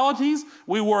principalities.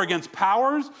 We war against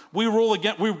powers. We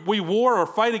war or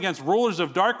fight against rulers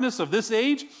of darkness of this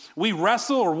age. We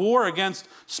wrestle or war against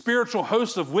spiritual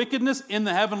hosts of wickedness in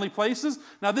the heavenly places.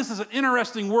 Now, this is an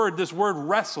interesting word, this word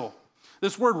wrestle.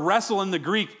 This word wrestle in the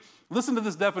Greek, listen to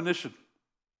this definition.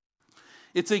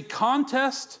 It's a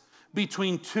contest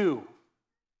between two.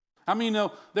 How many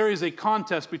know there is a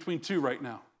contest between two right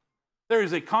now? There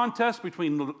is a contest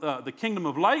between the kingdom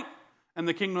of light and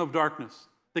the kingdom of darkness,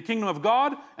 the kingdom of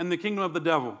God and the kingdom of the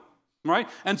devil, right?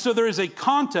 And so there is a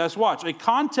contest, watch, a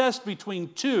contest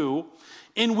between two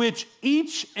in which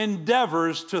each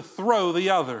endeavors to throw the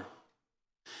other,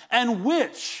 and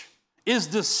which is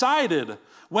decided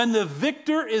when the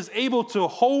victor is able to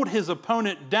hold his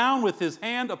opponent down with his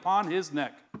hand upon his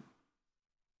neck.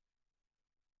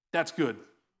 That's good.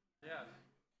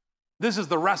 This is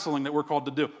the wrestling that we're called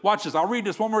to do. Watch this. I'll read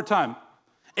this one more time.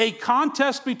 A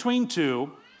contest between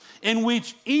two in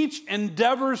which each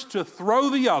endeavors to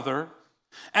throw the other,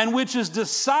 and which is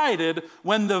decided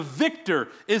when the victor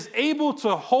is able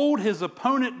to hold his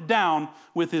opponent down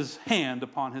with his hand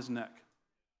upon his neck.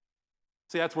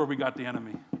 See, that's where we got the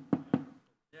enemy.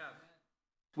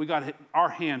 Our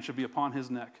hand should be upon his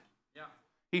neck. Yeah.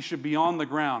 He should be on the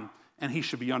ground, and he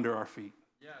should be under our feet.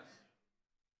 Yes.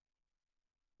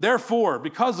 Therefore,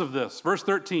 because of this, verse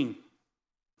 13,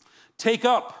 take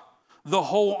up the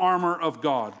whole armor of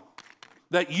God,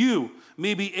 that you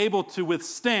may be able to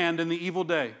withstand in the evil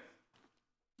day.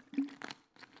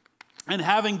 And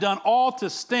having done all to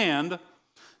stand,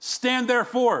 stand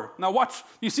therefore. Now watch,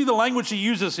 you see the language he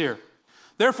uses here.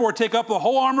 Therefore, take up the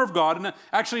whole armor of God. And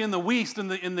actually in the West,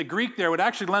 in the Greek there, would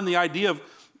actually lend the idea of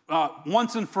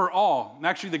once and for all. And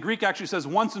actually the Greek actually says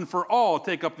once and for all,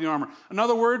 take up the armor. In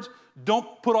other words,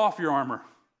 don't put off your armor.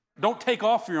 Don't take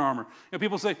off your armor. You know,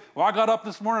 people say, well, I got up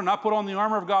this morning and I put on the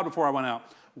armor of God before I went out.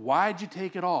 Why'd you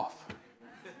take it off?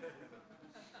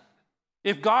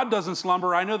 If God doesn't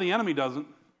slumber, I know the enemy doesn't.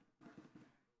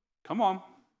 Come on.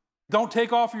 Don't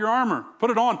take off your armor. Put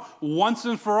it on once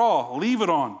and for all. Leave it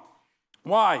on.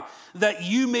 Why? That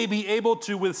you may be able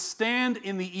to withstand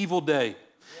in the evil day,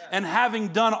 and having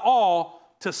done all,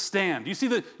 to stand. You see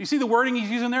the wording he's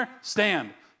using there?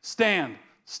 Stand, stand,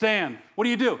 stand. What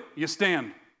do? You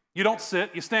stand. You don't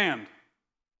sit, you stand.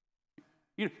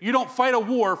 You don't fight a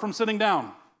war from sitting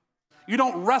down. You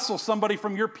don't wrestle somebody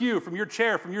from your pew, from your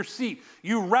chair, from your seat.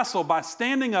 You wrestle by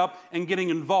standing up and getting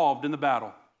involved in the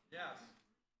battle. Yes.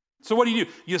 So what do?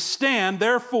 You stand,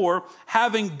 therefore,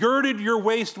 having girded your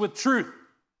waist with truth.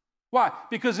 Why?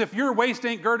 Because if your waist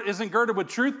isn't girded with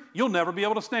truth, you'll never be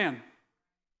able to stand.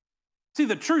 See,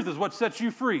 the truth is what sets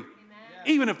you free,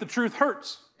 even if the truth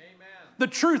hurts. Amen. The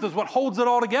truth is what holds it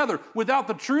all together. Without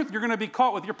the truth, you're going to be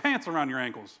caught with your pants around your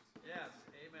ankles. Yes.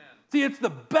 Amen. See, it's the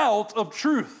belt of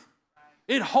truth.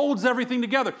 It holds everything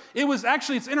together.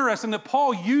 It's interesting that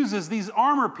Paul uses these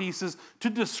armor pieces to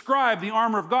describe the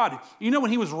armor of God. You know,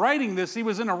 when he was writing this, he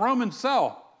was in a Roman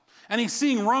cell. And he's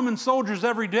seeing Roman soldiers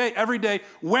every day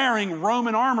wearing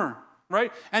Roman armor,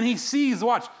 right? And he sees,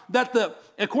 watch, that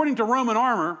according to Roman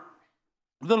armor,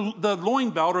 the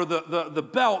loin belt or the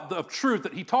belt of truth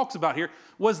that he talks about here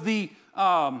was it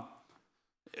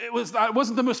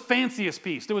wasn't the most fanciest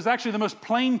piece. It was actually the most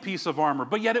plain piece of armor,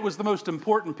 but yet it was the most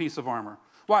important piece of armor.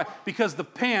 Why? Because the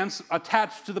pants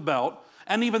attached to the belt,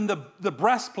 and even the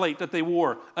breastplate that they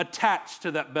wore attached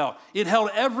to that belt. It held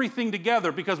everything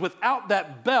together, because without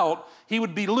that belt, he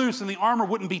would be loose and the armor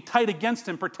wouldn't be tight against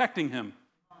him, protecting him.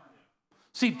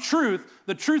 See,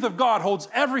 the truth of God holds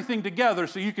everything together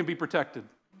so you can be protected.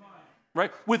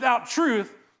 Right? Without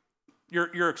truth,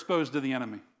 you're exposed to the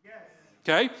enemy.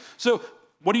 Okay? So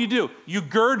what do? You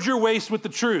gird your waist with the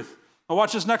truth. Now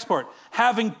watch this next part.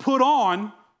 Having put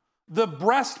on the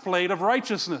breastplate of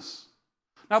righteousness.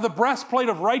 Now the breastplate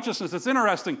of righteousness, it's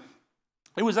interesting.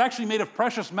 It was actually made of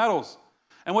precious metals.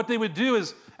 And what they would do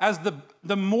is, as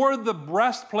the more the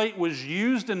breastplate was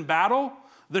used in battle,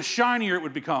 the shinier it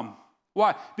would become.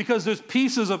 Why? Because those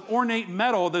pieces of ornate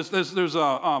metal, they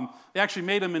actually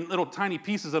made them in little tiny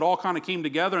pieces that all kind of came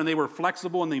together, and they were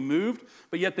flexible and they moved,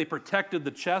 but yet they protected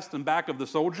the chest and back of the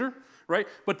soldier, right?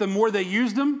 But the more they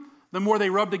used them, the more they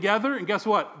rubbed together, and guess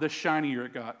what? The shinier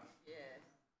it got. Yeah.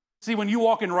 See, when you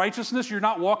walk in righteousness, you're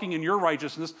not walking in your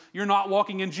righteousness. You're not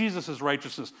walking in Jesus'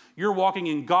 righteousness. You're walking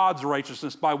in God's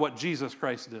righteousness by what Jesus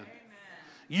Christ did. Amen.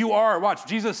 You are, watch,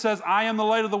 Jesus says, I am the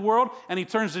light of the world, and he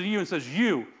turns to you and says,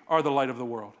 you are the light of the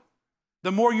world.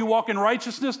 The more you walk in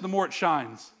righteousness, the more it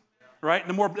shines, right?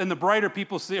 And the brighter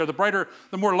people see, or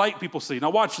the more light people see. Now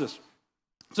watch this.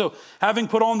 So, having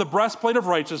put on the breastplate of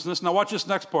righteousness, now watch this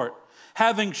next part.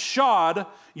 Having shod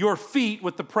your feet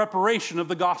with the preparation of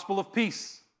the gospel of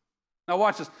peace. Now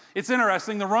watch this. It's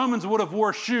interesting. The Romans would have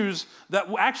wore shoes that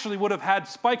actually would have had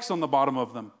spikes on the bottom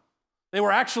of them. They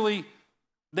were actually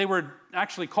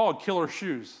called killer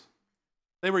shoes.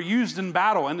 They were used in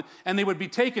battle, and they would be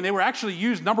taken. They were actually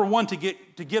used, number one, to get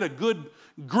a good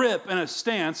grip and a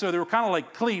stance. So they were kind of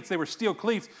like cleats. They were steel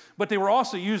cleats, but they were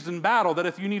also used in battle that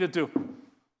if you needed to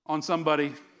on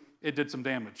somebody, it did some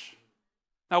damage.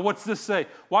 Now, what's this say?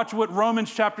 Watch what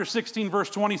Romans chapter 16, verse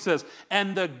 20 says.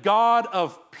 And the God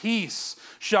of peace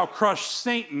shall crush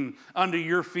Satan under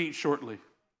your feet shortly.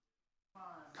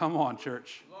 Come on,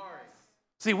 church.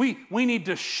 See, we need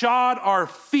to shod our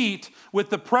feet with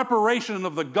the preparation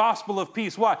of the gospel of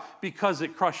peace. Why? Because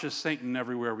it crushes Satan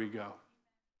everywhere we go.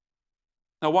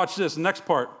 Now watch this, next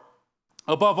part.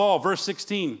 Above all, verse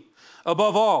 16.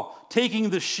 Above all,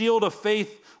 taking the shield of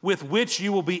faith with which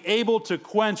you will be able to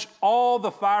quench all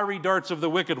the fiery darts of the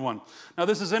wicked one. Now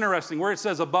this is interesting. Where it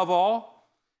says above all,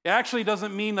 it actually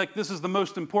doesn't mean like this is the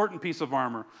most important piece of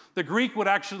armor. The Greek would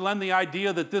actually lend the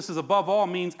idea that this is above all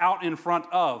means out in front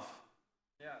of.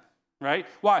 Right?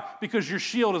 Why? Because your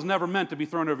shield is never meant to be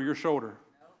thrown over your shoulder.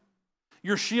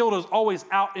 Your shield is always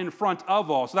out in front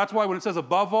of all. So that's why when it says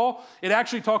above all, it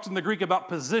actually talks in the Greek about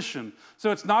position.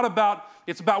 So it's about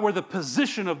where the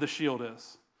position of the shield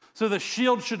is. So the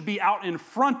shield should be out in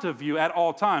front of you at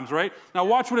all times, right? Now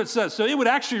watch what it says. So it would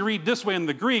actually read this way in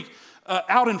the Greek,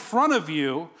 out in front of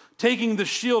you, taking the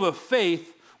shield of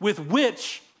faith with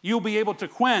which you'll be able to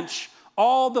quench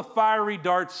all the fiery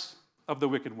darts of the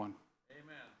wicked one.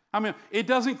 I mean, it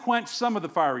doesn't quench some of the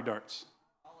fiery darts.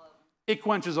 It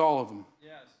quenches all of them.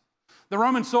 Yes. The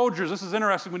Roman soldiers, this is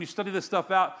interesting when you study this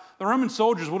stuff out, the Roman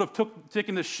soldiers would have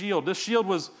taken this shield. This shield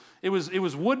was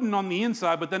wooden on the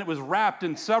inside, but then it was wrapped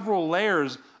in several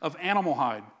layers of animal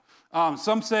hide.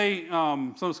 Some say,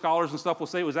 some scholars and stuff will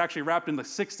say it was actually wrapped in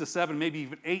 6 to 7, maybe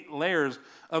even 8 layers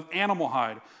of animal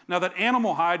hide. Now that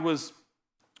animal hide was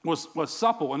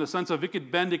supple in the sense of it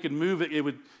could bend, it could move,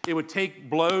 it would take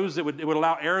blows, it would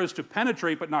allow arrows to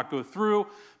penetrate but not go through.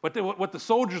 But what the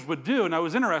soldiers would do, and it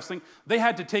was interesting, they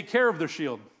had to take care of their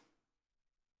shield.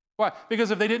 Why?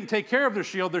 Because if they didn't take care of their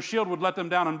shield would let them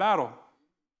down in battle.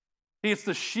 It's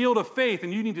the shield of faith,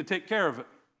 and you need to take care of it.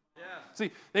 Yeah.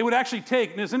 See, they would actually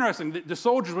take, and it's interesting, the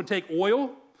soldiers would take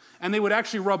oil, and they would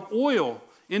actually rub oil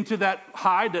into that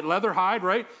hide, that leather hide,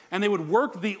 right? And they would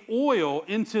work the oil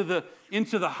into the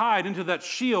hide, into that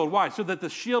shield. Why? So that the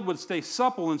shield would stay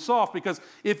supple and soft, because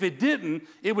if it didn't,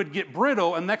 it would get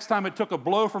brittle, and next time it took a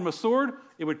blow from a sword,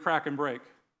 it would crack and break.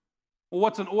 Well,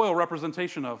 what's an oil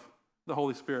representation of? The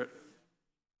Holy Spirit.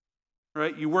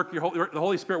 Right? The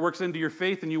Holy Spirit works into your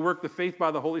faith, and you work the faith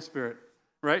by the Holy Spirit.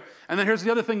 Right? And then here's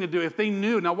the other thing to do. If they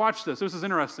knew, now watch this. This is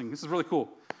interesting. This is really cool.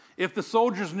 If the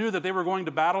soldiers knew that they were going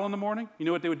to battle in the morning, you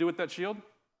know what they would do with that shield?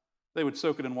 They would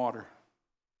soak it in water.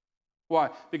 Why?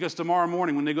 Because tomorrow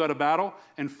morning when they go to battle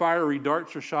and fiery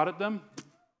darts are shot at them,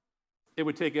 it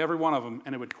would take every one of them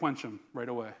and it would quench them right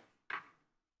away.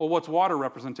 Well, what's water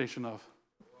representation of?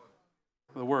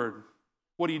 The Word.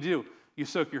 What do? You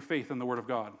soak your faith in the Word of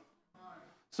God.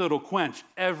 So it'll quench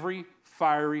every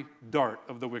fiery dart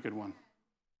of the wicked one.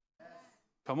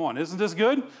 Come on, isn't this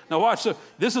good? Now watch, so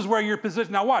this is where you're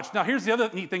positioned. Now watch, now here's the other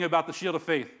neat thing about the shield of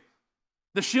faith.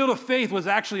 The shield of faith was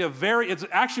actually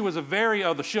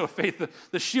the shield of faith,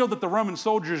 the shield that the Roman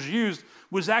soldiers used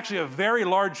was actually a very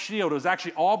large shield. It was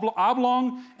actually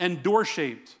oblong and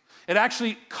door-shaped. It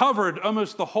actually covered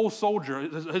almost the whole soldier,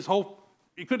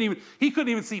 he couldn't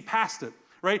even see past it,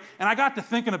 right? And I got to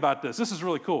thinking about this. This is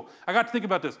really cool. I got to think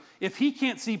about this. If he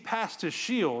can't see past his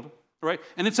shield, right,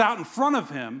 and it's out in front of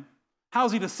him,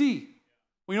 how's he to see?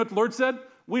 Well, you know what the Lord said?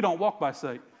 We don't walk by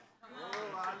sight.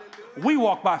 We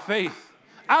walk by faith.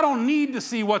 I don't need to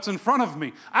see what's in front of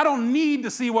me. I don't need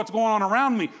to see what's going on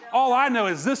around me. All I know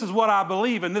is this is what I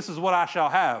believe and this is what I shall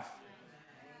have.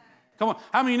 Come on.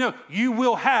 How many know you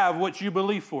will have what you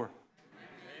believe for?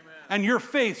 Amen. And your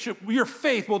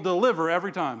faith will deliver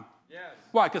every time. Yes.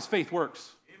 Why? Because faith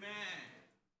works. Amen.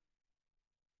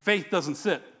 Faith doesn't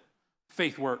sit.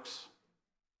 Faith works.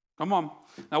 Come on.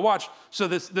 Now watch. So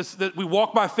that we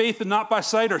walk by faith and not by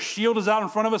sight. Our shield is out in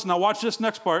front of us. Now watch this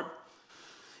next part.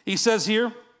 He says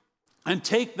here, and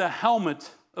take the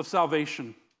helmet of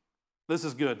salvation. This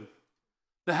is good.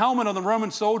 The helmet of the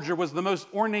Roman soldier was the most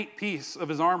ornate piece of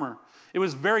his armor. It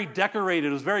was very decorated.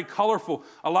 It was very colorful.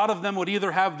 A lot of them would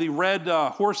either have the red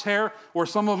horsehair, or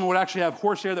some of them would actually have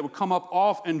horsehair that would come up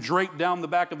off and drape down the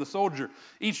back of the soldier.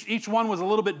 Each one was a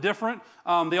little bit different.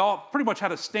 They all pretty much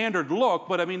had a standard look,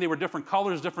 but I mean, they were different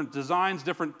colors, different designs,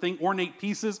 different ornate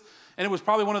pieces. And it was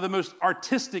probably one of the most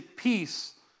artistic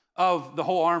piece of the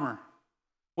whole armor.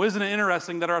 Well, isn't it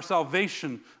interesting that our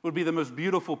salvation would be the most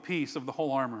beautiful piece of the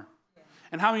whole armor?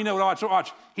 And how many know,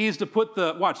 watch, he is to put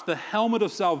the helmet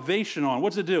of salvation on.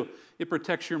 What's it do? It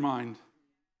protects your mind.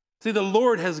 See, the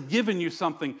Lord has given you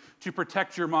something to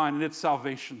protect your mind, and it's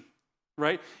salvation,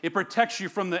 right? It protects you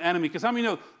from the enemy. Because how many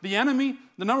know, the enemy,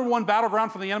 the number one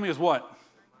battleground for the enemy is what?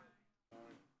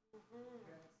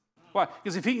 Why?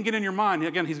 Because if he can get in your mind,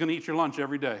 again, he's going to eat your lunch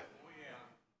every day.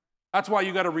 That's why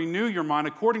you got to renew your mind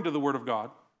according to the Word of God,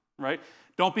 right?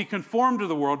 Don't be conformed to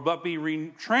the world, but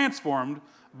be transformed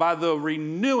by the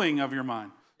renewing of your mind.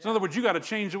 So in other words, you got to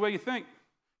change the way you think.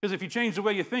 Because if you change the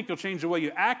way you think, you'll change the way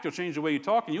you act, you'll change the way you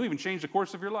talk, and you'll even change the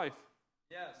course of your life.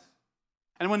 Yes.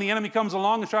 And when the enemy comes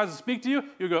along and tries to speak to you,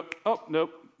 you go, oh,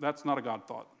 nope, that's not a God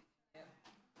thought.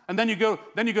 And then you go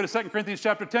to 2 Corinthians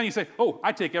chapter 10, you say, oh,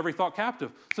 I take every thought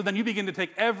captive. So then you begin to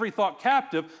take every thought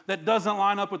captive that doesn't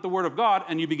line up with the Word of God,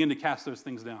 and you begin to cast those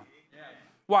things down. Yes.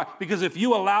 Why? Because if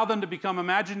you allow them to become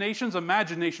imaginations,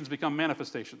 imaginations become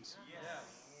manifestations. Yes.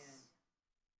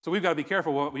 So we've got to be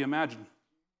careful what we imagine.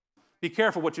 Be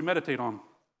careful what you meditate on.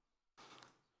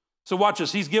 So watch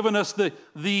this. He's given us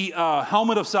the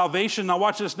helmet of salvation. Now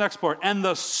watch this next part. And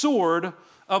the sword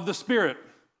of the Spirit,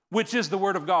 which is the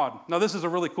Word of God. Now this is a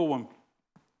really cool one.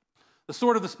 The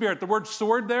sword of the Spirit. The word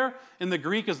sword there in the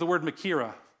Greek is the word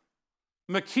makira.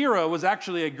 Makira was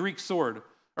actually a Greek sword,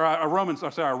 or a Roman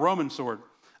sword.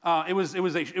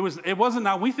 It wasn't.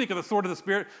 Now we think of the sword of the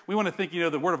Spirit. We want to think,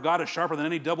 the Word of God is sharper than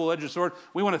any double-edged sword.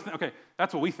 We want to think, okay,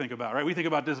 that's what we think about, right? We think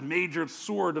about this major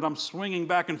sword that I'm swinging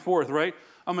back and forth, right?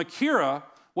 A makira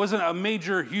wasn't a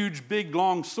major, huge, big,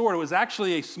 long sword. It was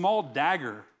actually a small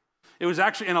dagger. It was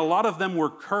actually, and a lot of them were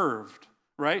curved,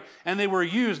 right? And they were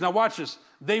used. Now watch this.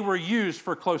 They were used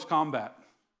for close combat.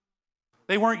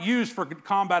 They weren't used for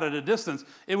combat at a distance.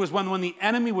 It was when the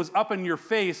enemy was up in your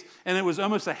face and it was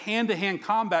almost a hand-to-hand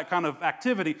combat kind of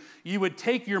activity, you would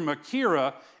take your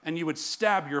makira and you would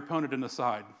stab your opponent in the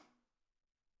side.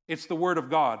 It's the Word of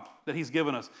God that He's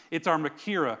given us. It's our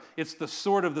makira. It's the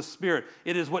sword of the Spirit.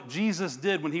 It is what Jesus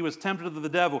did when He was tempted of the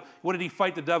devil. What did He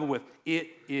fight the devil with? It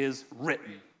is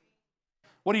written.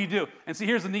 What do? And see,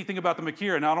 here's the neat thing about the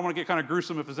makira. Now, I don't want to get kind of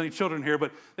gruesome if there's any children here,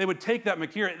 but they would take that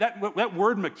makira. That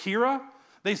word makira,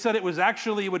 they said it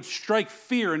would strike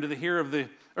fear into the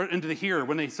hearer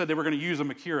when they said they were going to use a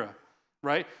makira,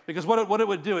 right? Because what it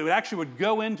would do, it would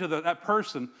go into that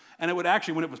person, and it would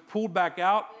actually, when it was pulled back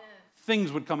out,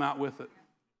 things would come out with it.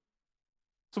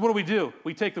 So what do?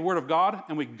 We take the Word of God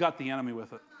and we gut the enemy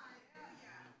with it.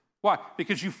 Why?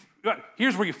 Because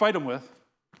here's where you fight them with.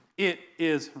 It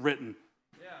is written.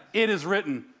 It is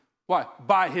written. Why?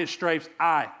 By His stripes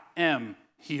I am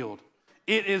healed.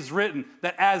 It is written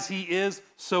that as He is,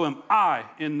 so am I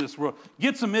in this world.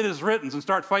 Get some it is writtens and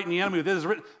start fighting the enemy with it is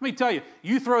written. Let me tell you,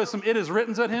 you throw some it is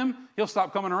writtens at him, he'll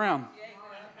stop coming around.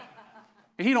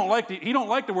 He don't like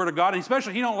the Word of God, and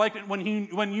especially he don't like it when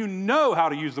you know how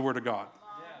to use the Word of God.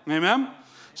 Yes. Amen?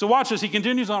 So watch this. He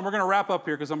continues on. We're going to wrap up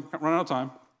here because I'm running out of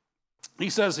time. He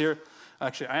says here,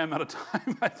 actually, I am out of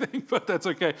time, I think, but that's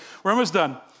okay. We're almost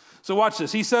done. So watch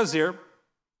this. He says here,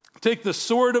 take the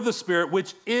sword of the Spirit,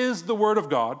 which is the Word of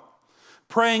God,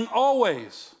 praying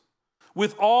always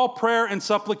with all prayer and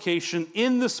supplication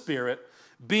in the Spirit,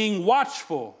 being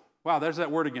watchful. Wow, there's that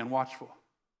word again, watchful.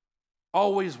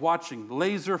 Always watching,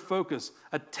 laser focus,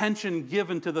 attention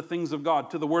given to the things of God,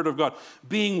 to the Word of God.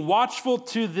 Being watchful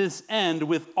to this end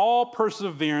with all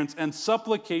perseverance and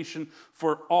supplication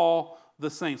for all the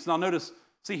saints. Now notice,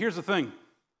 see, here's the thing.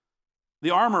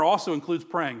 The armor also includes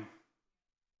praying.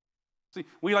 See,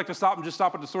 we like to stop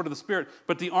at the sword of the Spirit,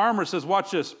 but the armor says,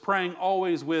 watch this, praying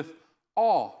always with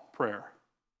all prayer.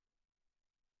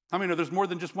 I mean, there's more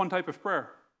than just one type of prayer.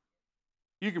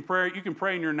 You can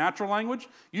pray in your natural language.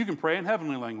 You can pray in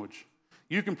heavenly language.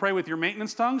 You can pray with your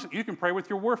maintenance tongues. You can pray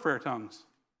with your warfare tongues,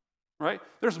 right?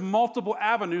 There's multiple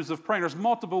avenues of praying. There's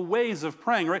multiple ways of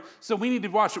praying, right? So we need to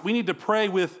watch it. We need to pray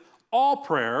with all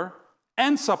prayer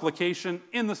and supplication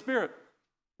in the Spirit,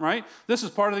 right? This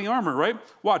is part of the armor, right?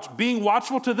 Watch, being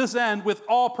watchful to this end with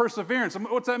all perseverance.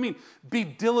 What's that mean? Be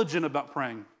diligent about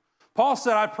praying. Paul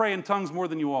said, I pray in tongues more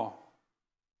than you all.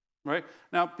 Right?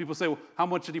 Now, people say, well, how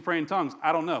much did he pray in tongues?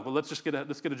 I don't know, but let's get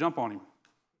a jump on him.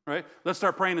 Right? Let's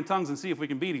start praying in tongues and see if we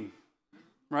can beat him.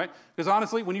 right? Because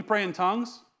honestly, when you pray in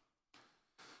tongues,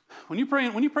 when you pray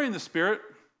in the Spirit,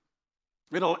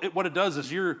 what it does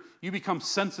is you become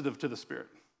sensitive to the Spirit.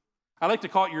 I like to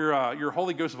call it your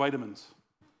Holy Ghost vitamins.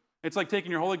 It's like taking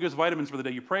your Holy Ghost vitamins for the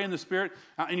day. You pray in the Spirit,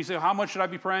 and you say, how much should I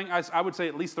be praying? I would say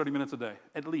at least 30 minutes a day,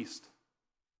 at least.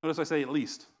 Notice I say at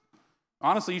least.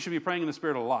 Honestly, you should be praying in the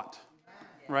Spirit a lot,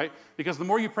 right? Because the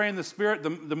more you pray in the Spirit,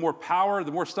 the more power,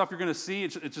 the more stuff you're going to see.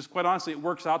 It's just quite honestly, it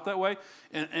works out that way.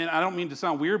 And I don't mean to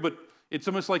sound weird, but it's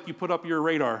almost like you put up your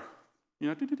radar. You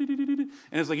know, and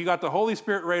it's like you got the Holy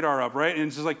Spirit radar up, right? And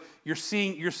it's just like you're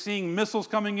seeing missiles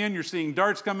coming in, you're seeing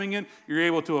darts coming in, you're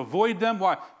able to avoid them.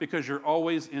 Why? Because you're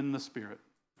always in the Spirit.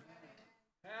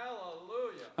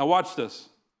 Hallelujah. Now watch this.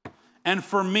 And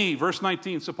for me, verse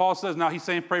 19. So Paul says, now he's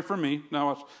saying, pray for me. Now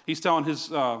watch. He's telling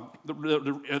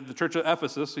the church of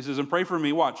Ephesus. He says, and pray for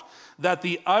me. Watch. That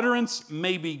the utterance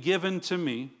may be given to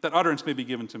me. That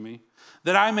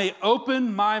I may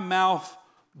open my mouth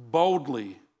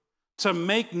boldly to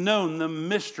make known the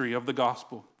mystery of the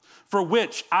gospel, for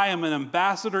which I am an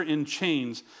ambassador in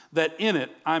chains, that in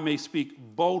it I may speak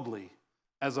boldly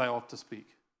as I ought to speak.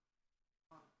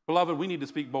 Beloved, we need to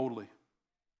speak boldly.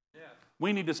 Yeah.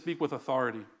 We need to speak with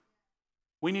authority.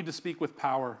 We need to speak with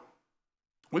power.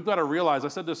 We've got to realize, I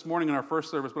said this morning in our first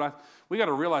service, but we got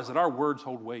to realize that our words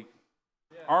hold weight.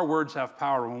 Yeah. Our words have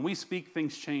power. When we speak,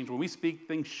 things change. When we speak,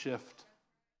 things shift.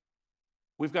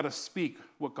 We've got to speak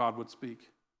what God would speak.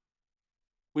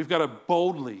 We've got to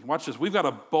boldly, watch this, we've got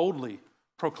to boldly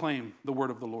proclaim the word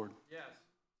of the Lord. Yes.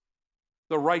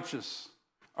 The righteous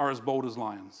are as bold as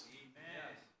lions.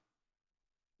 Amen.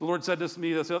 The Lord said this to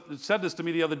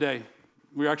me the other day.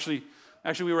 We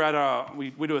were at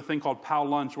we do a thing called POW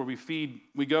Lunch where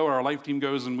our life team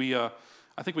goes and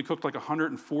I think we cooked like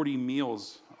 140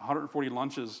 meals, 140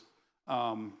 lunches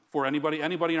for anybody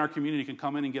in our community can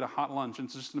come in and get a hot lunch. And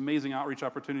it's just an amazing outreach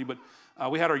opportunity. But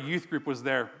we had our youth group was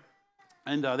there.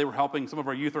 And they were helping. Some of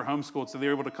our youth are homeschooled, so they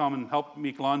were able to come and help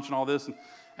make lunch and all this.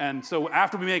 And so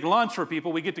after we make lunch for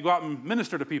people, we get to go out and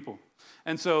minister to people.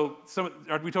 And so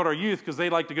we told our youth, because they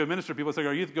like to go minister to people, so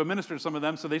our youth go minister to some of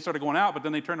them, so they started going out, but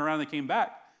then they turned around and they came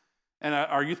back. And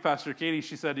our youth pastor, Katie,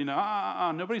 she said,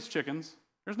 nobody's chickens.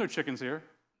 There's no chickens here.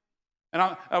 And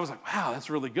I was like, wow,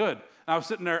 that's really good. And I was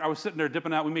sitting there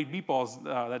dipping out. We made meatballs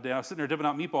that day. I was sitting there dipping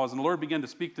out meatballs, and the Lord began to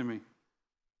speak to me.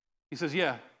 He says,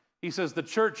 yeah. He says, the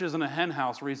church isn't a hen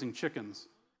house raising chickens.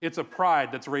 It's a pride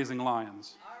that's raising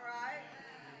lions. All right.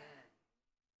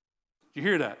 Did you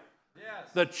hear that? Yes.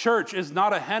 The church is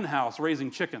not a hen house raising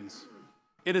chickens.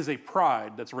 It is a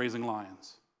pride that's raising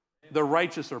lions. The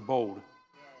righteous are bold.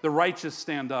 The righteous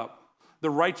stand up.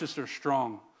 The righteous are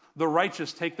strong. The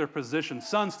righteous take their position.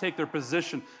 Sons take their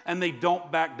position, and they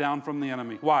don't back down from the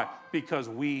enemy. Why? Because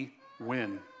we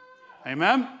win.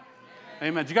 Amen?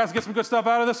 Amen. Did you guys get some good stuff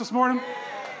out of this morning?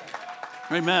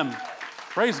 Amen.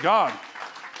 Praise God.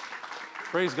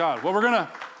 Praise God. Well, we're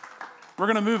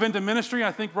gonna move into ministry.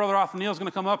 I think Brother Othniel's going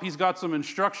to come up. He's got some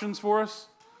instructions for us.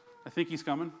 I think he's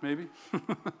coming, maybe.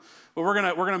 But we're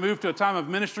gonna move to a time of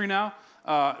ministry now.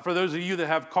 For those of you that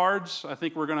have cards, I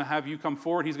think we're going to have you come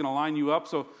forward. He's going to line you up.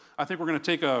 So I think we're going to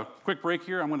take a quick break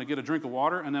here. I'm going to get a drink of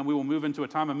water, and then we will move into a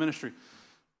time of ministry.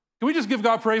 Can we just give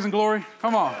God praise and glory?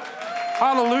 Come on.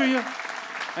 Hallelujah.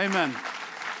 Amen.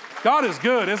 God is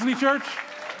good, isn't he, church?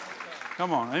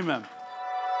 Come on. Amen.